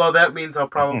 Well, that means I'll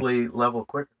probably level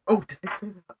quicker. Oh, did I say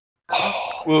that?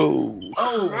 Whoa.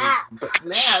 Oh,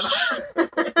 snap.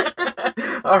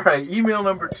 All right, email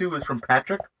number 2 is from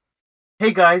Patrick.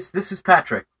 Hey, guys, this is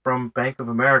Patrick from Bank of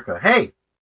America. Hey,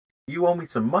 you owe me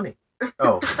some money.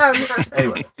 Oh.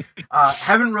 Anyway,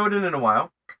 haven't wrote in a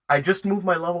while. I just moved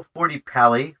my level 40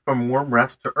 pally from Warm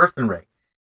Rest to Earthen Ring.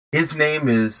 His name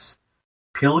is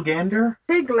Pilgander?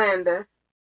 Piglander.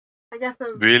 I guess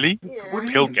Really? Yeah.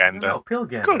 Pilgander. No,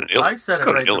 Pilgander. I said it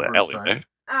right the first time.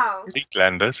 Oh.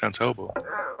 Piglander sounds horrible.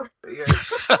 Oh. Yeah.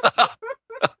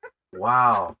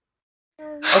 Wow.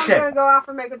 I'm Okay. going to go off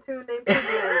and make a tune named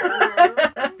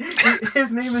Piglander.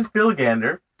 His name is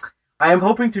Pilgander. I am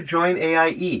hoping to join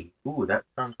AIE. Ooh, that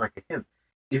sounds like a hint.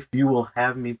 If you will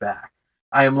have me back.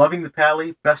 I am loving the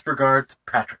pally. Best regards,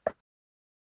 Patrick.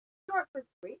 Short but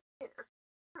sweet. Yeah.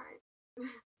 All right.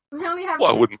 We only have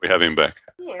Why wouldn't we have him back?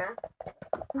 Yeah.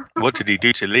 What did he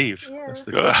do to leave? Yeah. That's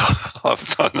the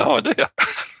I've got no idea.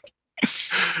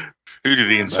 Who did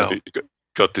he insult? Maybe he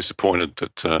got disappointed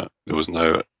that there was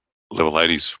no level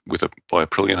 80s by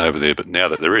Aprillian over there, but now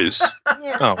that there is,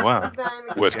 Yes. Oh, wow.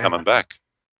 worth coming back.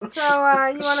 So,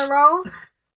 you want to roll?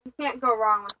 You can't go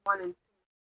wrong with 1 and 2.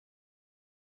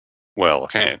 Well, I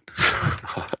can.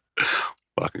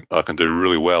 I can do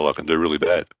really well. I can do really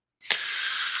bad.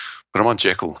 But I'm on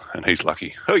Jekyll, and he's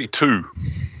lucky. Hey, 2.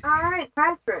 All right,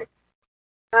 Patrick.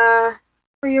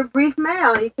 For your brief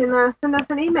mail, you can send us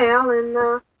an email and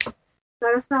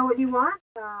let us know what you want.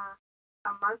 A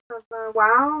month of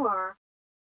WoW or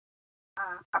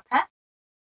a pet.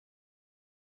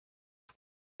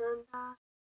 And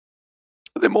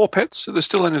Are there more pets? Are there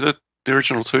still only the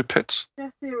original 2 pets?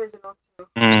 Just the original 2.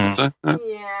 Mm.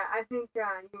 Yeah, I think you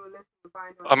were listening to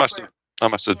Bind on I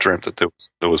must have dreamt that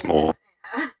there was more.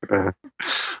 I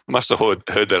must have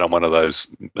heard that on one of those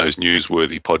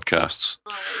newsworthy podcasts.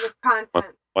 With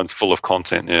content. One's full of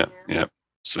content. Yeah.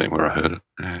 Seeing where I heard it.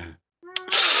 Yeah.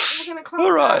 We're gonna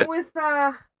close out with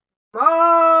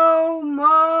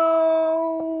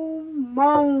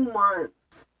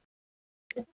moments.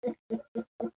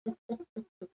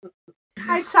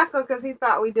 I chuckled because he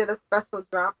thought we did a special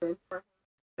drop-in for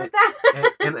him.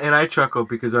 And I chuckle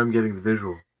because I'm getting the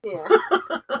visual. Yeah.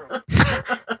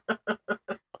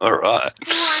 All right.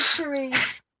 Who wants to read?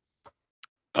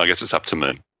 I guess it's up to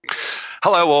me.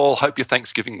 Hello all. Hope your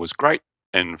Thanksgiving was great.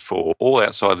 And for all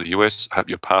outside the US, hope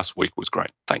your past week was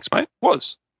great. Thanks, mate.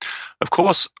 Was. Of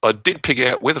course, I did pig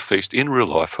out Weather Feast in real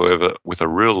life, however, with a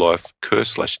real-life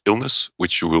curse/illness,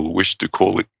 which you will wish to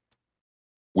call it,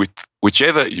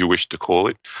 whichever you wish to call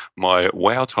it. My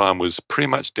WoW time was pretty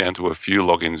much down to a few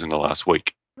logins in the last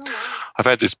week. I've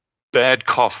had this bad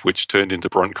cough which turned into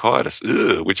bronchitis,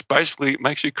 which basically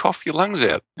makes you cough your lungs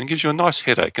out and gives you a nice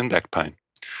headache and back pain.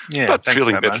 Yeah, but thanks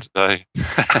feeling for better that, today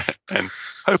and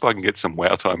hope I can get some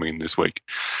WoW time in this week.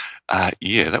 That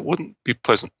wouldn't be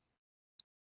pleasant.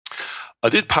 I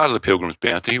did part of the Pilgrim's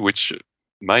Bounty, which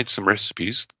made some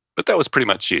recipes, but that was pretty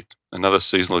much it. Another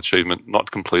seasonal achievement not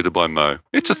completed by Mo.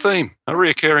 It's a theme, a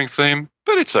reoccurring theme,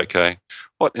 but it's okay.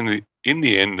 What in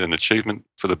the end, an achievement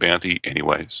for the bounty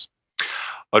anyways.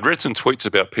 I'd read some tweets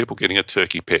about people getting a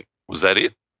turkey pet. Was that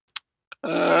it?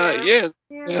 Yeah,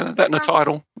 that and a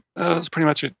title. That's pretty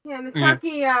much it. Yeah, and the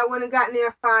turkey, when it got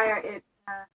near fire, it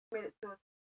made it suicide.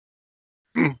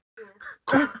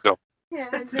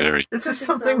 There's just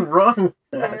something wrong with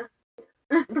that.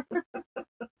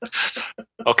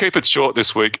 I'll keep it short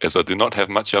this week as I do not have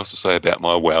much else to say about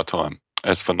my WoW time.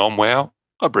 As for non-WoW,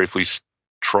 I briefly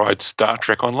tried Star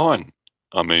Trek Online.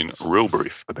 I mean, real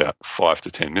brief, about 5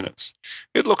 to 10 minutes.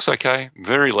 It looks okay,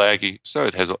 very laggy, so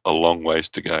it has a long ways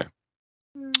to go.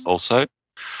 Also,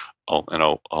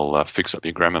 I'll fix up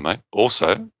your grammar, mate.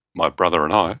 Also, my brother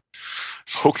and I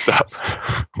hooked up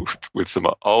with some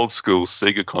old school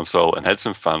Sega console and had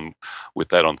some fun with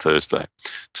that on Thursday.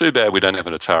 Too bad we don't have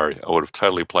an Atari. I would have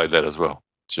totally played that as well.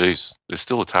 Jeez, there's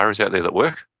still Ataris out there that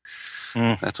work?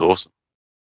 That's awesome.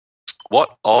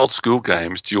 What old school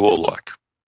games do you all like?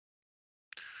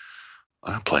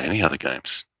 I don't play any other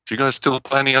games. Do you guys still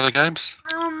play any other games?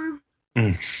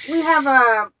 We have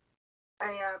a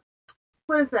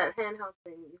what is that handheld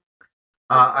thing?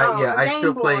 I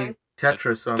still play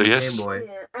Tetris on the Game Boy.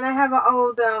 Yeah, and I have an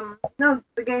old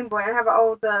the Game Boy. I have an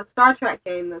old Star Trek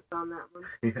game that's on that one.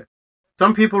 Yeah.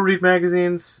 Some people read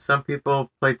magazines. Some people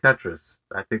play Tetris.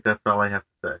 I think that's all I have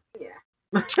to say. Yeah.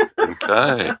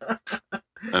 Okay.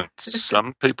 And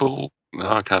some people,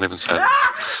 no, I can't even say that.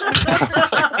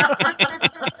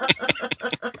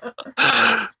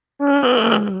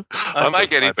 I might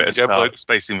get into the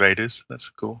Space Invaders. That's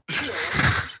cool.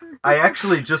 I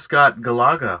actually just got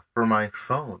Galaga for my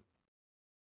phone.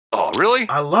 Oh, really?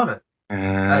 I love it.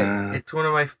 It's one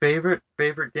of my favorite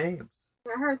games.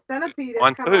 I heard Centipede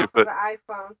has come out for the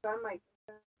iPhone, so I might.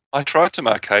 I tried some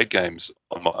arcade games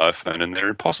on my iPhone, and they're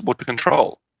impossible to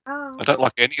control. Oh. I don't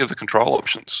like any of the control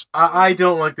options. I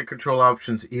don't like the control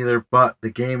options either, but the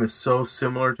game is so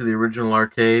similar to the original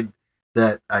arcade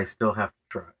that I still have to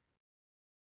try.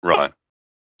 Right.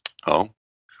 Oh,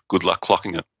 good luck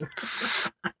clocking it.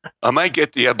 I may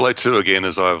get Diablo 2 again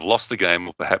as I've lost the game,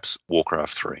 or perhaps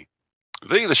Warcraft 3.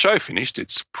 The show finished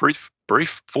its brief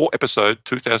 4-episode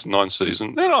 2009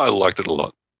 season, and I liked it a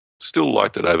lot. Still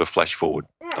liked it over Flash Forward.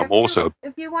 Yeah,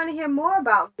 if you want to hear more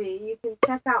about V, you can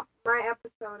check out my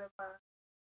episode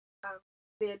of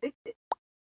The Addicted.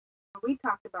 We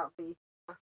talked about V.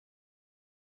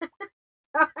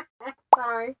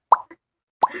 Sorry.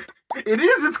 It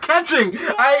is. It's catching.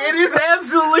 It is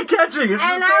absolutely catching. It's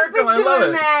and hysterical. I love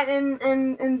it. That,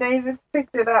 and David's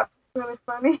picked it up. It's really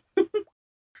funny.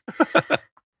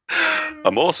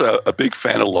 I'm also a big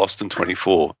fan of Lost in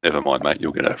 24. Never mind, mate.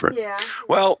 You'll get over it. Yeah.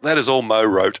 Well, that is all Mo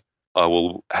wrote. I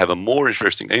will have a more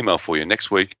interesting email for you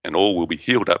next week, and all will be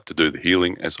healed up to do the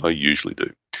healing as I usually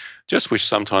do. Just wish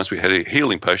sometimes we had a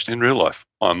healing potion in real life.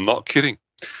 I'm not kidding.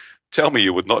 Tell me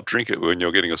you would not drink it when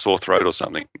you're getting a sore throat or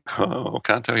something. Oh, I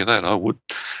can't tell you that. I would.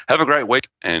 Have a great week,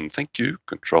 and thank you,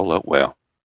 Controller. Wow.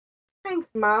 Thanks,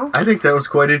 Mo. I think that was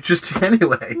quite interesting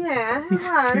anyway. Yeah,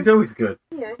 he's always good.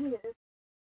 Yeah, he is.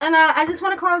 And I just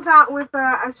want to close out with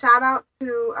a shout out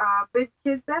to Big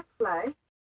Kids That Play.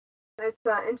 It's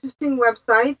an interesting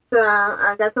website.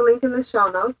 I got the link in the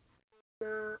show notes.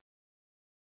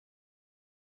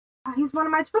 He's one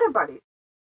of my Twitter buddies.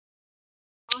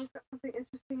 Always got something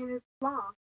interesting in his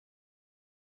blog.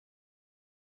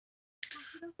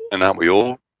 And aren't we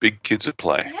all big kids at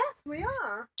play? Yes, we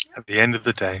are. At the end of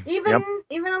the day. Even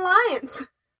Alliance.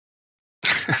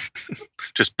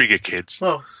 Just bigger kids.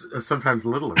 Well, sometimes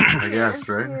littler, I guess,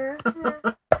 right? Yeah.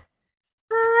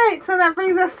 All right, so that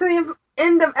brings us to the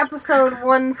end of episode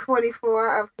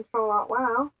 144 of Control Alt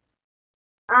WoW.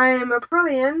 I am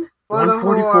Aprillian.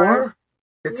 144?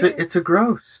 It's a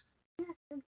gross.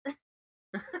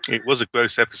 It was a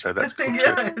gross episode. That's cool.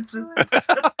 Yeah,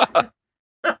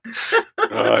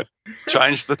 Right.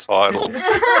 Change the title.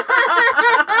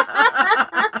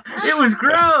 It was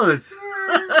gross.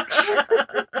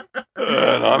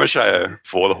 And I'm Ashayo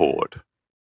for the Horde.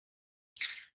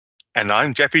 And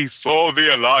I'm Jeppy for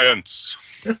the Alliance.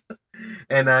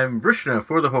 And I'm Vrishna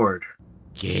for the Horde.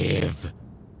 Give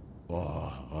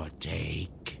or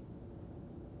take.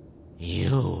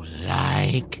 You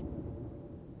like,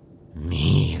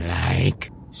 me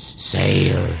like,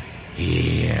 sail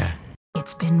here.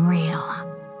 It's been real.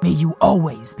 May you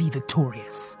always be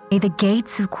victorious. May the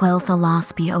gates of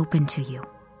Quel'Thalas be open to you.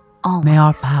 Always. May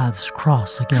our paths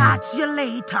cross again. Catch you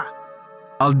later.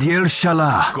 Aldir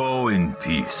Shalah. Go in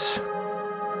peace.